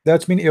Iran,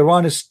 that means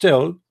Iran is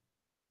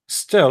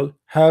still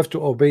have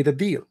to obey the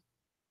deal,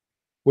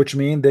 which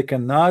means they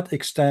cannot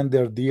extend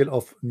their deal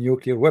of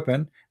nuclear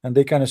weapon, and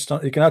they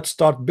cannot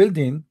start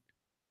building,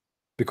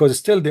 because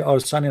still they are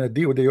signing a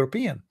deal with the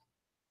European.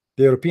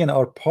 The European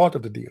are part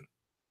of the deal.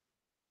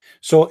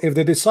 So if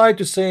they decide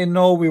to say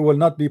no, we will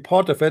not be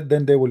part of it,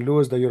 then they will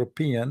lose the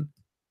European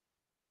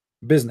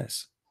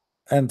business,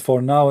 and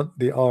for now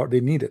they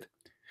need it.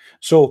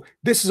 So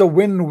this is a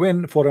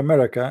win-win for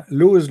America,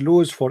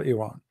 lose-lose for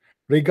Iran,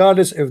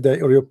 regardless if the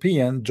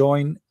European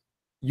join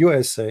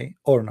USA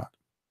or not.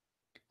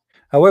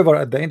 However,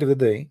 at the end of the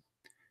day,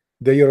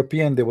 the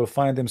European, they will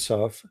find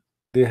themselves,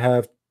 they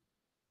have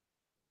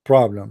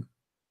problem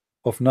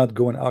of not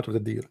going out of the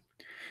deal,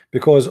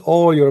 because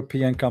all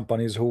European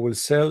companies who will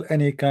sell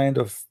any kind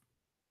of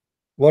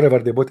whatever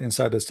they put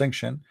inside the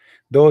sanction,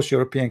 those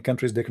European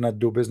countries, they cannot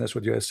do business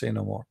with USA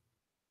no more,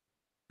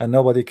 and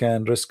nobody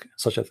can risk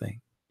such a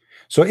thing.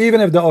 So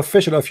even if the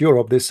official of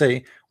Europe, they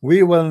say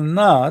we will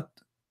not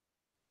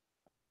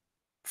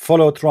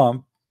follow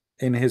Trump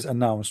in his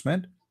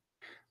announcement,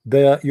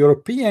 the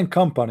European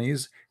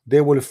companies,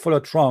 they will follow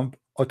Trump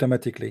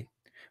automatically,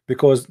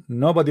 because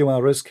nobody want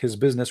to risk his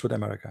business with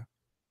America.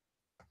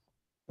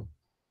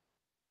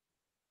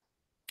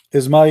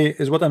 Is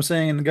what I'm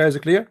saying, guys,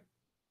 clear?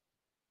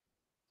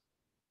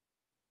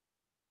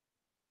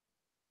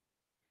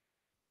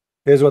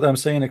 Is what I'm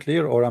saying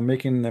clear, or I'm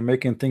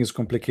making things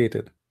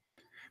complicated?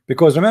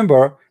 Because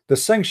remember, the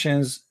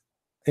sanctions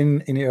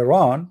in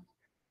Iran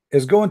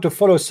is going to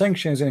follow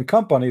sanctions in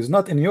companies,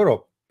 not in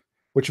Europe.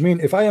 Which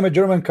means if I am a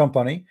German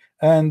company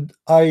and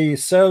I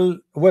sell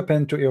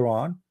weapon to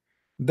Iran,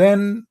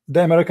 then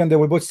the American, they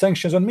will put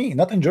sanctions on me,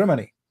 not in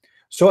Germany.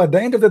 So at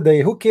the end of the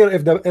day, who cares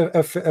if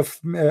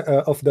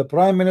the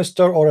prime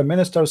minister or a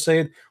minister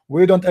said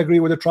we don't agree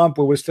with the Trump,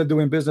 we will still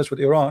doing business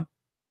with Iran?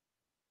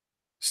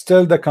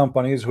 Still, the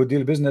companies who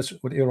deal business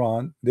with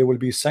Iran, they will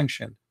be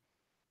sanctioned,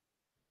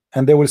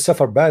 and they will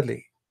suffer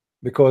badly,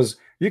 because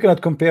you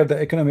cannot compare the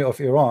economy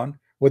of Iran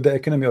with the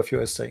economy of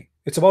USA.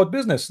 It's about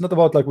business, not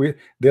about like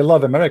they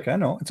love America.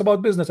 No, it's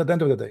about business at the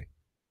end of the day.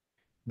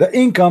 The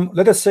income,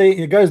 let us say,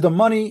 you guys, the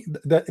money,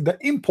 the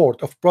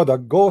import of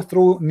product go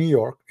through New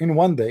York in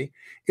one day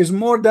is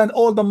more than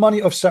all the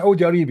money of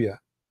Saudi Arabia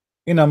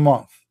in a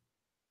month,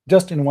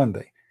 just in one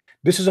day.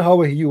 This is how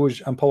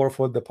huge and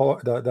powerful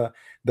the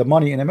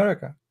money in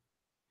America.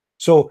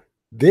 So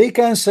they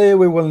can say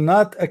we will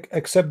not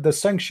accept the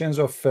sanctions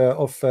of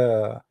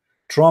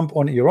Trump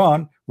on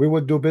Iran. We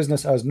will do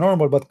business as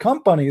normal, but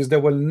companies, they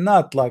will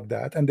not like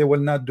that, and they will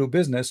not do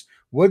business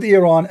with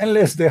Iran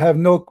unless they have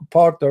no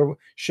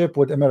partnership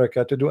with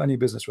America to do any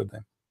business with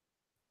them.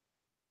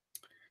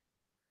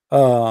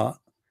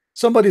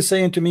 Somebody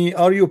saying to me,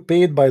 are you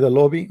paid by the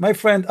lobby? My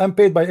friend, I'm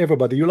paid by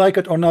everybody. You like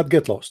it or not,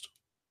 get lost.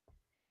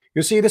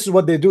 You see, this is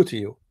what they do to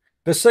you.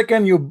 The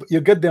second you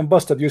get them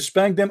busted, you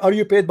spank them. Are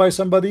you paid by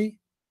somebody?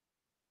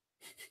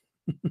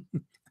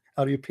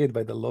 Are you paid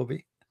by the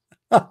lobby?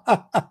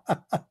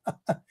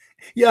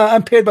 Yeah,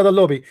 I'm paid by the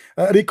lobby.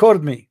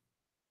 Record me.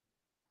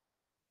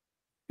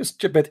 You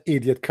stupid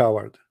idiot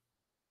coward.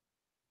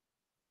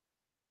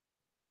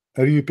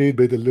 Are you paid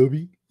by the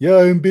lobby? Yeah,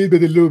 I'm paid by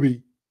the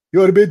lobby.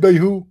 You are paid by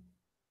who?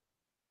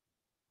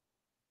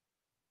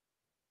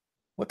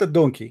 What a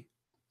donkey.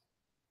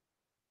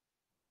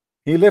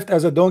 He left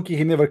as a donkey,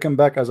 he never came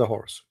back as a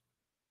horse.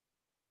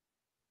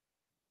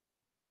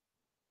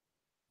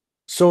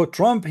 So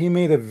Trump, he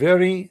made a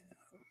very,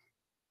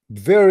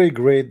 very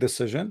great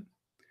decision.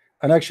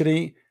 And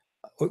actually,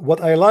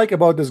 what I like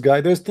about this guy,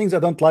 there's things I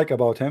don't like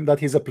about him, that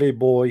he's a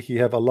playboy, he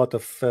have a lot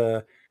of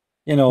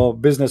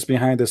business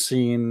behind the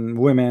scene,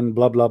 women,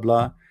 blah blah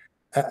blah.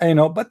 But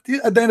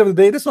at the end of the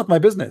day, this is not my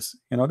business.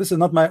 This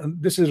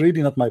is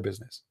really not my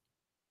business.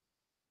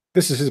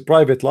 This is his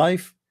private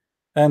life,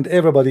 and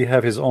everybody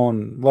have his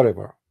own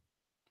whatever.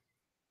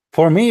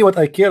 For me, what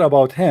I care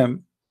about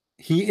him,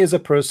 he is a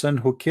person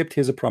who kept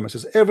his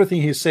promises.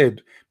 Everything he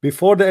said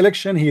before the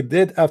election, he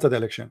did after the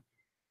election.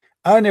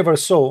 I never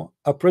saw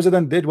a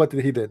president did what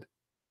he did.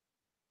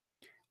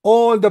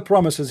 All the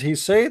promises he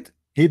said,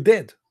 he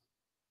did.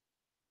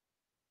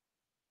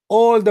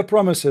 All the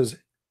promises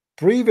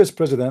previous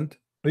president,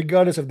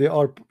 regardless if they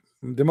are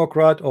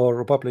Democrat or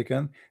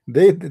Republican,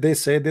 they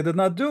said they did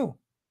not do.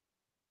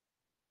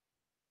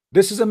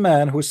 This is a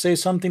man who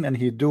says something and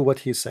he do what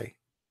he say,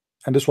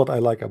 and this is what I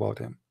like about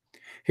him.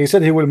 He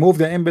said he will move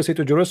the embassy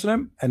to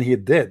Jerusalem, and he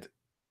did.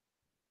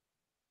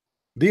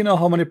 Do you know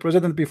how many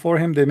presidents before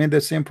him they made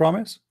the same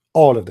promise?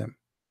 All of them.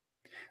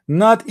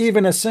 Not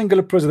even a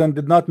single president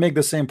did not make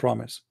the same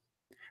promise,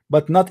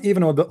 but not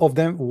even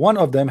one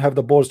of them have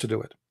the balls to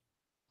do it.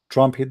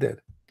 Trump, he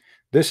did.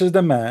 This is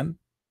the man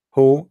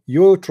who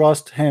you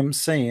trust him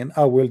saying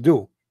I will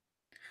do.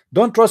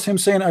 Don't trust him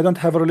saying I don't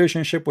have a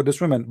relationship with this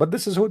woman, but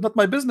this is not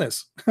my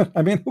business.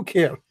 I mean, who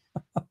cares?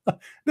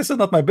 This is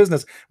not my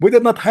business. We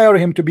did not hire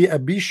him to be a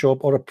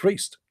bishop or a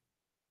priest.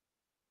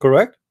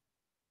 Correct?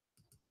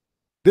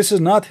 This is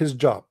not his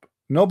job.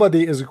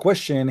 Nobody is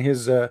questioning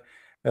his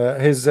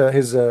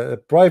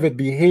private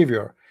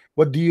behavior.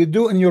 What do you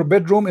do in your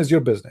bedroom is your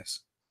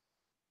business.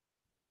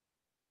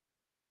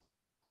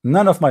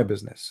 None of my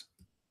business.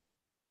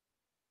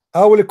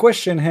 I will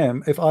question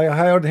him if I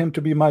hired him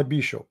to be my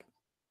bishop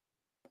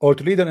or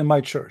to lead in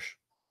my church,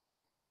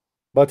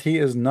 but he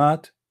is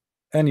not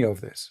any of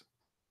this.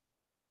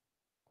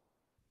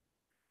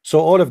 So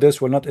all of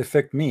this will not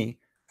affect me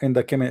in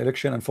the coming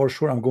election, and for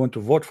sure I'm going to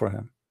vote for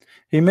him.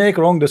 He make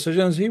wrong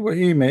decisions, he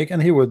make,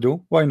 and he will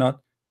do. Why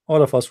not?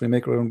 All of us, we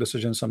make wrong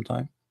decisions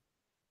sometime.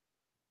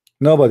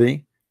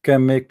 Nobody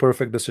can make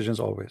perfect decisions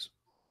always.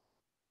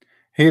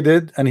 He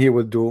did and he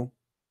will do,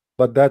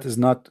 but that is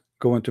not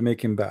going to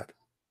make him bad.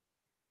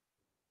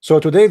 So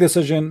today's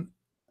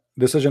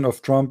decision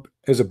of Trump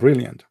is a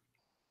brilliant,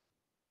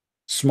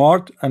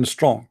 smart and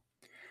strong.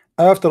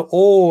 After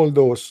all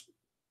those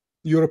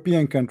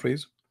European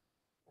countries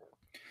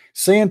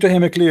saying to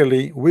him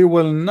clearly, we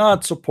will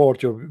not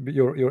support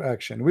your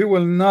action, we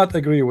will not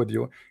agree with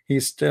you, he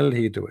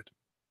do it.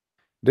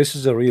 This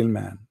is a real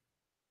man.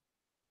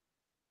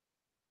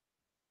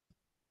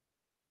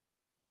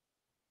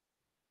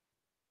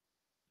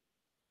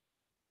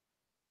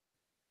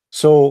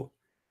 So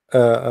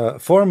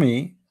for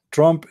me,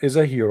 Trump is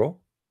a hero,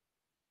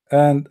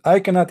 and I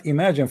cannot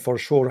imagine for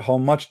sure how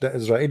much the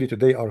Israeli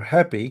today are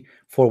happy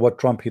for what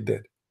Trump he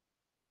did.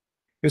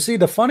 You see,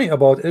 the funny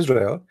about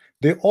Israel,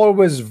 they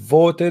always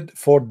voted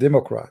for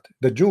Democrat.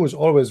 The Jews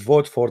always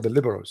vote for the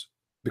liberals,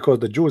 because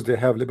the Jews, they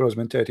have liberals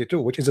mentality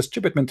too, which is a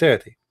stupid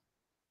mentality.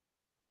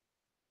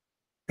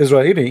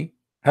 Israeli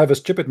have a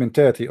stupid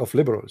mentality of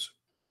liberals,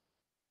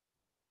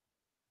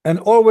 and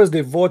always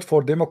they vote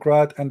for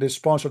Democrat and they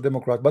sponsor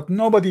Democrat, but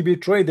nobody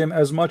betrayed them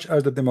as much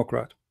as the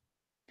Democrat.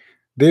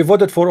 They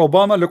voted for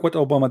Obama. Look what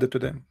Obama did to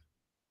them.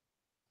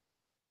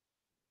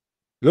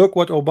 Look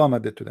what Obama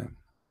did to them.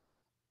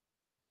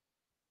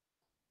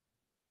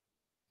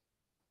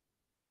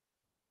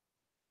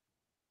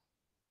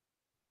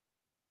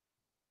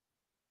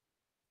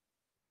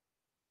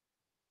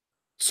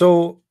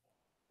 So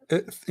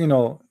you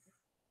know,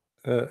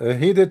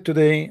 he did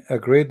today a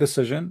great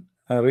decision.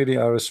 I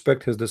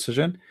respect his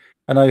decision,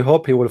 and I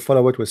hope he will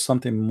follow it with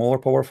something more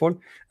powerful.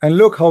 And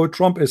look how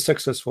Trump is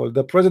successful.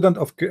 The president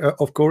of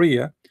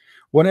Korea,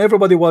 when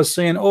everybody was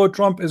saying, oh,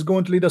 Trump is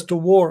going to lead us to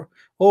war,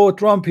 oh,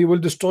 Trump, he will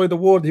destroy the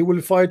world, he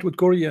will fight with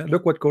Korea.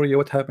 Look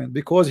what happened,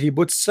 because he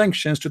put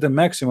sanctions to the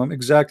maximum,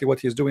 exactly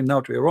what he's doing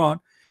now to Iran.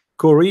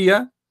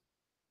 Korea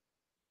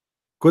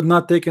could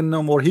not take in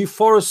no more. He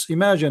forced,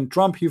 imagine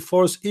Trump, he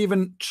forced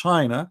even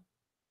China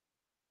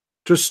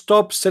to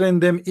stop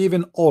selling them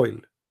even oil.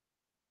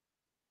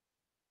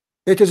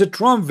 It is a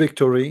Trump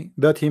victory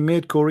that he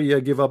made Korea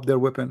give up their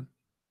weapon,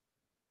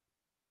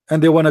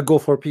 and they want to go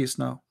for peace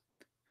now.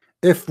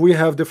 If we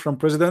have different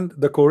president,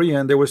 the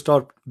Korean, they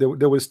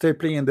will stay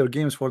playing their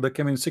games for the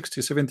coming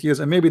 60, 70 years,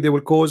 and maybe they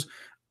will cause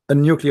a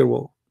nuclear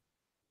war.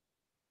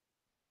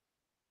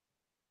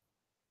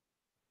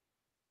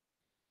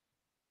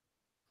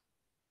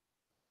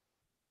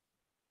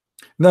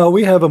 Now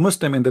we have a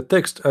Muslim in the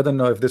text. I don't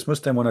know if this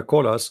Muslim want to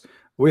call us.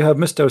 We have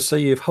Mr.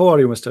 Saif. How are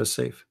you, Mr.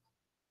 Saif?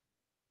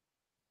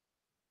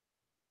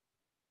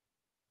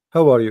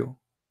 How are you?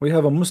 We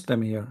have a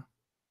Muslim here.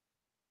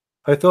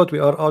 I thought we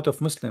are out of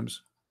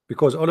Muslims,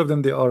 because all of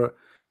them they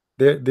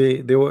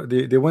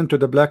went to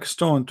the black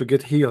stone to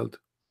get healed.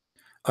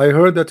 I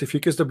heard that if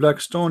you kiss the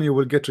black stone, you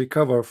will get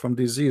recover from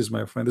disease,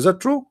 my friend. Is that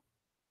true?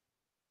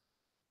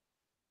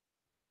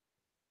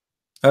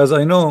 As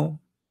I know,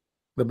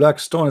 the black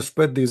stone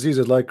spread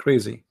diseases like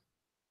crazy.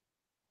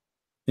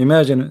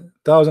 Imagine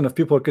thousands of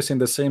people kissing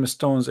the same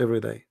stones every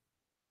day.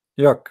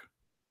 Yuck.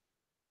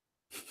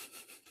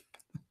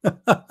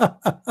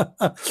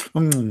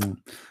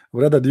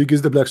 Brother, do you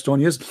kiss the black stone?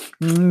 Yes.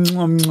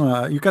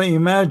 You can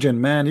imagine,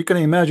 man. You can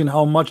imagine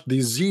how much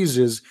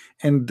diseases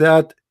in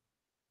that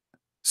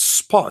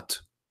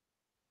spot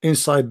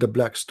inside the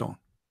black stone.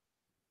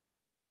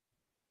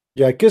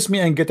 Yeah, kiss me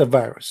and get a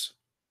virus.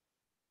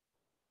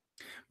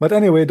 But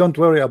anyway, don't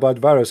worry about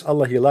virus.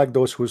 Allah, he like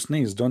those who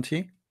sneeze, don't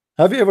he?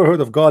 Have you ever heard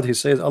of God? He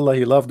says Allah,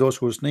 he love those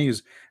who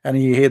sneeze and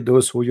he hate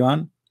those who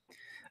yawn.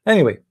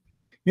 Anyway,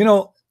 you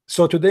know,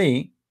 so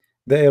today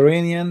the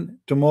Iranian,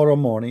 tomorrow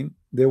morning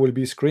they will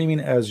be screaming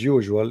as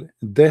usual,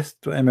 death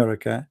to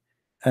America,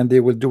 and they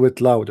will do it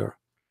louder.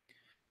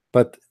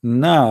 But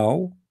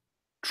now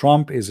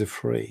Trump is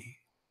free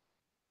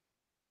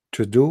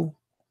to do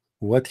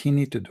what he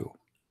need to do,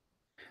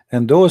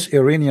 and those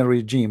Iranian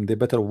regime, they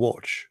better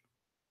watch.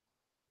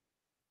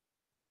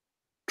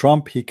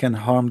 Trump, he can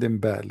harm them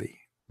badly.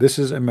 This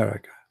is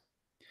America.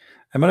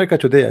 America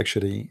today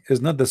actually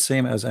is not the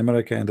same as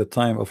America in the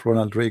time of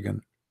Ronald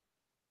Reagan.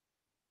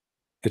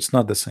 It's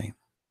not the same.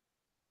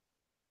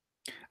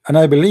 And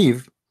I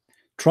believe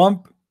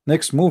Trump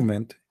next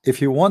movement, if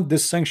he want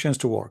these sanctions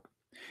to work,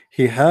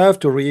 he have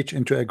to reach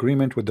into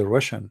agreement with the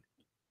Russian.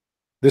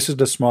 This is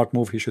the smart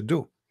move he should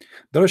do.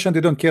 The Russian,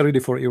 they don't care really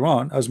for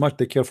Iran as much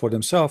they care for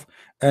themselves.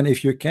 And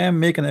if you can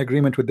make an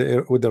agreement with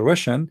the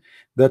Russian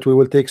that we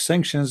will take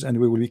sanctions and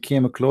we will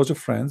become closer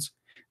friends,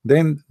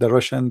 then the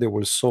Russian, they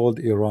will sold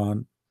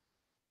Iran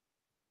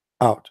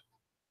out.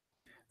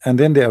 And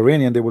then the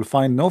Iranian, they will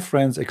find no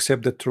friends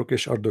except the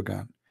Turkish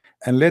Erdogan,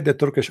 and let the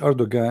Turkish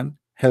Erdogan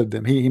help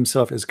them. He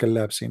himself is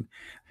collapsing.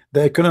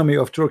 The economy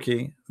of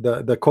Turkey,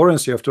 the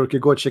currency of Turkey,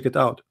 go check it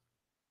out.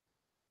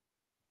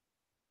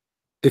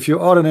 If you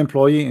are an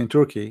employee in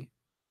Turkey,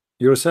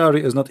 your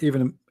salary is not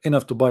even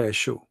enough to buy a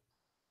shoe.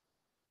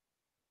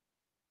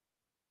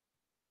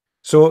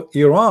 So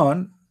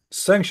Iran,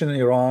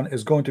 sanctioning Iran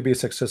is going to be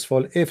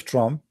successful if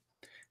Trump,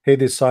 he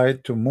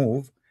decide to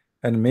move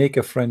and make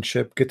a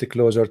friendship, get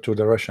closer to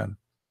the Russian.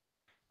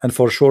 And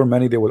for sure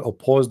many, they will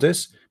oppose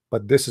this,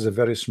 but this is a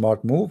very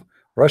smart move.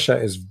 Russia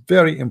is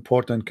very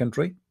important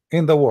country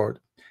in the world,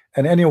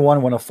 and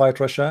anyone want to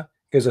fight Russia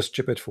is a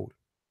stupid fool.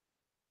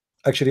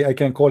 Actually, I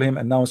can call him,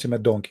 announce him a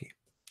donkey.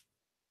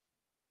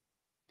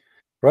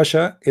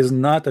 Russia is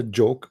not a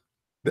joke.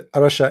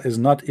 Russia is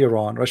not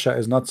Iran. Russia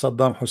is not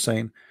Saddam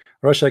Hussein.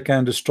 Russia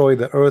can destroy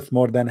the earth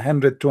more than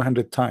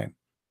 100-200 times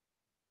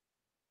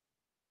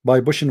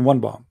by pushing one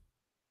bomb.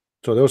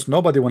 So there's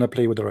nobody want to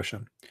play with the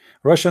Russian.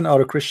 Russian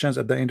are Christians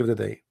at the end of the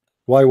day.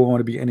 Why we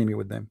want to be enemy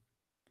with them?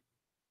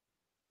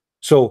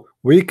 So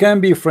we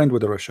can be friend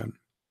with the Russian,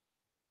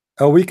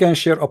 and we can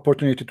share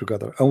opportunity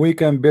together, and we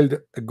can build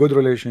a good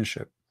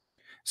relationship.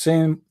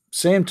 Same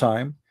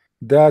time,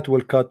 that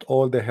will cut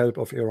all the help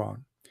of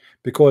Iran,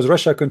 because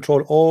Russia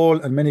control all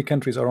and many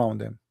countries around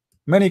them.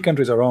 Many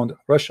countries around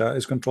Russia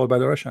is controlled by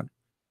the Russian.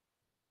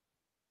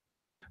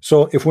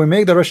 So if we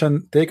make the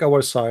Russian take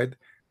our side,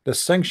 the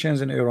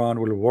sanctions in Iran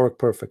will work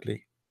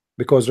perfectly,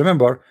 because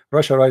remember,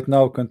 Russia right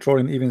now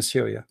controlling even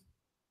Syria.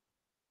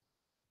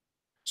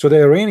 So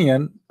the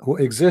Iranian who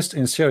exist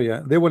in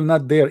Syria, they will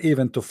not dare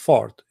even to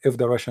fart if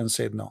the Russians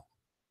said no.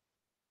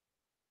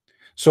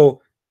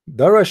 So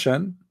the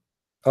Russian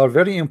are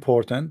very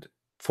important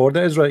for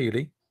the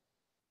Israeli,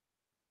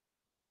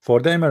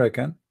 for the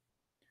American,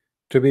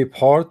 to be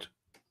part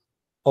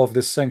of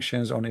the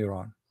sanctions on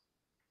Iran.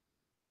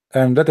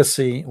 And let us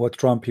see what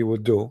Trump he will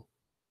do.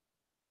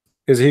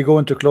 Is he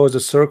going to close the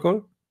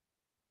circle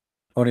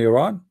on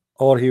Iran,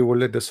 or he will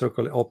let the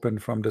circle open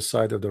from the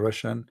side of the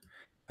Russian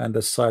and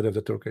the side of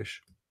the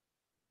Turkish?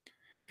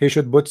 He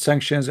should put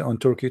sanctions on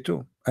Turkey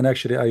too. And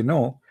actually, I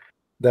know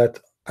that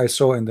I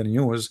saw in the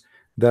news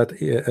that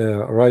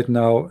right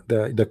now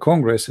the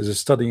Congress is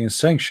studying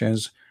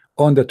sanctions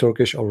on the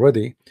Turkish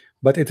already,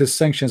 but it is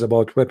sanctions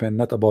about weapon,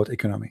 not about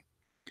economy.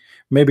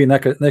 Maybe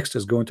next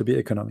is going to be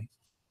economy.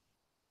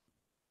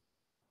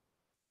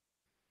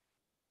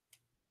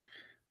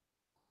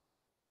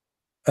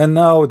 And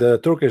now the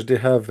Turkish, they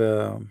have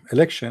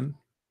election.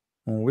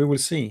 We will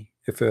see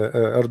if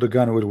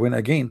Erdogan will win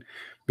again,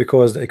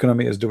 because the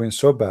economy is doing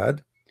so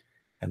bad.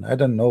 And I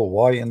don't know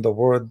why in the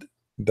world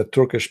the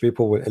Turkish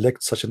people will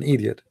elect such an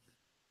idiot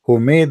who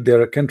made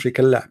their country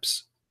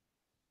collapse.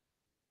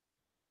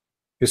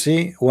 You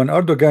see, when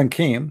Erdogan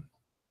came,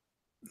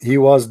 he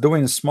was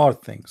doing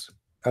smart things.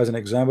 As an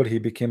example, he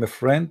became a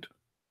friend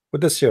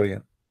with the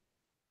Syrian,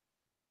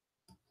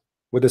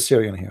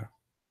 here.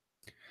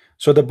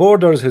 So the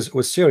borders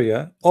with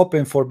Syria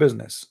open for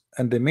business,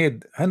 and they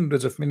made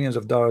hundreds of millions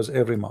of dollars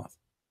every month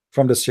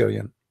from the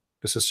Syrian.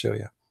 This is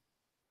Syria.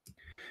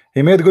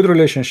 He made good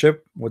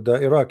relationship with the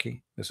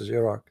Iraqi. This is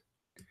Iraq.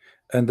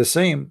 And the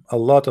same, a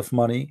lot of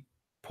money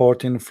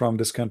poured in from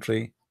this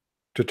country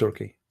to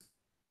Turkey.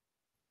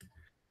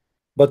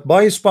 But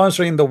by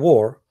sponsoring the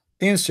war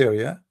in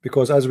Syria,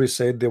 because as we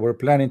said, they were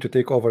planning to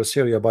take over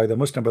Syria by the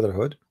Muslim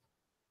Brotherhood,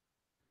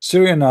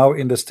 Syria now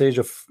in the stage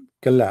of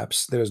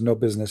collapse. There is no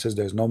businesses,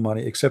 there's no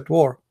money except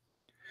war.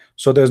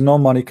 So there's no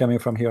money coming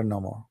from here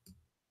no more.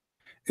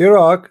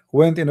 Iraq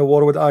went in a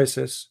war with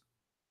ISIS.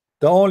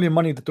 The only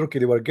money the Turkey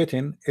they were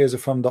getting is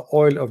from the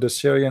oil of the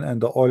Syrian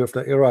and the oil of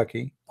the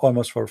Iraqi,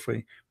 almost for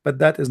free. But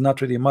that is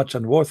not really much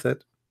and worth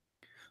it.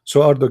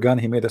 So Erdogan,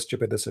 he made a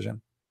stupid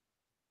decision.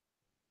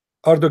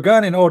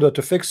 Erdogan, in order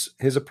to fix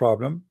his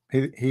problem,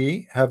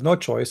 he have no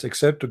choice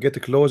except to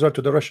get closer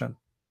to the Russian.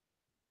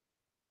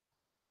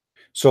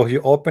 So he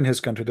opened his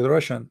country to the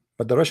Russian,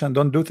 but the Russian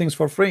don't do things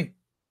for free.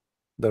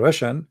 The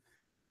Russian,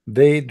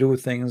 they do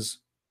things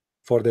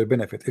for their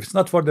benefit. If it's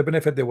not for their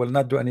benefit, they will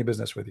not do any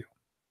business with you.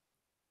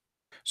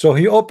 So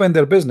he opened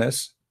their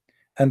business,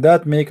 and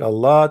that make a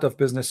lot of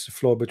business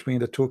flow between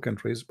the two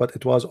countries, but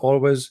it was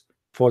always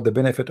for the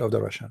benefit of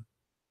the Russian,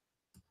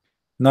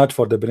 not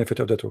for the benefit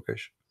of the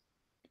Turkish.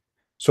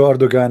 So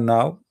Erdogan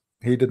now,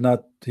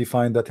 he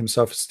find that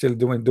himself still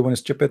doing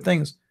stupid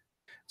things.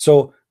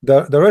 So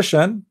the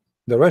Russian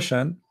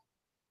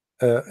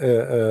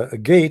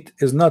gate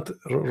is not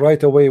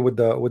right away with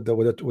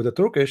the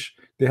Turkish.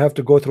 They have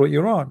to go through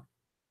Iran,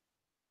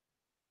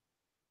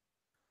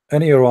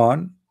 and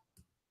Iran,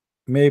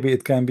 maybe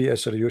it can be a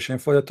solution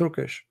for the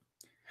Turkish.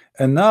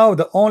 And now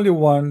the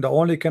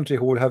only country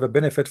who will have a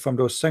benefit from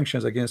those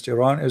sanctions against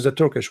Iran is the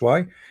Turkish.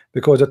 Why?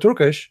 Because the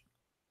Turkish,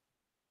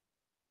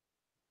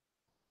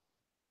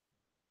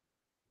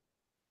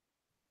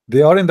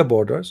 they are in the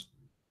borders,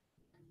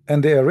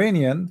 and the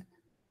Iranian,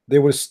 they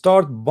will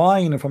start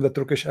buying from the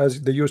Turkish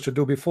as they used to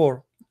do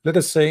before. Let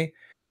us say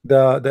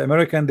the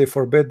American, they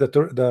forbid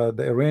the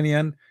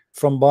Iranian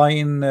from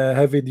buying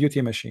heavy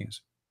duty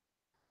machines.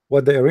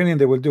 What the Iranian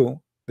they will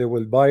do, they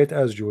will buy it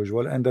as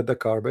usual under the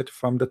carpet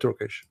from the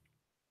Turkish.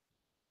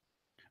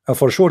 And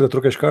for sure the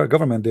Turkish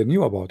government, they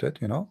knew about it,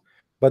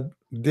 but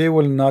they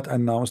will not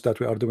announce that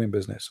we are doing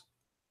business.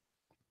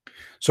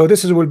 So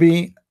this will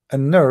be a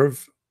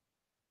nerve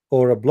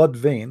or a blood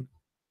vein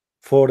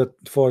for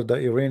the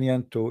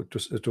Iranian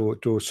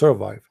to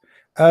survive,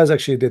 as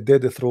actually they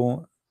did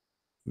through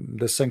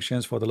the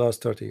sanctions for the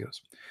last 30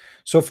 years.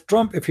 So if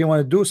Trump, if he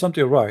want to do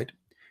something right,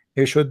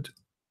 he should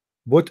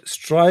put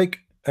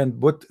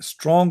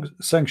strong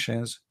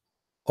sanctions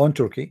on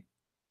Turkey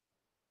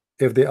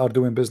if they are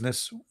doing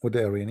business with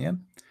the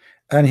Iranian,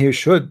 and he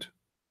should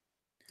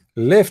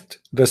lift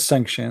the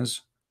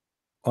sanctions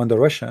on the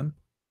Russian,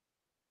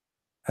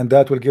 and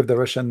that will give the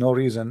Russian no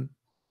reason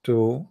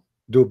to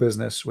do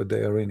business with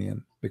the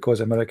Iranian,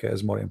 because America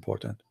is more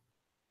important.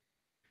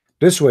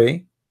 This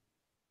way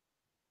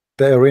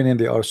the Iranian,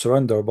 they are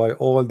surrendered by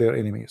all their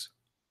enemies.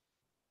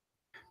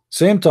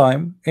 Same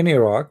time in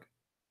Iraq,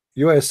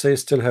 USA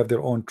still have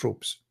their own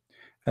troops,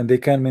 and they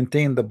can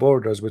maintain the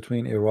borders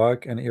between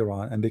Iraq and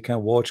Iran, and they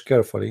can watch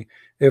carefully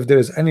if there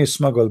is any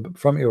smuggle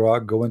from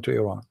Iraq going to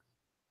Iran.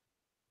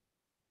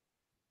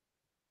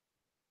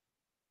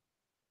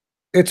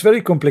 It's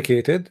very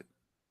complicated,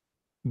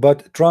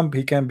 but Trump,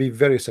 he can be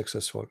very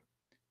successful.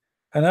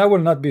 And I will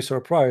not be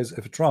surprised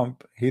if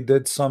Trump, he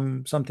did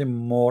something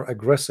more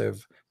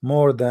aggressive,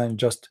 more than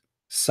just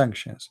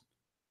sanctions.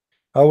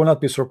 I will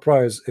not be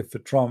surprised if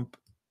Trump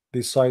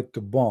decide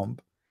to bomb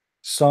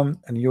some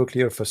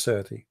nuclear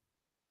facility.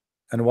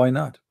 And why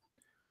not?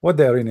 What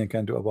the Iranian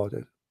can do about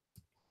it?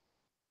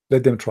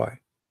 Let them try.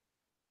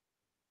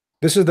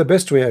 This is the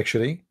best way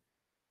actually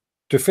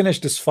to finish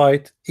this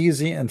fight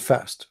easy and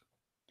fast.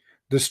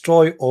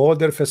 Destroy all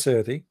their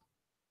facility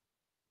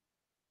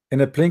in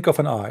a blink of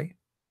an eye,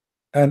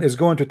 and it's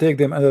going to take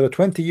them another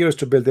 20 years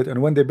to build it,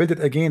 and when they build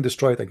it again,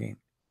 destroy it again.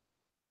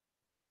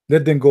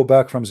 Let them go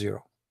back from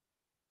zero.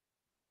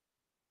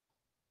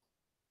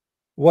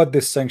 What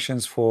this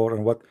sanctions for,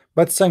 and what,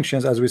 but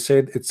sanctions, as we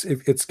said,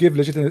 it's give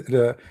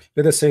legitimate,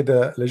 let us say,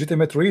 the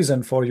legitimate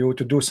reason for you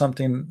to do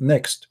something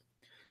next.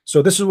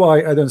 So this is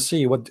why I don't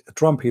see what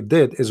Trump he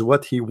did is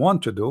what he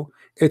want to do.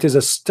 It is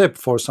a step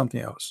for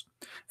something else,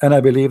 and I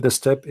believe the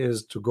step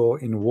is to go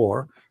in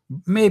war.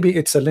 Maybe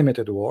it's a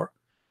limited war,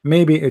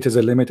 maybe it is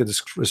a limited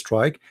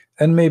strike,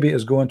 and maybe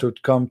it's going to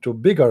come to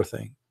bigger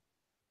thing.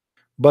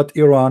 But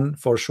Iran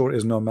for sure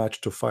is no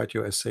match to fight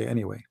USA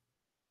anyway.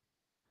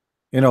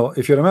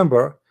 If you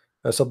remember,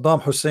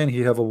 Saddam Hussein,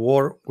 he have a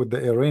war with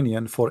the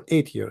Iranian for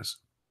 8 years.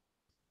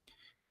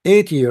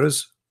 8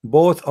 years,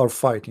 both are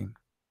fighting.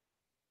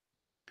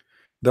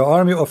 The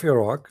army of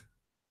Iraq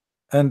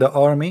and the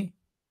army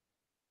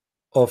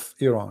of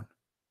Iran.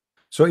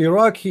 So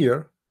Iraq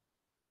here,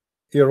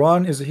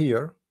 Iran is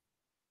here.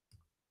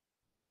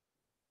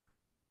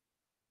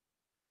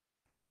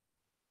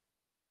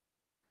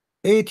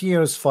 Eight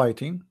years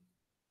fighting,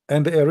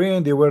 and the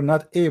Iranian, they were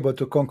not able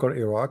to conquer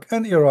Iraq,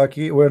 and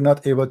Iraqi were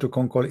not able to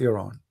conquer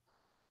Iran.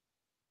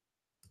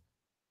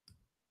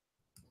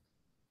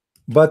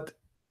 But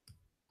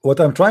what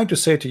I'm trying to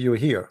say to you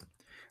here,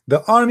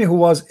 the army who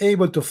was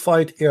able to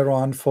fight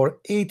Iran for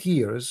 8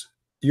 years,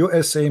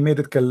 USA made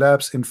it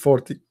collapse in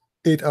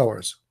 48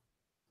 hours.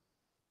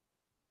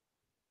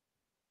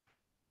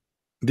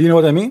 Do you know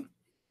what I mean?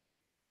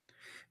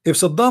 If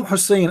Saddam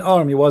Hussein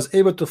army was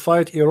able to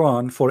fight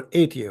Iran for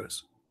 8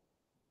 years,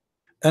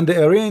 and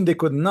the Iranian, they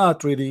could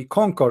not really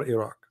conquer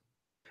Iraq,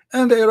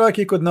 and the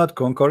Iraqi could not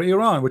conquer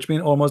Iran, which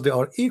means almost they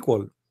are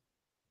equal.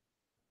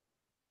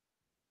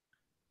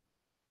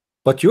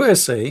 But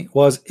USA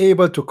was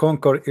able to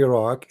conquer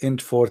Iraq in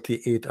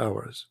 48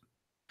 hours.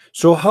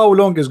 So how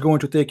long is going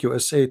to take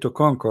USA to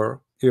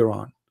conquer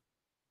Iran?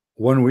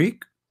 1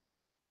 week?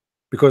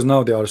 Because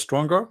now they are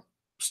stronger?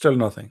 Still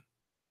nothing.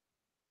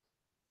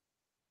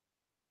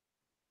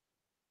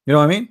 You know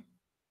what I mean?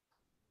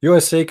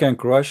 USA can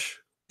crush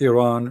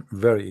Iran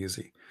very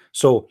easy.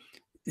 So,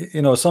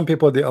 you know, some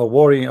people, they are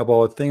worrying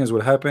about things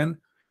will happen.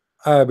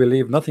 I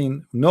believe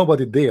nothing,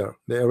 nobody dare.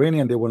 The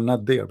Iranian, they will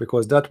not dare,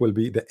 because that will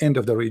be the end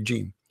of the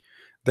regime.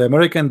 The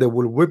American, they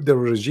will whip the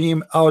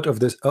regime out of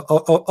this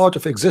out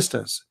of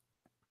existence.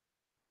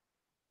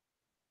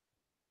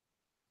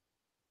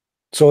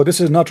 So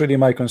this is not really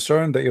my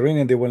concern. The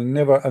Iranian, they will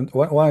never, and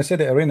when I say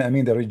the Iranian, I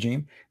mean the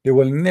regime, they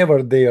will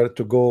never dare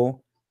to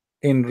go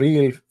in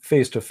real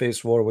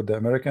face-to-face war with the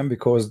American,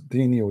 because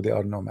they knew they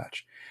are no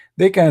match.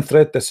 They can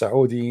threat the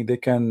Saudi, they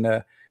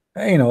can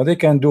you know, they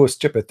can do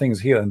stupid things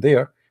here and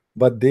there,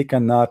 but they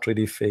cannot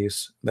really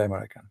face the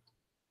American.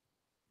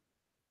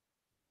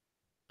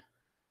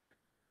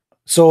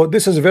 So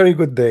this is a very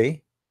good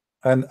day,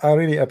 and I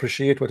really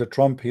appreciate what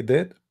Trump he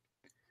did.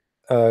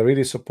 I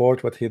really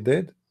support what he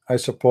did. I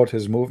support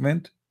his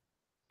movement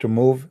to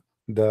move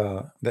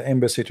the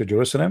embassy to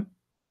Jerusalem.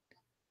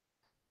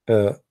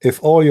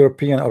 If all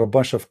Europeans are a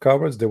bunch of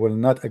cowards, they will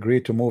not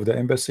agree to move the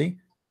embassy.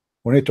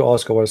 We need to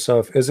ask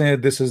ourselves, isn't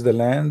it this is the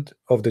land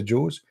of the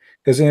Jews?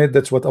 Isn't it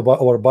that's what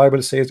our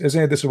Bible says?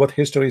 Isn't it this is what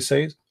history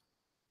says?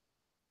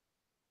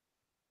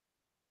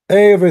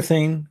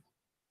 Everything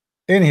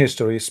in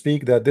history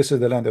speak that this is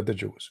the land of the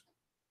Jews.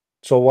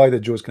 So why the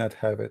Jews cannot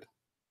have it?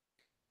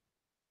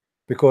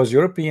 Because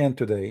European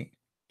today,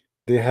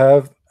 they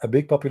have a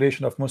big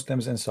population of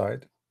Muslims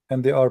inside,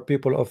 and they are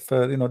people of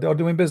you know, they are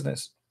doing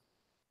business.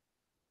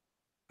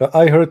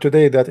 I heard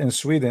today that in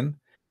Sweden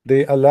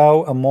they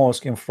allow a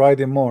mosque in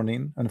Friday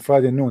morning and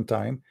Friday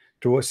noontime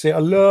to say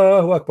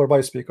Allahu Akbar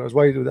by speakers.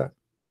 Why do that?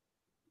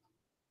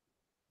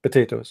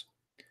 Potatoes.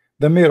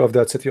 The mayor of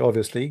that city,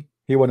 obviously,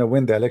 he want to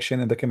win the election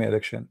in the coming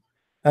election,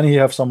 and he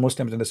have some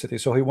Muslims in the city,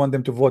 so he want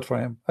them to vote for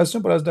him. As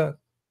simple as that.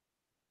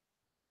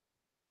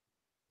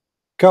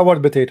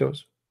 Coward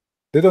potatoes.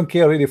 They don't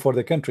care really for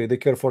the country, they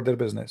care for their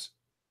business.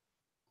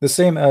 The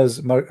same as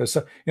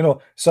you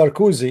know,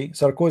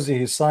 Sarkozy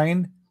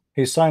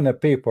he signed a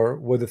paper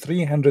with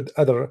 300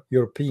 other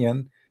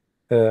European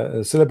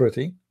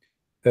celebrity,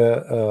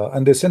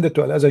 and they send it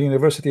to Al-Azhar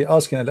University,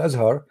 asking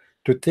Al-Azhar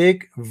to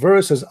take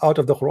verses out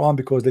of the Quran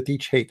because they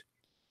teach hate.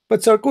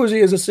 But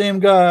Sarkozy is the same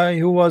guy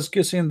who was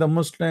kissing the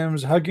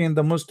Muslims, hugging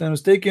the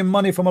Muslims, taking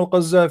money from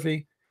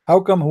Al-Qaddafi. How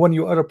come when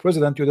you are a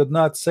president you did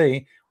not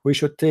say we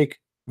should take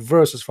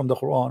verses from the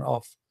Quran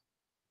off?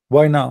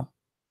 Why now?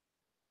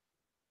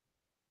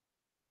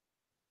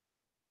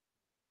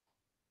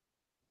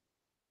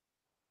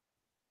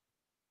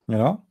 You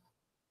know,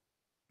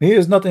 he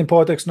is not in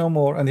politics no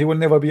more, and he will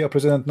never be a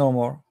president no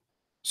more.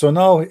 So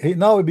now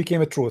he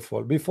became a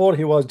truthful. Before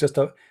he was just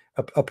a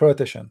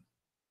politician.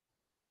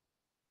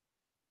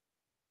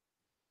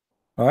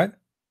 All right.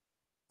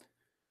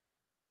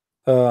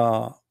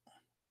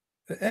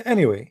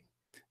 Anyway,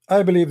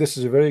 I believe this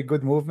is a very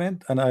good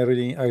movement, and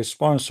I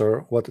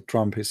sponsor what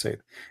Trump he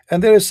said.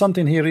 And there is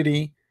something he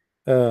really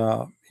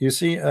you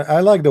see,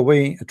 I like the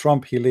way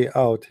Trump he lay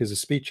out his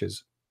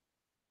speeches.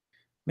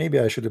 Maybe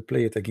I should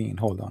play it again.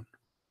 Hold on.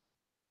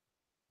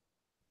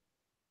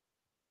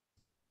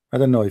 I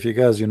don't know if you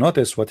guys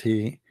notice what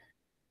he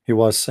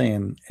was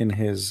saying in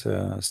his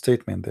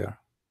statement there.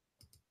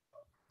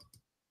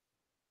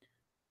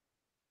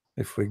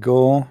 If we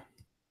go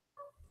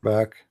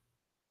back,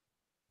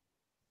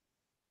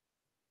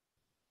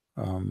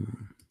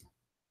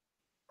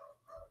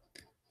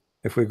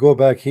 if we go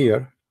back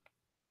here,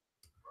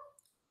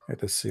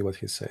 let us see what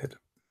he said.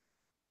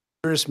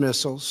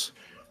 Missiles,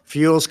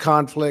 fuels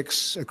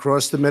conflicts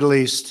across the Middle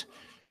East,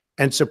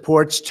 and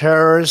supports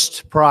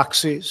terrorist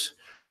proxies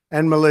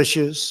and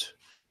militias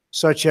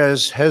such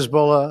as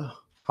Hezbollah,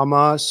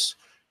 Hamas,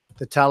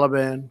 the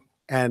Taliban,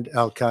 and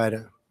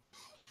Al-Qaeda.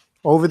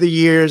 Over the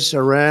years,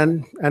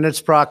 Iran and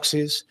its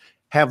proxies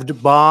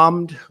have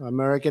bombed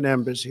American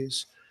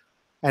embassies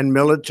and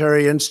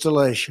military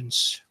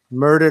installations,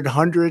 murdered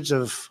hundreds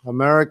of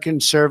American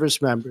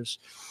service members,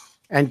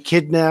 and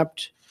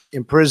kidnapped,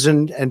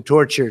 imprisoned, and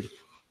tortured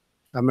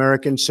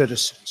American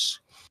citizens.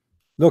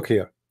 Look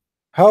here.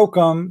 How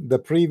come the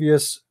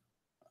previous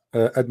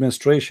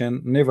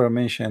administration never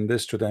mentioned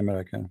this to the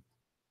American?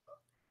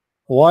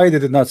 Why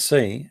did it not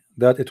say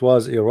that it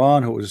was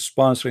Iran who was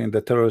sponsoring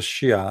the terrorist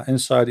Shia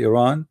inside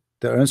Iran,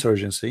 their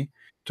insurgency,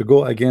 to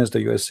go against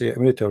the USA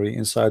military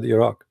inside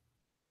Iraq?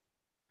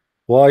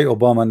 Why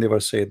Obama never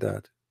said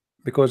that?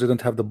 Because they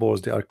don't have the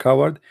balls. They are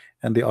coward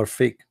and they are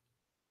fake.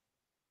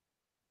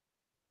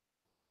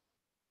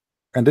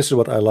 And this is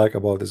what I like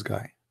about this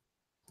guy.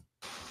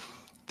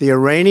 The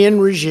Iranian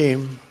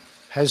regime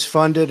has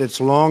funded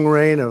its long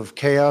reign of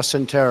chaos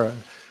and terror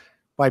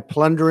by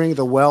plundering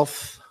the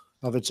wealth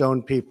of its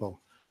own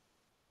people.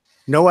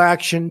 No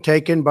action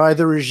taken by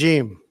the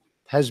regime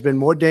has been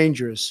more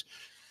dangerous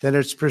than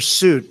its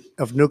pursuit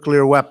of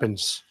nuclear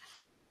weapons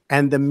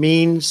and the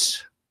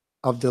means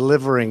of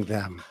delivering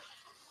them.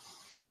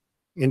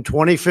 In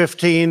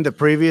 2015, the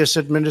previous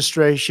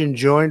administration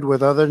joined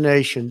with other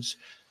nations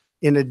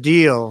in a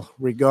deal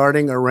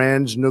regarding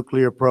Iran's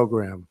nuclear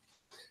program.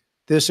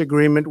 This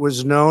agreement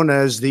was known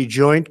as the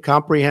Joint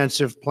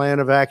Comprehensive Plan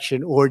of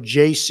Action, or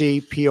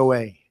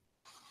JCPOA.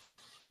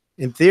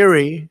 In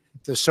theory,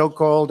 the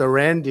so-called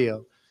Iran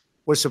deal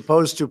was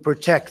supposed to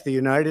protect the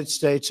United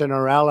States and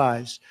our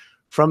allies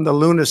from the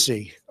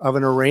lunacy of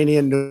an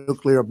Iranian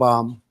nuclear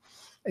bomb,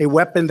 a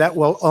weapon that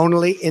will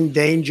only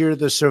endanger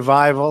the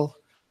survival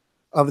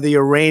of the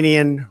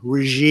Iranian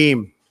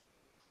regime.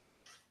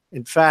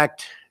 In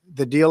fact,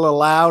 the deal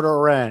allowed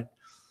Iran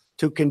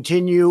to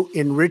continue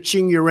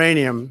enriching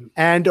uranium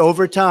and,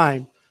 over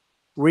time,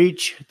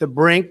 reach the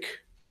brink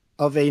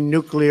of a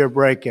nuclear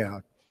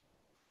breakout.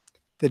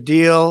 The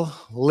deal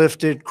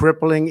lifted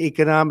crippling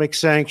economic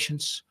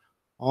sanctions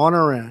on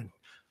Iran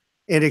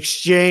in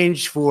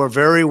exchange for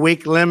very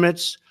weak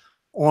limits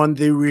on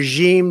the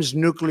regime's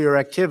nuclear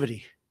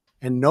activity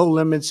and no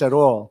limits at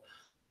all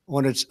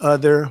on its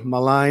other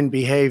malign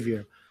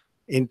behavior,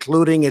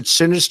 including its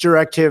sinister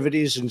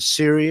activities in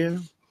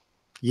Syria,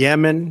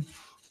 Yemen,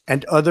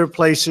 and other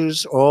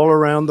places all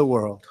around the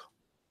world.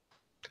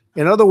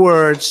 In other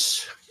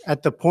words,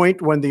 at the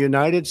point when the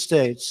United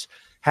States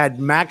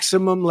had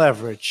maximum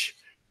leverage,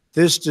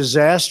 this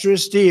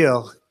disastrous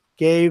deal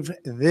gave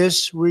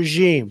this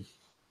regime,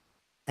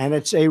 and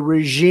it's a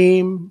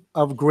regime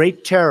of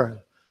great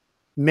terror,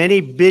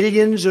 many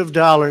billions of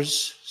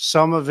dollars,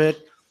 some of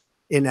it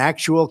in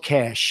actual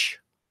cash.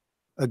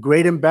 A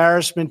great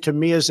embarrassment to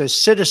me as a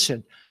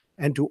citizen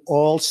and to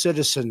all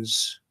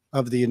citizens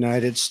of the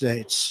United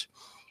States.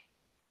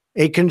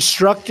 A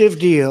constructive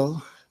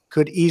deal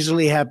could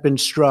easily have been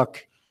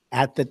struck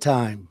at the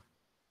time,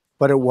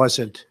 but it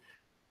wasn't.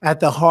 At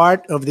the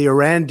heart of the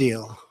Iran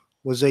deal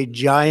was a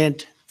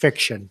giant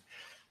fiction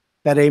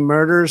that a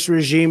murderous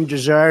regime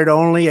desired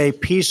only a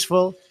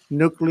peaceful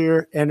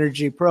nuclear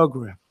energy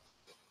program.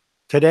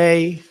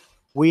 Today,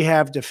 we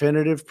have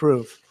definitive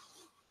proof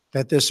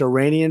that this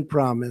Iranian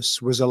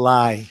promise was a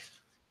lie.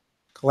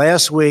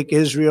 Last week,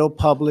 Israel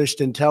published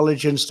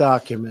intelligence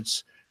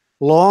documents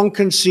long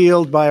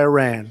concealed by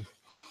Iran,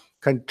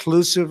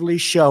 conclusively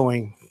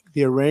showing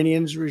the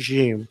Iranian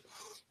regime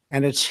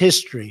and its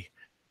history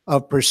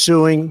of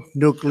pursuing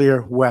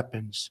nuclear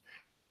weapons.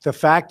 The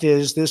fact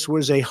is, this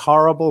was a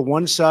horrible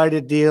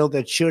one-sided deal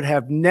that should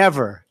have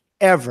never,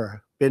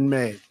 ever been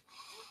made.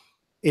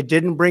 It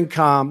didn't bring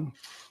calm,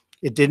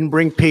 it didn't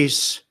bring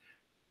peace,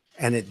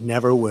 and it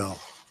never will.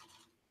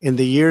 In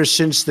the years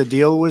since the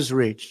deal was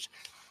reached,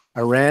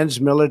 Iran's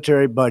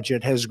military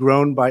budget has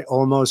grown by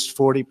almost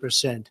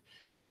 40%,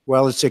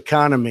 while its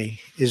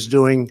economy is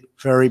doing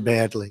very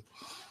badly.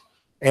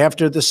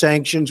 After the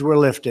sanctions were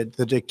lifted,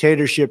 the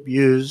dictatorship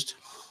used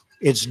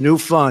its new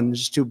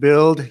funds to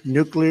build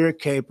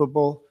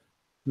nuclear-capable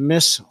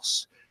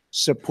missiles,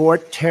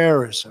 support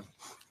terrorism,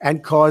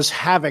 and cause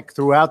havoc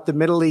throughout the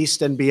Middle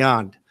East and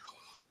beyond.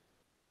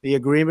 The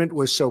agreement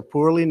was so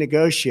poorly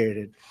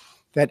negotiated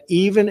that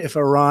even if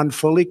Iran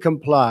fully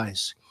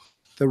complies,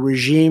 the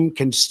regime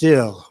can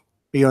still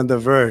be on the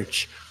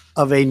verge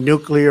of a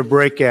nuclear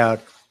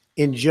breakout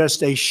in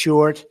just a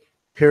short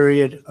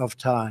period of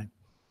time.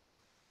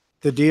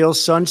 The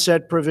deal's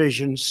sunset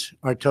provisions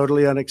are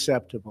totally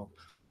unacceptable.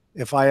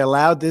 If I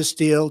allowed this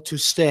deal to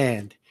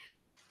stand,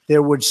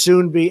 there would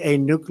soon be a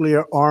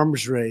nuclear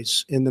arms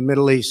race in the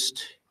Middle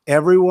East.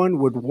 Everyone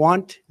would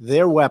want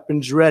their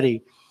weapons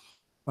ready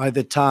by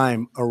the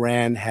time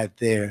Iran had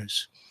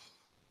theirs.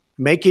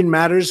 Making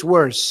matters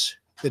worse,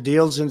 the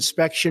deal's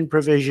inspection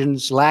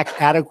provisions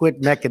lack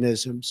adequate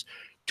mechanisms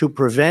to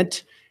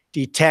prevent,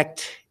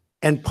 detect,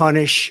 and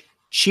punish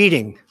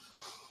cheating,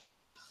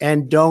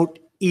 and don't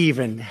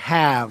even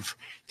have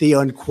the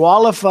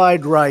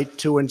unqualified right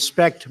to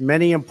inspect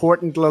many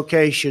important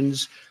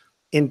locations,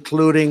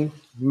 including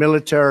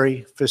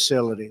military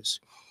facilities.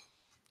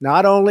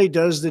 Not only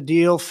does the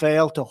deal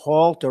fail to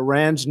halt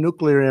Iran's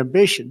nuclear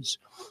ambitions,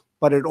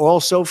 but it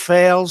also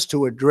fails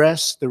to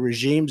address the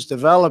regime's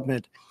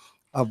development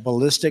of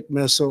ballistic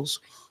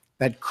missiles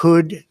that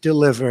could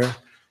deliver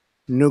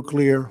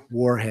nuclear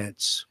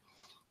warheads.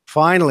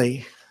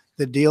 Finally,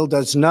 the deal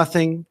does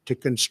nothing to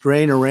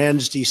constrain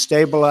Iran's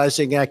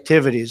destabilizing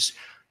activities,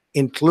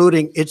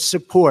 including its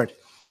support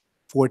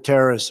for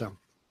terrorism.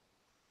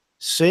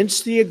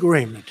 Since the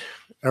agreement,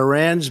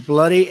 Iran's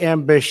bloody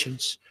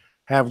ambitions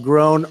have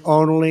grown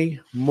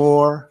only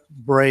more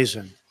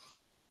brazen.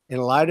 In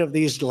light of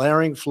these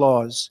glaring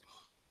flaws,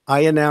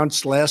 I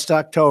announced last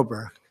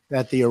October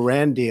that the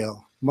Iran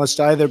deal must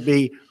either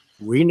be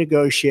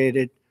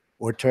renegotiated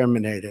or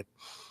terminated.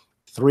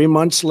 3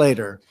 months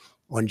later,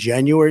 on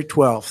January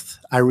 12th,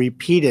 I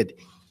repeated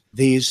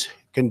these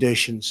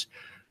conditions.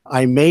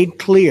 I made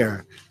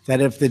clear that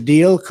if the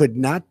deal could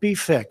not be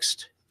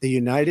fixed, the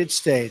United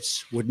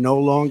States would no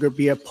longer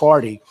be a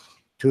party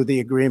to the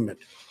agreement.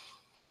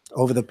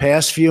 Over the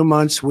past few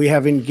months, we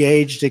have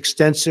engaged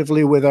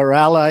extensively with our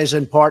allies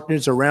and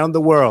partners around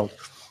the world,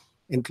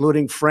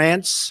 including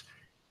France,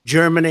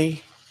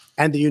 Germany,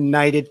 and the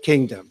United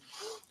Kingdom.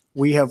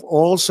 We have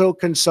also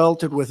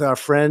consulted with our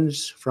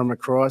friends from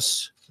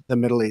across the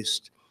Middle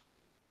East.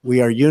 We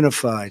are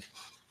unified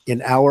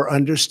in our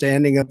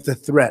understanding of the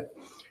threat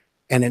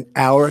and in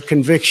our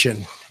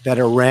conviction that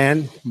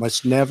Iran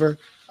must never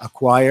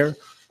acquire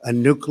a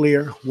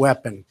nuclear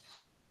weapon.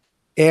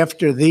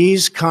 After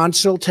these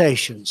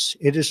consultations,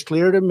 it is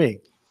clear to me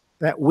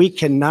that we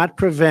cannot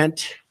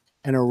prevent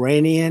an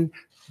Iranian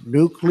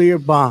nuclear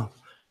bomb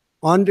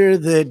under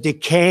the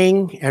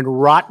decaying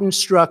and rotten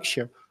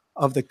structure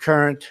of the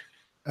current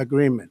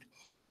agreement.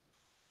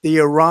 The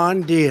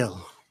Iran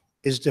deal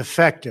is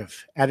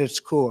defective at its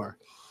core.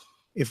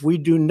 If we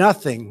do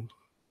nothing,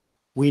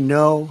 we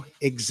know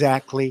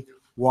exactly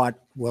what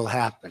will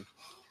happen.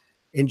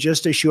 In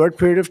just a short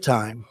period of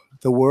time,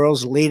 the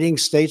world's leading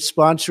state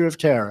sponsor of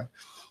terror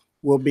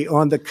will be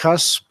on the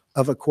cusp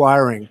of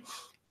acquiring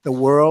the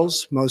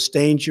world's most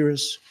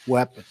dangerous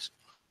weapons.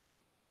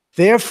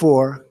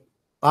 Therefore,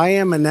 I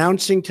am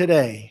announcing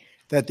today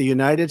that the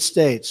United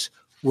States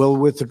will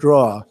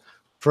withdraw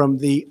from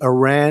the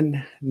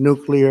Iran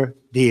nuclear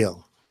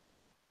deal.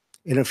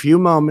 In a few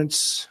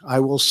moments, I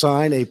will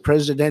sign a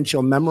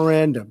presidential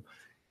memorandum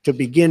to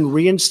begin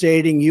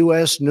reinstating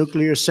U.S.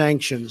 nuclear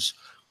sanctions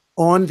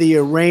on the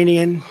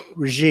Iranian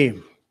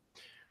regime.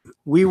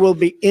 We will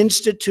be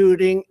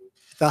instituting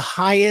the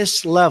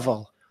highest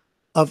level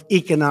of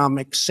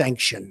economic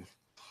sanction.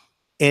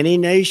 Any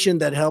nation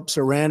that helps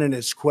Iran in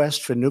its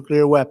quest for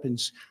nuclear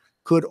weapons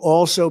could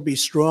also be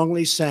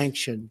strongly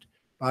sanctioned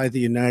by the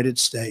United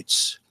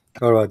States.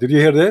 All right, did you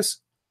hear this?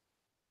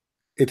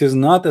 It is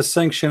not a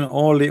sanction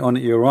only on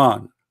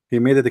Iran. He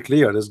made it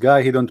clear. This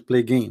guy, he don't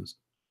play games.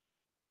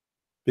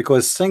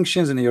 Because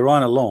sanctions in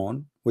Iran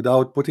alone,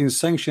 without putting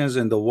sanctions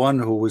in the one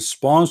who will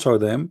sponsor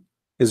them,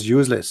 is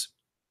useless.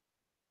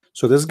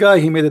 So this guy,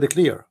 he made it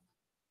clear.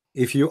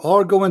 If you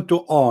are going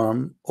to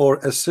arm or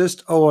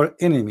assist our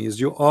enemies,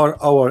 you are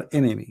our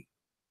enemy.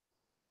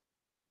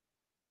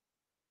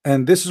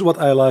 And this is what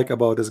I like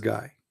about this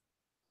guy.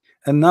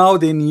 And now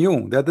they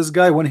knew that this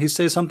guy, when he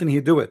says something, he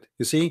do it.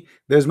 You see,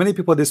 there's many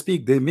people they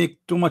speak, they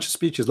make too much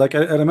speeches. Like I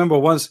remember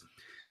once,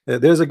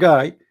 there's a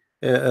guy,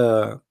 he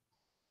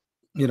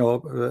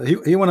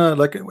wanna,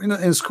 like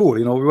in school,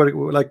 we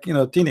were like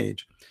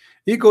teenage.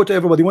 He go to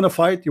everybody, you wanna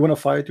fight, you wanna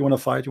fight, you wanna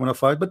fight, you wanna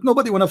fight, but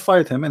nobody wanna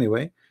fight him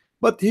anyway.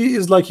 But he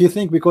is like, he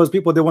think because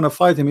people they wanna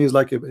fight him, he's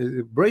like a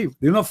brave.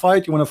 You wanna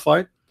fight, you wanna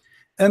fight.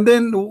 And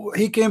then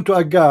he came to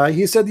a guy,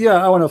 he said,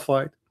 yeah, I wanna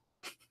fight.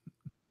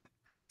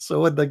 So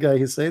what the guy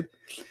he said,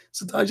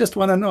 I just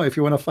want to know if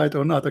you want to fight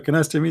or not. Okay,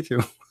 nice to meet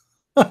you.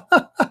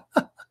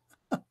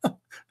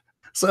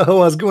 So I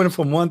was going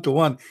from one to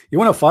one. You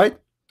want to fight?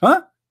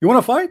 Huh? You want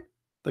to fight?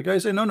 The guy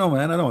said, no,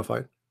 man, I don't want to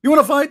fight. You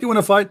want to fight? You want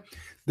to fight?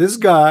 This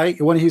guy,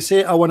 when he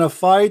say I want to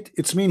fight,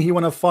 it's mean he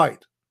want to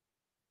fight.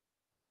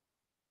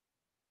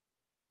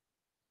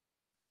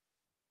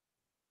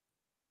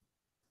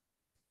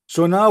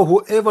 So now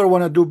whoever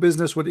want to do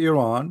business with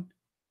Iran,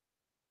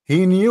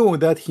 he knew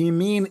that he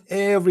mean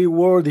every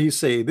word he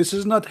say. This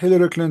is not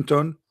Hillary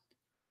Clinton.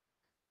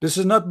 This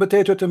is not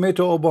potato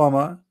tomato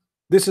Obama.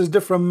 This is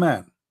different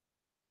man.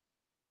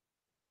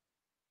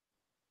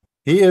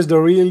 He is the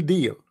real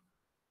deal.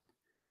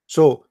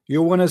 So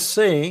you want to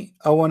say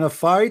I want to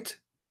fight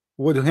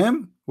with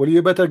him? Well,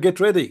 you better get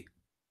ready.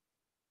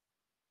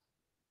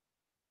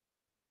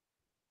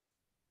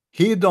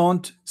 He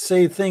don't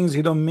say things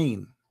he don't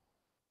mean.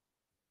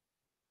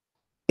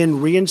 In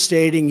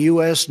reinstating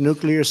U.S.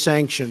 nuclear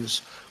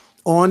sanctions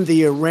on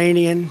the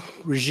Iranian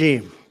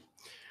regime,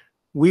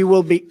 we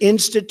will be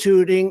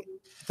instituting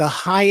the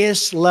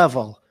highest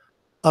level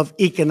of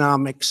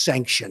economic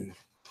sanction.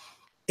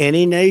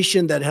 Any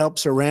nation that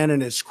helps Iran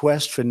in its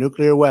quest for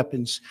nuclear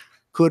weapons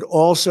could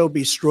also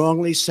be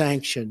strongly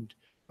sanctioned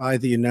by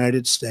the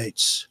United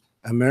States.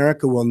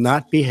 America will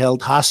not be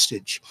held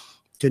hostage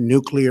to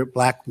nuclear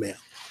blackmail.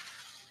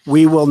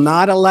 We will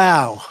not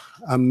allow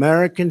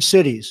American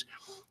cities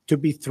to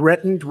be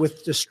threatened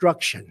with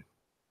destruction,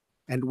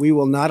 and we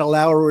will not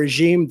allow a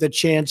regime that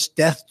chants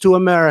death to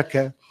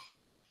America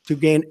to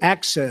gain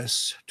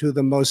access to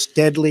the most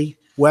deadly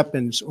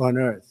weapons on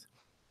earth.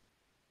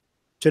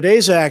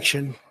 Today's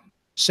action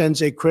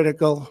sends a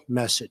critical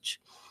message.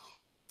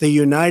 The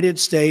United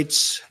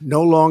States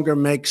no longer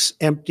makes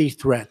empty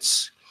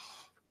threats.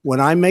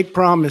 When I make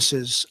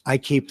promises, I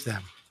keep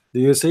them. Do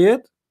you see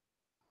it?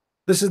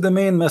 This is the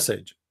main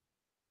message.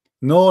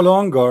 No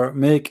longer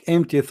make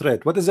empty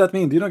threat. What does that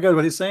mean? Do you know guys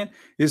what he's saying?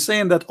 He's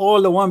saying that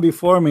all the one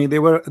before me, they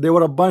were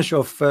a bunch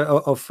of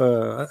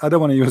I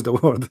don't want to use the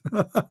word.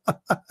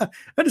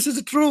 And this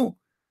is true.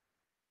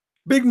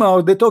 Big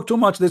mouth, they talk too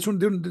much.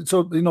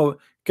 So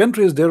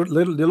countries they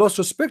lost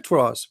respect for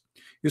us.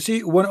 You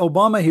see, when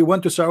Obama he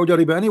went to Saudi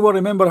Arabia, anyone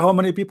remember how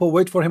many people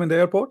wait for him in the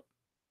airport?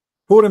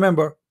 Who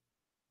remember?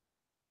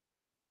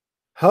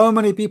 How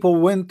many people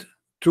went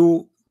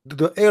to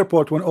the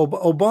airport when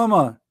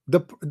Obama,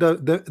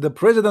 the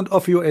president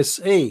of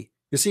USA,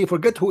 you see,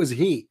 forget who is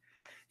he.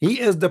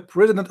 He is the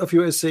president of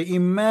USA.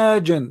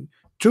 Imagine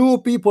 2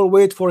 people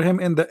wait for him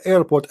in the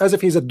airport as if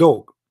he's a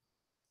dog.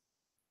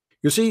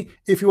 You see,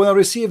 if you want to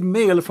receive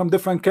mail from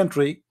different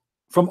country,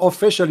 from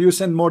official, you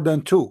send more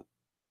than 2.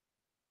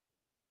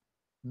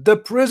 The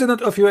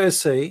president of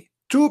USA,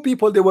 2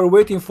 people, they were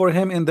waiting for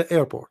him in the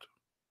airport.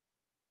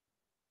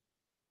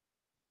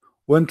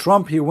 When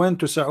Trump he went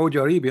to Saudi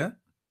Arabia,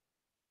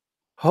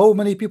 how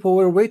many people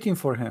were waiting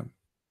for him?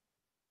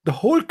 The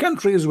whole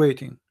country is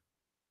waiting.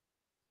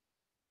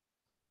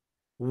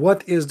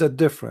 What is the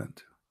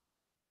difference?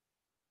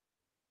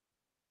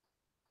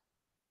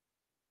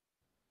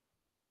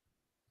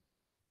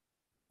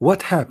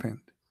 What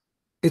happened?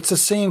 It's the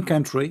same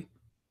country,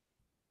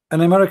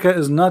 and America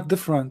is not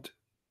different.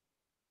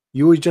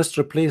 You just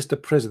replace the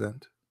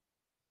president.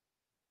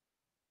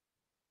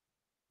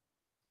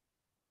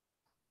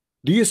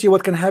 Do you see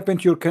what can happen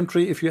to your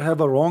country if you have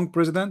a wrong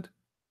president?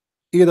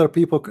 Either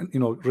people can,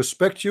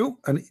 respect you,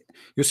 and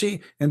you see,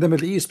 in the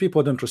Middle East,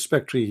 people don't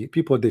respect really.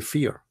 People, they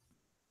fear.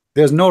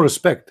 There's no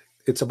respect.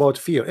 It's about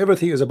fear.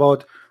 Everything is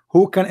about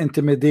who can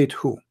intimidate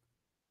who.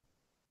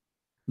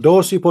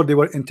 Those people, they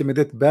were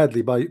intimidated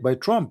badly by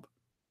Trump.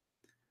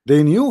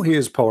 They knew he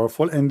is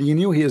powerful, and they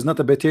knew he is not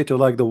a potato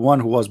like the one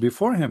who was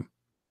before him.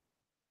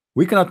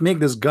 We cannot make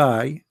this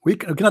guy, we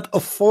cannot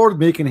afford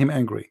making him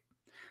angry.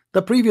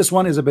 The previous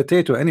one is a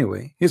potato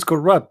anyway. He's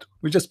corrupt.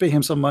 We just pay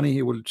him some money,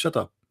 he will shut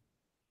up.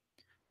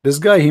 This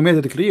guy, he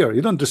made it clear,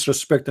 you don't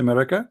disrespect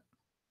America.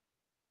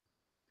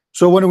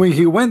 So when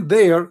he went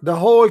there, the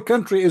whole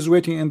country is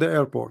waiting in the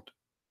airport.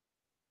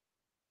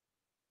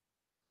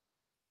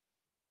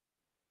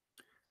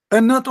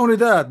 And not only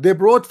that, they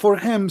brought for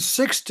him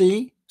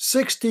 60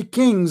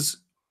 kings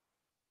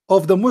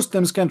of the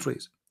Muslims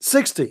countries,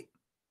 60,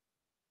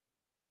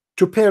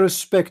 to pay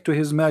respect to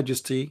His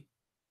Majesty,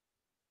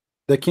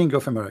 the King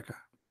of America.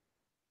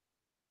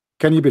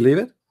 Can you believe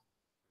it?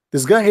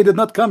 This guy, he did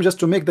not come just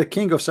to make the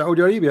king of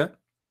Saudi Arabia.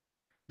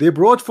 They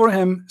brought for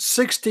him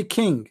 60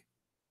 king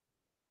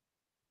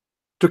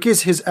to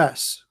kiss his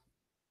ass.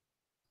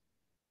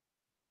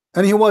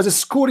 And he was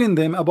schooling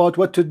them about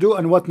what to do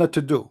and what not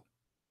to do.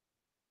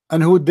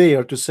 And who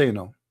dare to say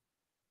no?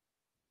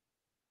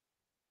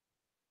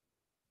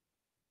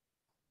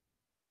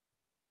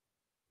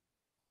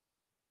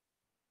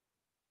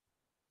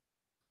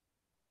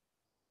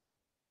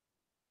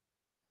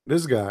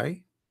 This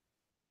guy,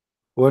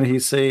 when he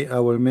say I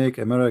will make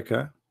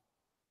America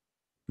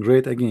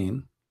great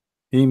again,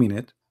 he mean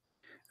it.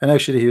 And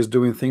actually he is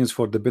doing things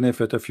for the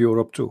benefit of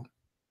Europe too,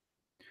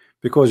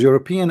 because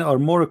Europeans are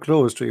more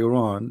close to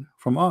Iran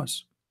from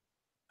us.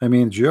 I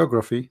mean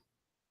geography.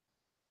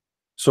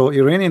 So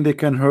Iranian, they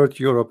can hurt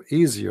Europe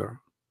easier.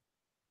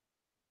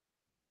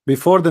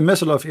 Before the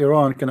missile of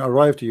Iran can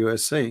arrive to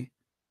USA,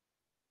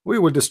 we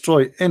will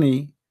destroy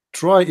any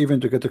try even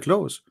to get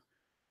close.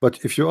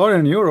 But if you are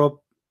in Europe,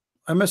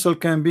 a missile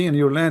can be in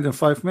your land in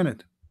 5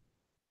 minutes.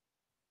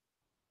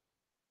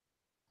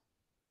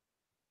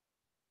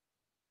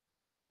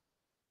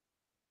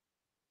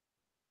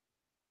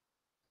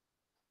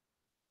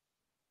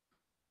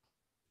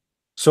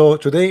 So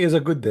today is a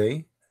good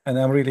day, and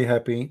I'm really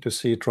happy to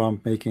see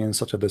Trump making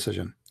such a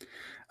decision.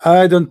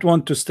 I don't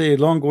want to stay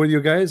long with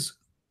you guys.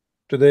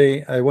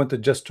 Today I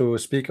wanted just to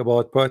speak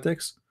about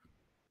politics,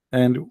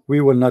 and we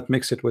will not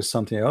mix it with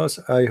something else.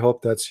 I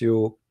hope that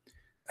you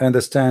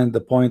understand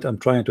the point I'm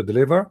trying to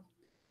deliver,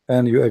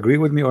 and you agree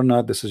with me or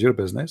not, this is your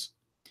business.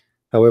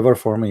 However,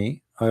 for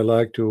me, I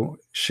like to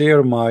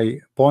share my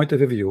point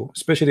of view,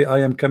 especially I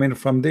am coming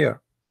from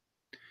there.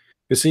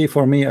 You see,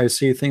 for me, I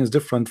see things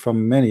different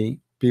from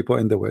many people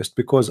in the West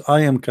because I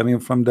am coming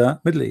from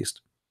the Middle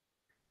East.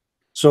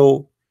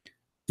 So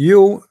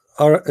you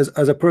are,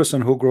 as a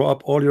person who grew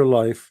up all your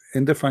life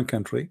in different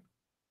country,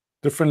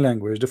 different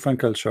language, different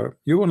culture,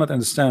 you will not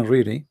understand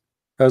really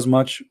as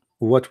much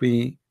what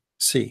we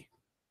see,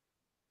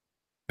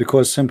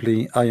 because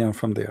simply I am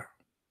from there.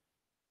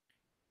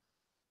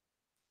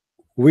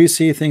 We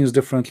see things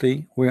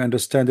differently, we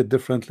understand it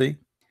differently,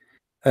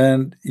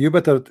 and you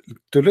better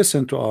to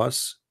listen to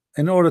us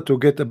in order to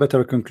get a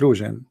better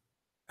conclusion.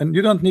 And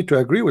you don't need to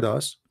agree with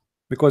us,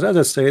 because as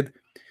I said,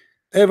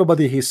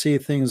 everybody he see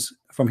things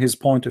from his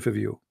point of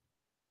view.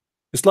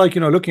 It's like,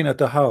 looking at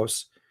the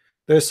house,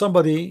 there's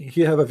somebody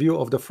he have a view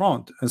of the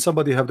front, and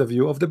somebody have the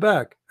view of the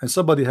back, and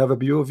somebody have a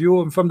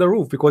view from the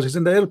roof because he's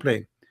in the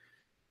airplane.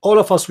 All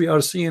of us, we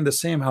are seeing the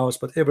same house,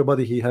 but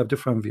everybody he have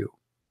different view.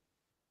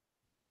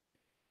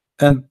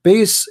 And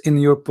based in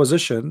your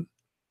position,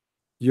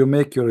 you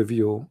make your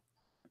review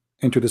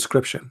into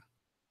description.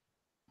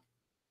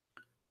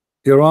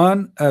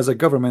 Iran as a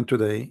government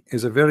today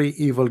is a very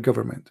evil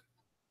government.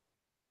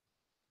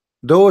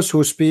 Those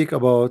who speak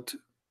about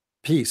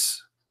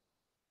peace,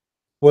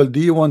 well, do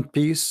you want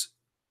peace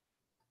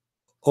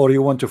or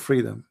you want to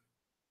freedom?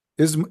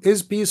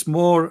 Is peace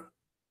more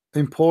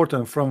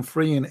important from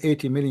freeing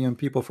 80 million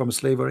people from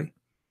slavery?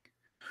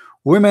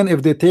 Women,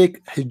 if they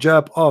take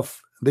hijab off,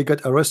 they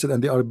get arrested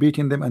and they are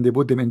beating them and they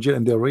put them in jail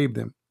and they rape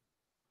them.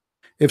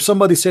 If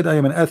somebody said I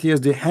am an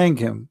atheist, they hang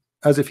him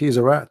as if he is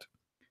a rat.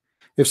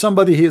 If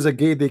somebody he is a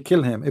gay, they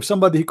kill him. If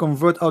somebody he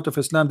convert out of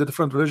Islam to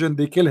different religion,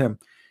 they kill him.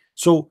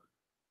 So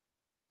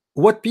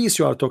what peace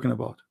you are talking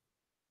about?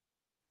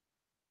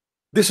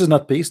 This is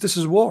not peace, this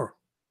is war.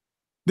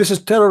 This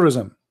is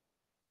terrorism.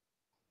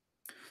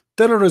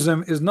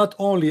 Terrorism is not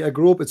only a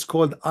group, it's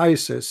called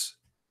ISIS.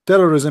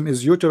 Terrorism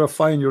is you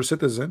terrifying your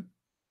citizen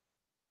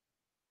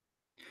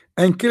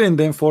and killing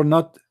them for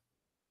not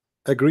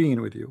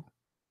agreeing with you.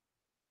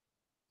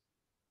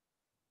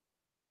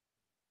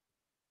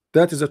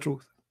 That is the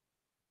truth.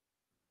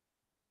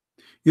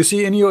 You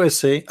see, in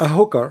USA, a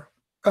hooker,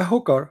 a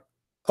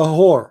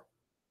whore,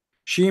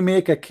 she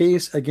make a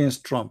case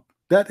against Trump.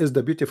 That is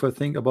the beautiful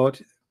thing about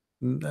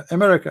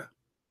America.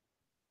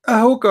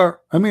 A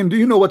hooker. I mean, do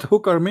you know what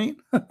hooker mean?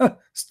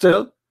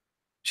 Still,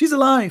 she's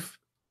alive.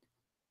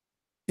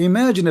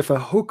 Imagine if a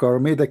hooker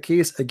made a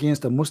case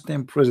against a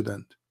Muslim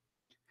president.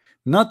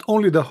 Not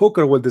only the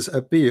hooker will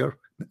disappear,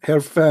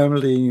 her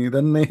family,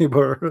 the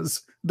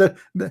neighbors,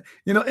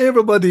 you know,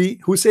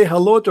 everybody who say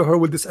hello to her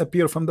will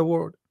disappear from the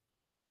world.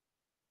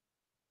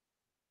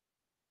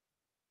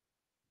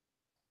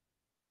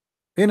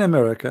 In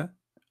America,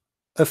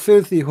 a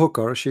filthy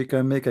hooker, she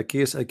can make a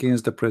case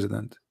against the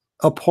president.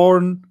 A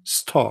porn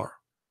star.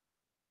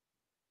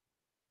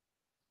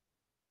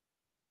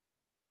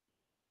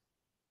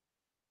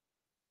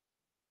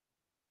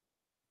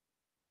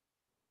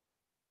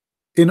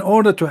 In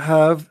order to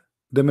have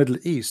the Middle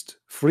East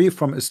free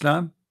from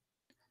Islam,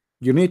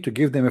 you need to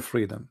give them a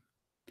freedom.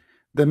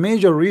 The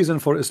major reason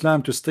for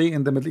Islam to stay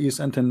in the Middle East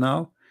until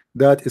now,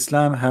 that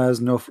Islam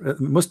has no,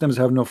 Muslims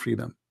have no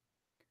freedom.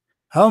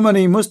 How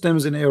many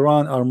Muslims in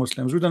Iran are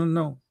Muslims? We don't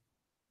know.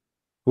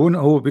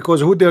 Who?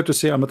 Because who dare to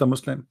say I'm not a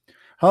Muslim?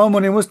 How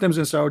many Muslims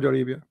in Saudi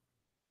Arabia?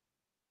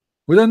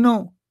 We don't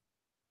know.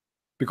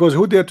 Because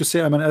who dare to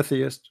say I'm an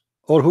atheist?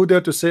 Or who dare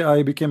to say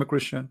I became a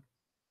Christian?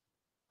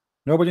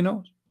 Nobody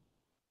knows.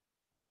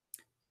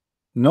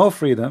 No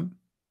freedom,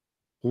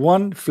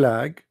 one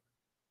flag,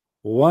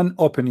 one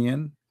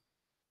opinion,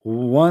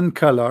 one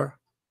color,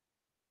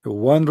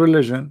 one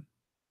religion.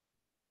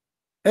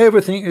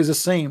 Everything is the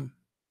same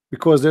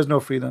because there's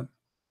no freedom.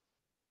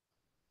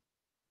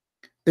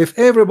 If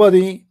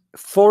everybody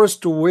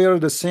forced to wear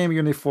the same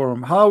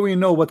uniform, how we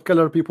know what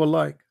color people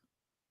like?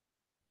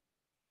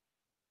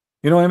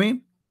 You know what I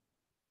mean?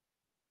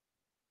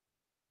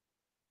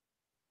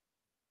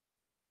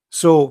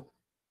 So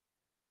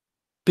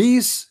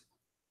peace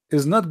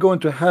is not going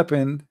to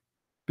happen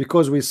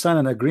because we sign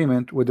an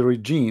agreement with the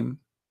regime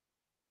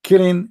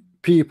killing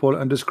people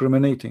and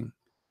discriminating,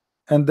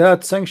 and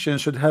that sanction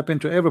should happen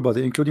to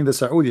everybody, including the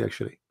Saudi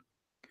actually.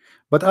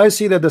 But I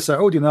see that the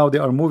Saudi now, they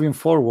are moving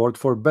forward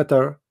for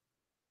better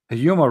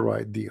human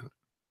right deal.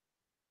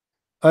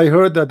 I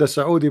heard that the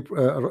Saudi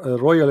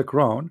royal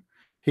crown,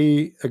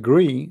 he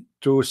agreed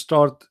to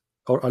start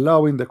or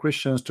allowing the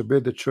Christians to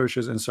build the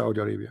churches in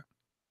Saudi Arabia.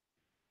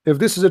 If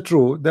this is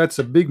true, that's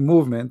a big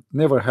movement,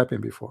 never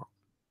happened before.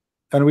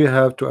 And we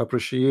have to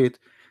appreciate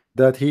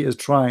that he is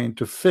trying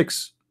to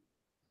fix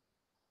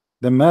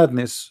the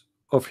madness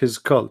of his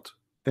cult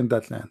in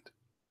that land.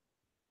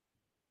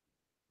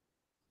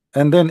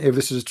 And then if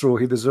this is true,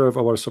 he deserves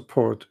our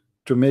support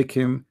to make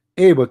him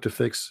able to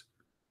fix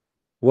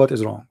what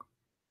is wrong.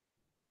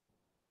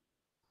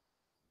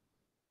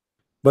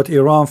 But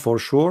Iran for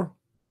sure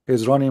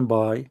is running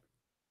by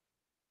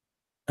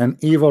an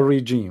evil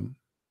regime,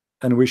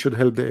 and we should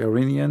help the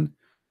Iranian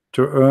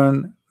to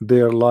earn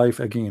their life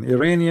again.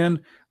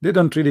 Iranian, they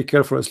don't really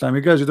care for Islam.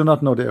 You guys, you do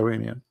not know the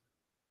Iranian.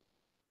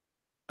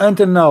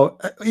 Until now,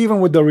 even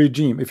with the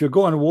regime, if you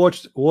go and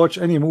watch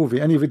any movie,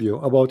 any video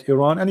about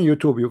Iran, any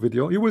YouTube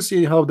video, you will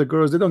see how the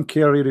girls, they don't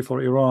care really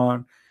for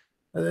Iran.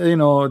 You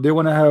know, they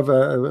want to have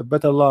a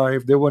better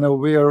life. They want to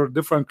wear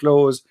different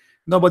clothes.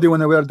 Nobody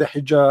want to wear the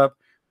hijab,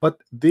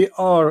 but they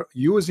are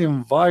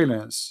using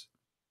violence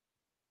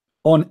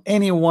on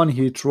anyone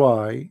he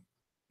try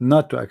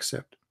not to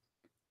accept.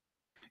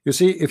 You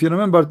see, if you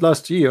remember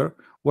last year,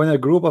 when a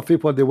group of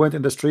people, they went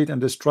in the street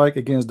and they strike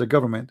against the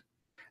government,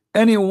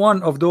 any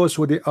one of those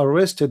who they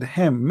arrested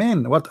him,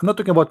 men, what I'm not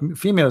talking about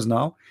females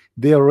now,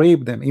 they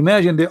rape them.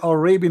 Imagine they are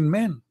raping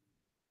men.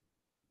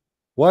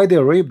 Why they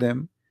rape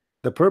them?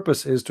 The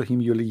purpose is to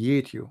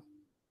humiliate you,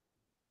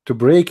 to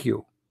break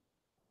you.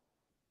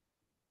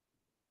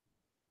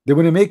 They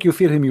want to make you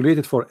feel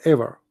humiliated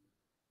forever.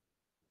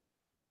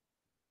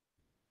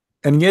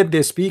 And yet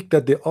they speak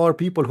that there are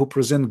people who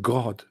present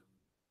God.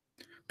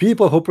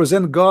 People who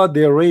present God,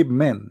 they rape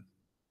men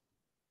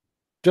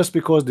just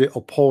because they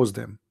oppose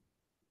them.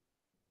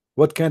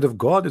 What kind of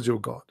God is your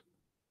God?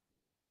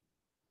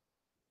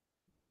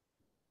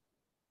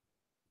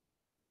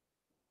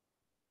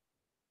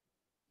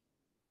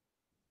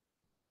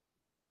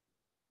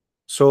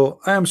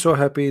 So I am so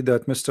happy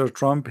that Mr.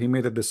 Trump, he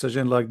made a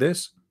decision like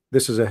this.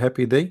 This is a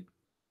happy day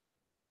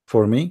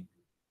for me.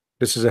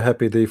 This is a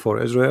happy day for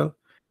Israel.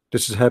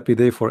 This is a happy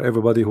day for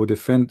everybody who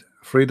defend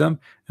freedom.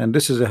 And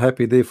this is a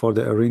happy day for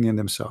the Iranian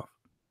themselves.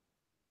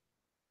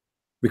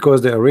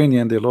 Because the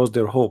Iranian, they lost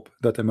their hope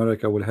that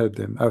America will help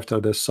them after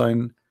the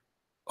sign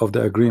of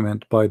the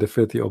agreement by the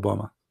filthy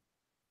Obama.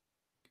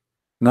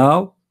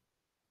 Now,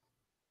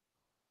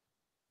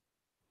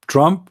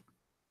 Trump,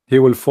 he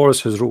will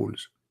force his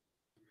rules.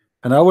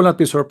 And I will not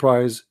be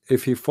surprised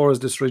if he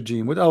forced this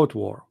regime without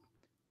war,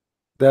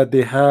 that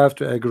they have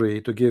to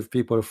agree to give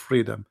people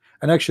freedom.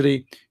 And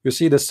actually, you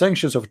see, the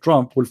sanctions of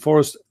Trump will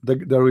force the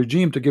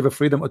regime to give a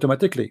freedom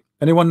automatically.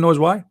 Anyone knows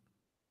why?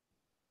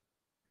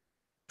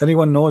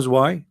 Anyone knows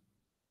why?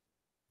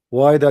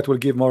 Why that will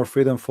give more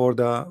freedom for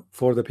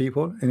the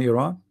people in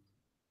Iran?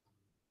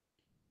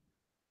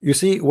 You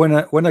see,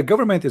 when a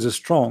government is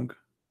strong,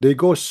 they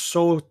go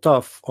so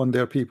tough on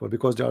their people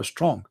because they are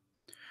strong.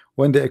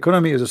 When the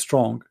economy is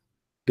strong,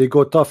 they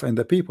go tough on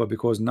the people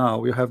because now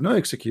we have no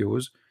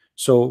excuse.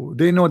 So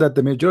they know that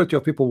the majority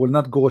of people will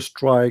not go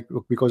strike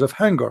because of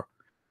hunger.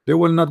 They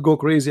will not go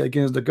crazy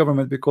against the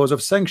government because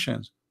of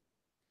sanctions.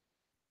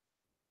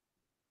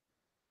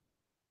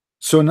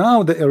 So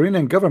now the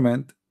Iranian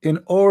government, in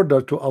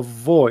order to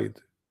avoid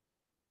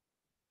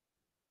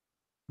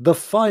the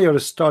fire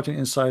starting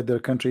inside their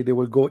country, they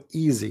will go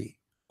easy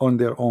on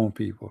their own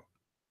people.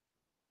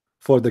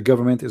 For the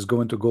government is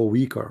going to go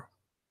weaker.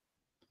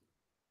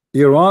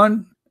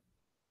 Iran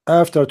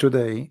after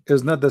today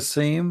is not the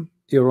same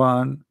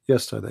Iran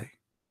yesterday.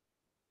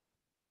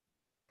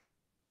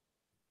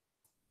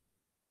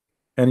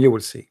 And you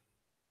will see.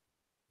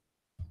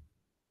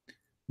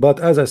 But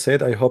as I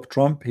said, I hope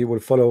Trump, he will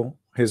follow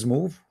his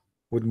move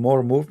with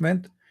more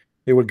movement.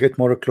 He will get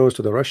more close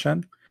to the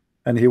Russian,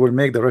 and he will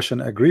make the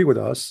Russian agree with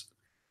us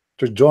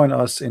to join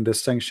us in the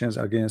sanctions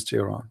against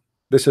Iran.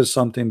 This is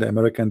something the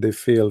American they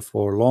feel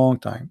for a long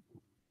time.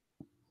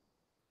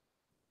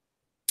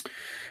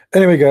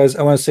 Anyway, guys,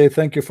 I want to say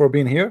thank you for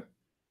being here.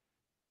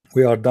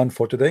 We are done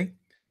for today.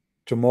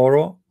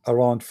 Tomorrow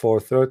around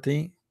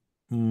 4:30,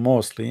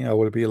 mostly I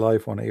will be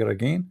live on air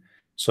again.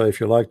 So if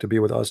you like to be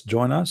with us,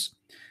 join us.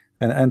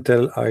 And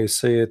until I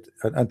say it,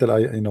 until I,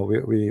 you know,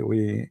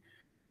 we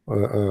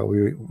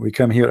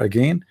come here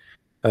again.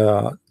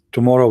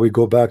 Tomorrow we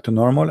go back to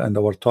normal, and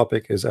our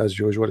topic is, as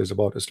usual, is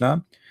about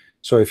Islam.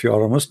 So if you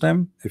are a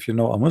Muslim, if you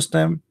know a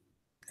Muslim,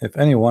 if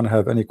anyone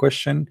have any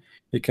question,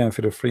 you can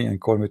feel free and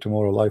call me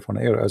tomorrow live on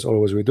air, as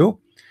always we do,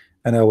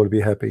 and I will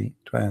be happy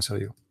to answer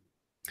you.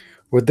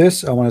 With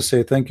this, I want to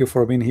say thank you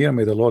for being here.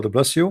 May the Lord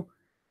bless you.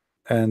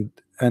 And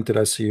until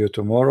I see you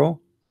tomorrow,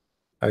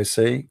 I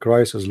say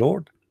Christ is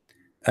Lord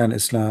and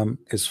Islam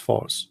is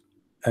false.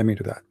 Amen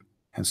to that.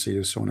 And see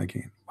you soon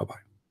again.